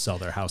landlord will sell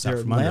their house out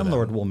from under them. Their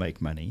landlord will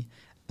make money.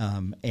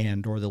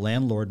 Or the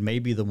landlord may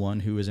be the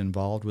one who is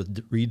involved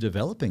with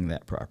redeveloping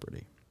that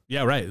property.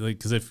 Yeah, right.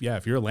 Because if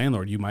you're a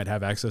landlord, you might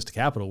have access to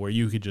capital where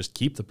you could just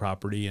keep the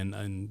property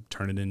and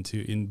turn it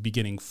in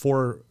beginning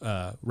for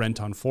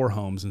rent on 4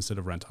 homes instead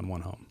of rent on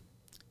 1 home.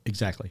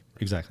 Exactly.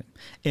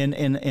 And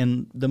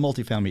the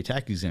multifamily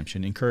tax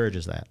exemption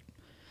encourages that.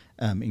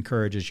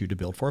 Encourages you to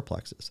build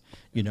fourplexes.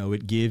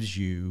 It gives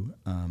you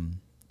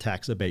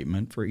tax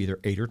abatement for either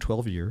 8 or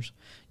 12 years.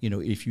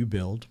 If you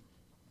build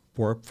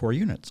 4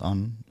 units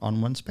on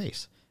one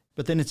space.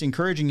 But then it's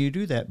encouraging you to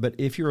do that. But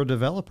if you're a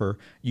developer,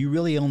 you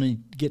really only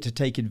get to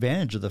take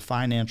advantage of the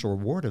financial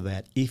reward of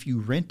that if you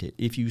rent it.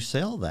 If you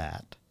sell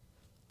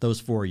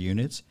those 4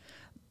 units,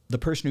 the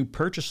person who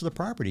purchased the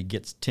property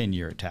gets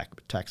 10-year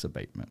tax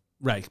abatement.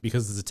 Right,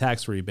 because it's a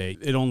tax rebate.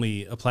 It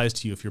only applies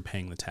to you if you're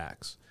paying the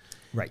tax.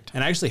 Right.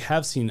 And I actually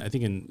have seen, I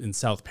think in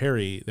South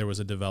Perry, there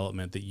was a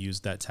development that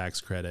used that tax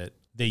credit.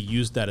 They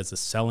used that as a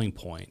selling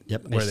point.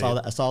 Yep,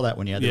 I saw that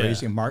one. Yeah, they were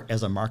using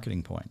as a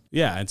marketing point.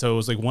 Yeah, and so it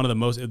was like one of the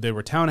most. They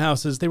were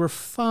townhouses. They were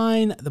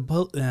fine. My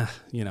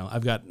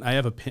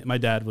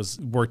dad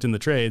worked in the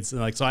trades,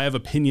 and so I have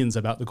opinions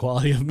about the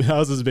quality of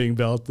houses being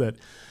built that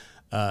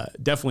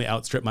definitely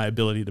outstrip my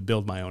ability to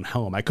build my own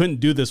home. I couldn't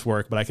do this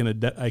work, but I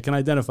can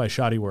identify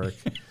shoddy work.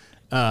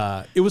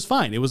 It was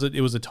fine. It was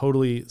a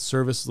totally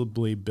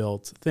serviceably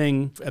built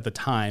thing at the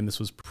time. This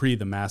was pre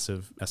the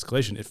massive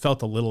escalation. It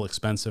felt a little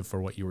expensive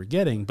for what you were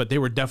getting, but they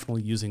were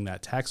definitely using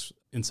that tax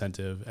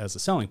incentive as a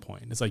selling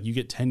point. It's like you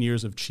get 10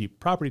 years of cheap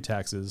property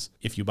taxes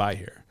if you buy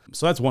here.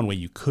 So that's one way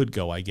you could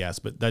go, I guess,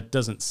 but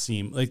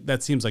that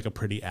seems like a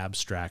pretty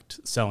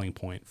abstract selling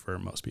point for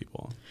most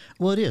people.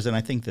 Well, it is, and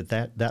I think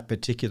that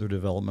particular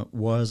development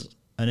was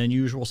an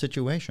unusual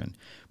situation.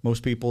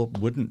 Most people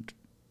wouldn't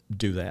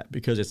do that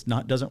because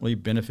doesn't really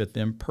benefit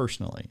them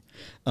personally.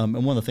 And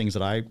one of the things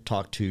that I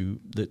talked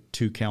to the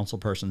 2 council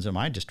persons in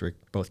my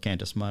district, both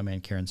Candace Mumm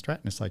and Karen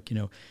Stratton, it's like,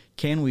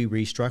 can we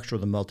restructure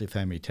the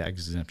multifamily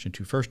tax exemption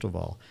to, first of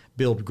all,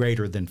 build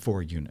greater than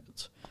 4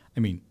 units?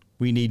 I mean,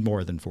 we need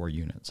more than 4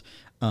 units.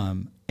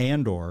 Can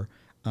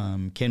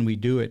we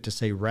do it to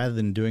say, rather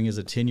than doing as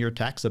a 10-year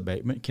tax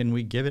abatement, can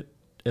we give it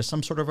as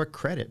some sort of a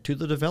credit to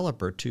the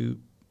developer to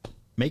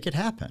make it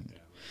happen?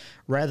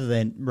 Rather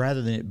than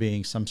it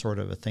being some sort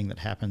of a thing that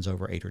happens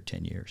over 8 or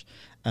 10 years,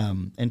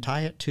 and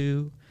tie it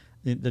to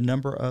the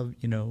number of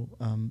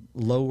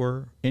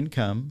lower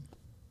income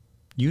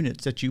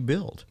units that you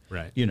build.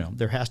 Right.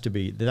 There has to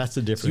be. That's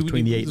the difference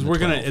between the 8 and the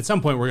 12. At some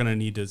point we're gonna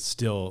need to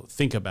still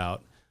think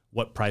about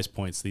what price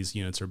points these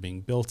units are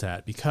being built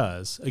at,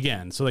 because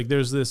again, so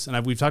there's this,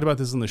 and we've talked about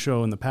this on the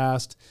show in the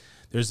past.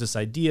 There's this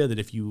idea that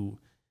if you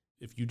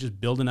just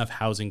build enough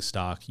housing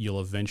stock, you'll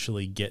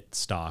eventually get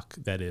stock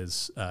that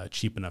is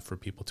cheap enough for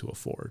people to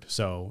afford.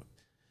 So,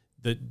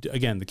 the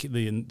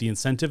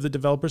incentive the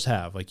developers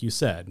have, like you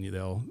said,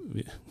 they'll.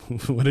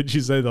 What did you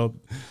say? They'll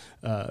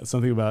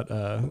something about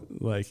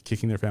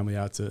kicking their family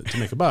out to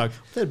make a buck.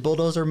 That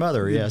bulldozer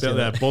mother, yes.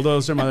 That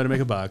bulldozer mother to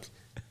make a buck.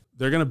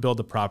 They're going to build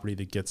a property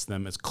that gets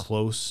them as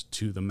close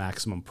to the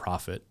maximum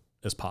profit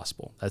as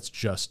possible. That's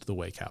just the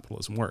way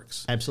capitalism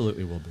works.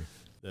 Absolutely will be.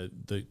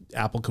 The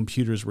Apple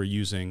computers we're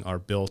using are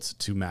built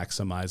to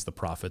maximize the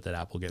profit that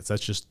Apple gets.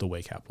 That's just the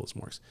way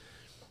capitalism works.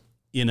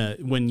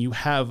 When you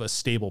have a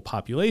stable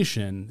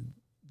population,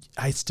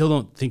 I still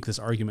don't think this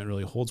argument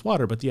really holds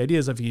water. But the idea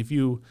is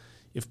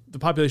if the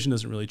population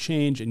doesn't really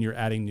change and you're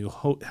adding new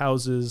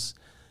houses,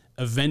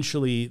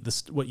 eventually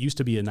what used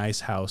to be a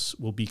nice house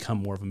will become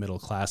more of a middle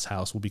class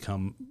house, will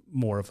become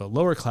more of a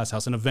lower class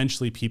house, and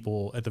eventually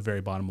people at the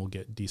very bottom will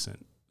get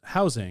decent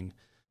housing.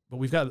 But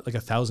we've got like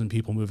 1,000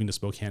 people moving to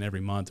Spokane every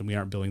month, and we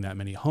aren't building that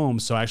many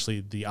homes. So actually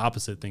the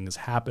opposite thing is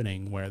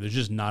happening, where there's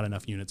just not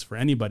enough units for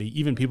anybody.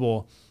 Even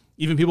people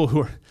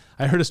who are,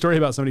 I heard a story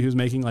about somebody who's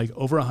making like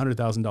over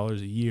 $100,000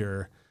 a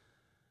year,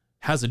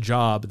 has a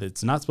job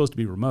that's not supposed to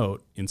be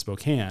remote in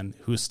Spokane,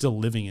 who is still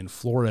living in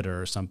Florida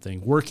or something,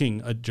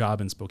 working a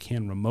job in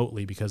Spokane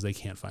remotely because they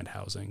can't find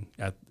housing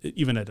at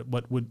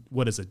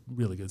what is a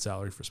really good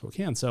salary for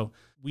Spokane. So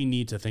we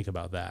need to think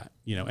about that,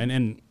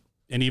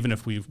 and even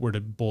if we were to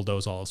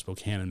bulldoze all of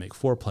Spokane and make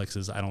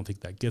fourplexes, I don't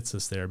think that gets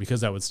us there,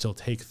 because that would still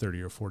take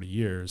 30 or 40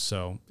 years.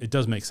 So it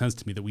does make sense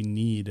to me that we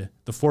need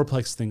the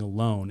fourplex thing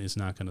alone is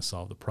not going to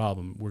solve the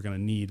problem. We're going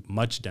to need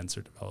much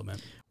denser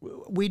development.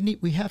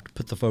 We have to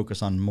put the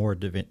focus on more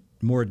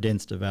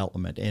dense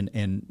development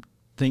and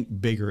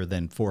think bigger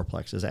than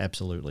fourplexes,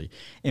 absolutely.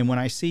 And when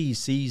I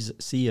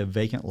see of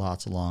vacant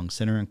lots along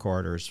center and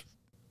corridors,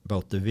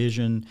 both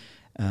Division,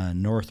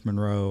 North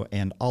Monroe,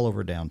 and all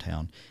over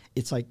downtown,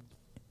 it's like,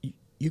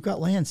 you've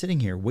got land sitting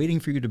here waiting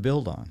for you to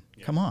build on.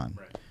 Yeah, come on.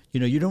 Right.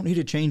 You don't need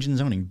a change in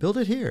zoning. Build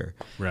it here.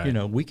 Right.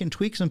 We can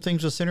tweak some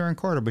things with center and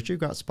corridor, but you've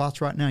got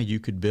spots right now you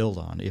could build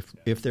on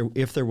if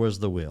there was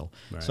the will.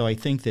 Right. So I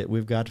think that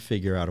we've got to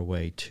figure out a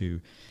way to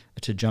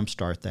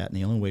jumpstart that. And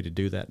the only way to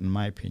do that, in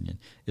my opinion,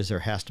 is there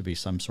has to be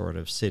some sort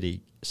of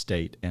city,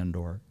 state, and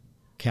or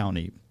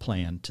county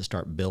plan to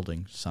start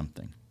building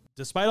something.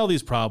 Despite all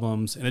these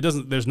problems, and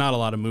there's not a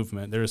lot of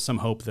movement. There is some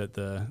hope that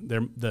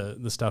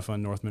the stuff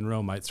on North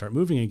Monroe might start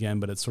moving again,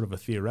 but it's sort of a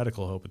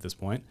theoretical hope at this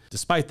point.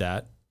 Despite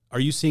that, are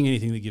you seeing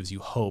anything that gives you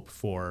hope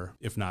for,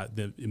 if not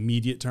the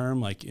immediate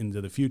term, like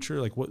into the future?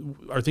 Like, what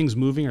are things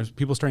moving? Are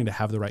people starting to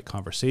have the right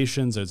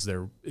conversations?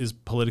 Is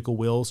political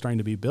will starting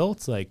to be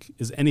built? Like,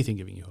 is anything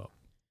giving you hope?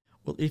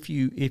 Well, if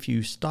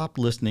you stop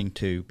listening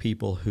to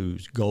people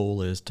whose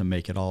goal is to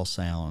make it all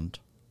sound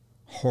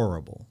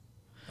horrible.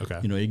 Okay.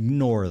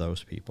 Ignore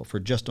those people for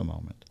just a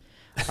moment.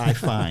 I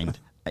find,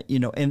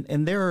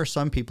 and there are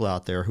some people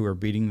out there who are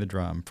beating the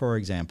drum, for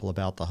example,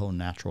 about the whole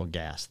natural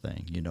gas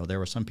thing. There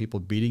were some people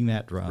beating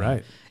that drum.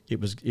 Right. It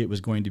was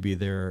going to be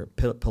their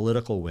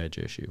political wedge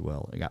issue.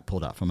 Well, it got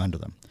pulled out from under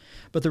them.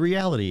 But the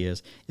reality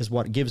is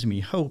what gives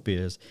me hope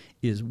is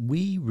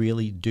we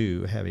really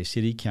do have a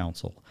city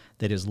council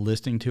that is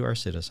listening to our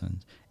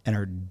citizens and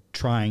are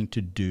trying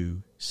to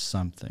do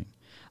something.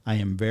 I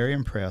am very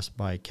impressed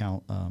by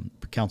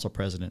Council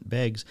President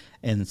Beggs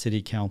and the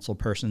city council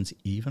persons,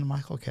 even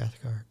Michael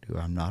Cathcart, who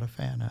I'm not a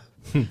fan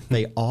of.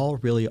 They all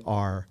really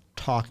are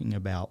talking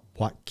about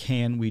what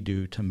can we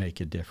do to make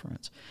a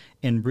difference.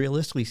 And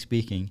realistically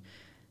speaking,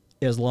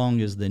 as long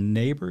as the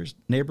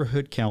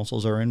neighborhood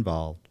councils are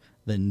involved,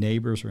 the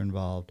neighbors are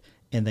involved,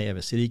 and they have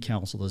a city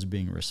council that's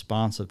being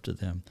responsive to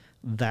them,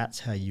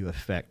 that's how you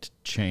affect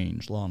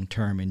change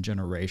long-term and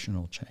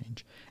generational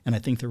change. And I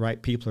think the right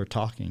people are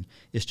talking.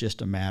 It's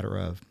just a matter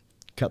of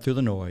cut through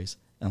the noise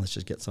and let's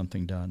just get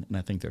something done. And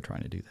I think they're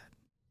trying to do that.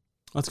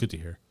 That's good to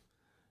hear.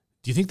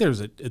 Do you think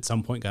there's at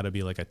some point got to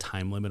be like a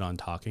time limit on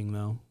talking,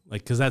 though?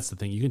 Like, because that's the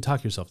thing. You can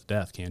talk yourself to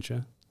death, can't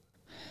you?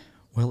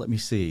 Well, let me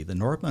see. The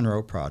North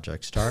Monroe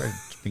project started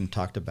being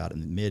talked about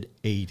in the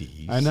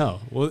mid-'80s. I know.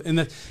 Well,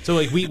 so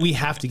like we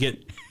have to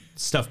get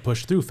stuff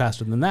pushed through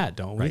faster than that,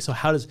 don't we? Right.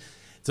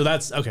 So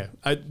that's okay.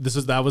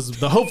 That was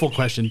the hopeful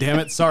question. Damn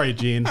it. Sorry,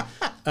 Gene.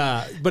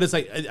 But it's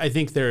like, I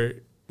think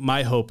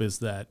my hope is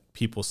that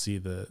people see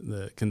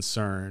the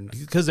concern,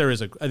 because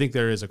I think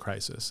there is a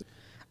crisis.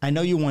 I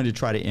know you wanted to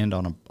try to end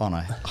on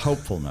a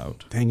hopeful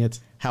note. Dang it.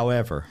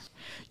 However,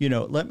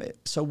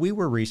 so we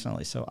were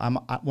recently,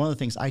 one of the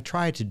things, I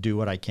try to do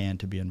what I can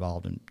to be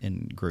involved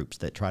in groups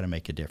that try to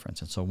make a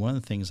difference. And so one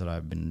of the things that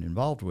I've been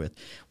involved with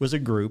was a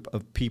group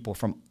of people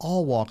from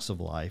all walks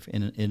of life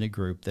in a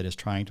group that is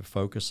trying to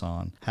focus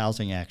on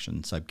Housing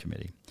Action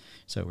Subcommittee.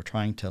 So we're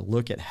trying to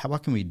look at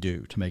what can we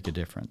do to make a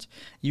difference.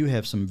 You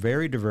have some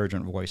very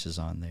divergent voices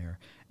on there.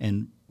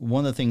 And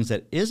one of the things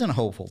that isn't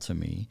hopeful to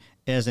me,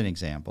 as an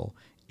example,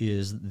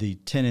 is the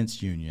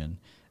tenants union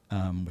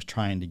was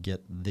trying to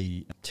get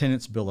the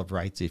Tenants' Bill of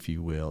Rights, if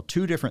you will,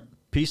 two different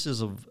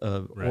pieces of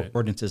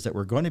ordinances that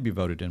were going to be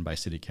voted in by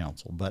City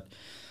Council. But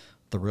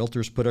the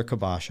realtors put a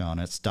kibosh on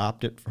it,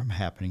 stopped it from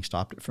happening,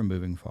 stopped it from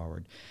moving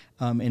forward.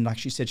 And like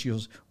she said, she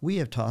goes, we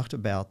have talked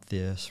about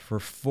this for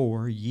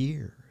 4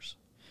 years.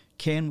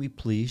 Can we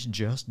please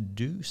just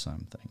do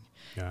something?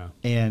 Yeah.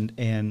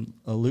 And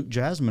Luke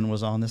Jasmine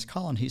was on this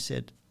call, and he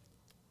said,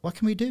 what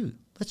can we do?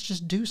 Let's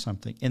just do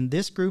something. And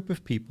this group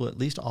of people at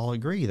least all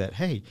agree that,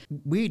 hey,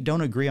 we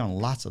don't agree on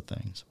lots of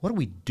things. What do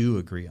we do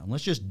agree on?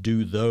 Let's just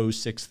do those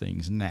 6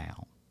 things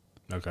now.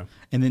 Okay.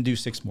 And then do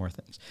 6 more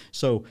things.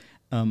 So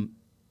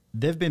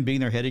they've been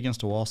beating their head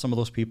against a wall, some of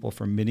those people,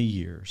 for many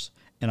years.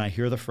 And I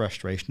hear the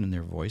frustration in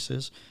their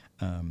voices.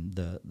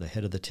 The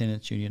head of the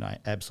tenants union, I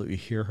absolutely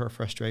hear her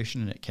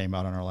frustration, and it came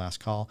out on our last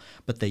call.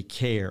 But they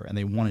care, and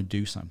they want to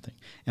do something.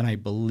 And I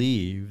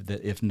believe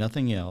that if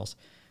nothing else,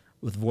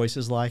 with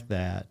voices like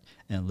that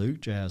and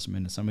Luke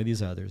Jasmine and some of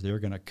these others, they're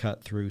going to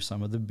cut through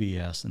some of the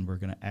BS, and we're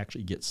going to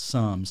actually get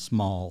some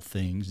small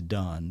things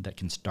done that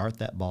can start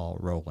that ball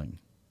rolling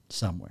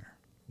somewhere.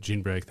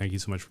 Gene Brake, thank you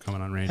so much for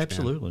coming on Range.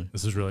 Absolutely. Man.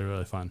 This is really,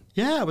 really fun.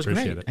 Yeah, it was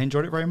Appreciate great. it. I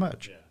enjoyed it very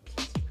much. Yeah.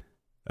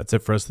 That's it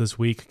for us this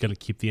week. Going to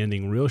keep the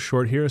ending real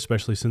short here,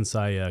 especially since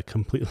I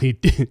completely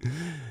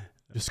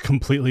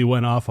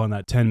went off on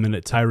that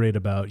 10-minute tirade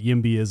about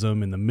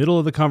YIMBYism in the middle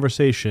of the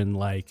conversation,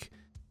 like,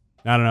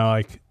 I don't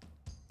know,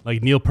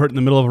 like Neil Peart in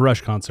the middle of a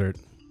Rush concert.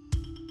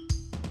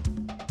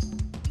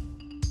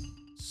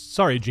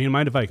 Sorry, Gene,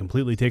 mind if I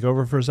completely take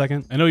over for a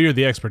second? I know you're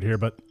the expert here,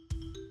 but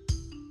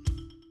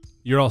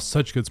you're all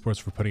such good sports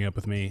for putting up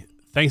with me.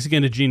 Thanks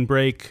again to Gene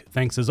Brake.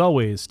 Thanks, as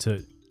always,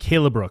 to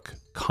Kayla Brooke,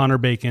 Connor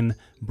Bacon,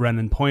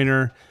 Brennan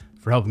Pointer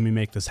for helping me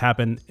make this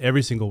happen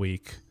every single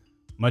week.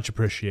 Much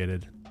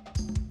appreciated.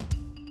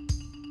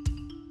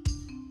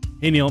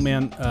 Hey, Neil,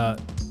 man,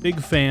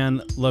 big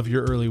fan. Love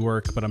your early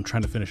work, but I'm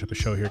trying to finish up a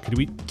show here. Can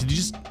we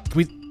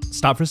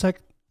stop for a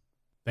sec?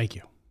 Thank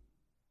you.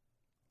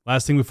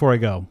 Last thing before I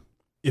go.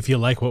 If you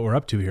like what we're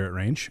up to here at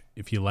Range,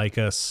 if you like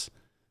us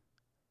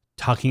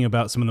talking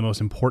about some of the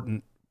most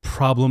important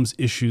problems,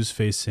 issues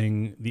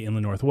facing the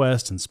Inland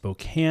Northwest and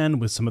Spokane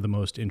with some of the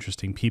most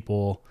interesting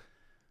people,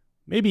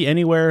 maybe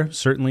anywhere,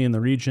 certainly in the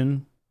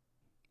region.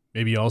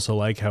 Maybe you also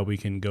like how we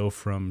can go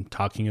from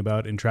talking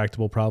about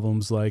intractable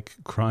problems like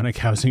chronic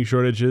housing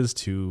shortages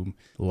to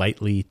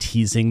lightly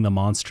teasing the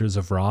monsters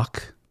of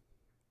rock.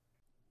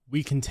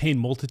 We contain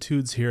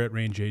multitudes here at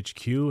Range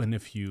HQ, and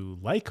if you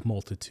like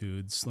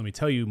multitudes, let me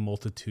tell you,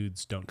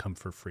 multitudes don't come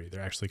for free. They're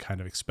actually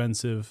kind of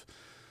expensive.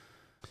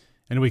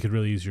 And we could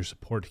really use your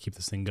support to keep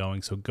this thing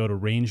going. So go to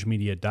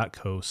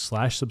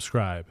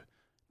rangemedia.co/subscribe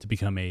to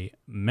become a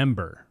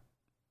member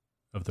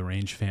of the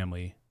Range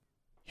family,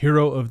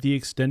 hero of the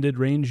extended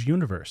Range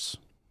universe.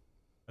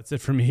 That's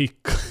it for me.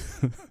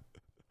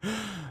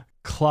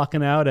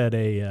 Clocking out at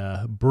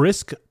a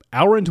brisk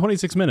hour and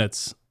 26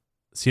 minutes.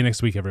 See you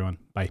next week, everyone.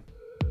 Bye.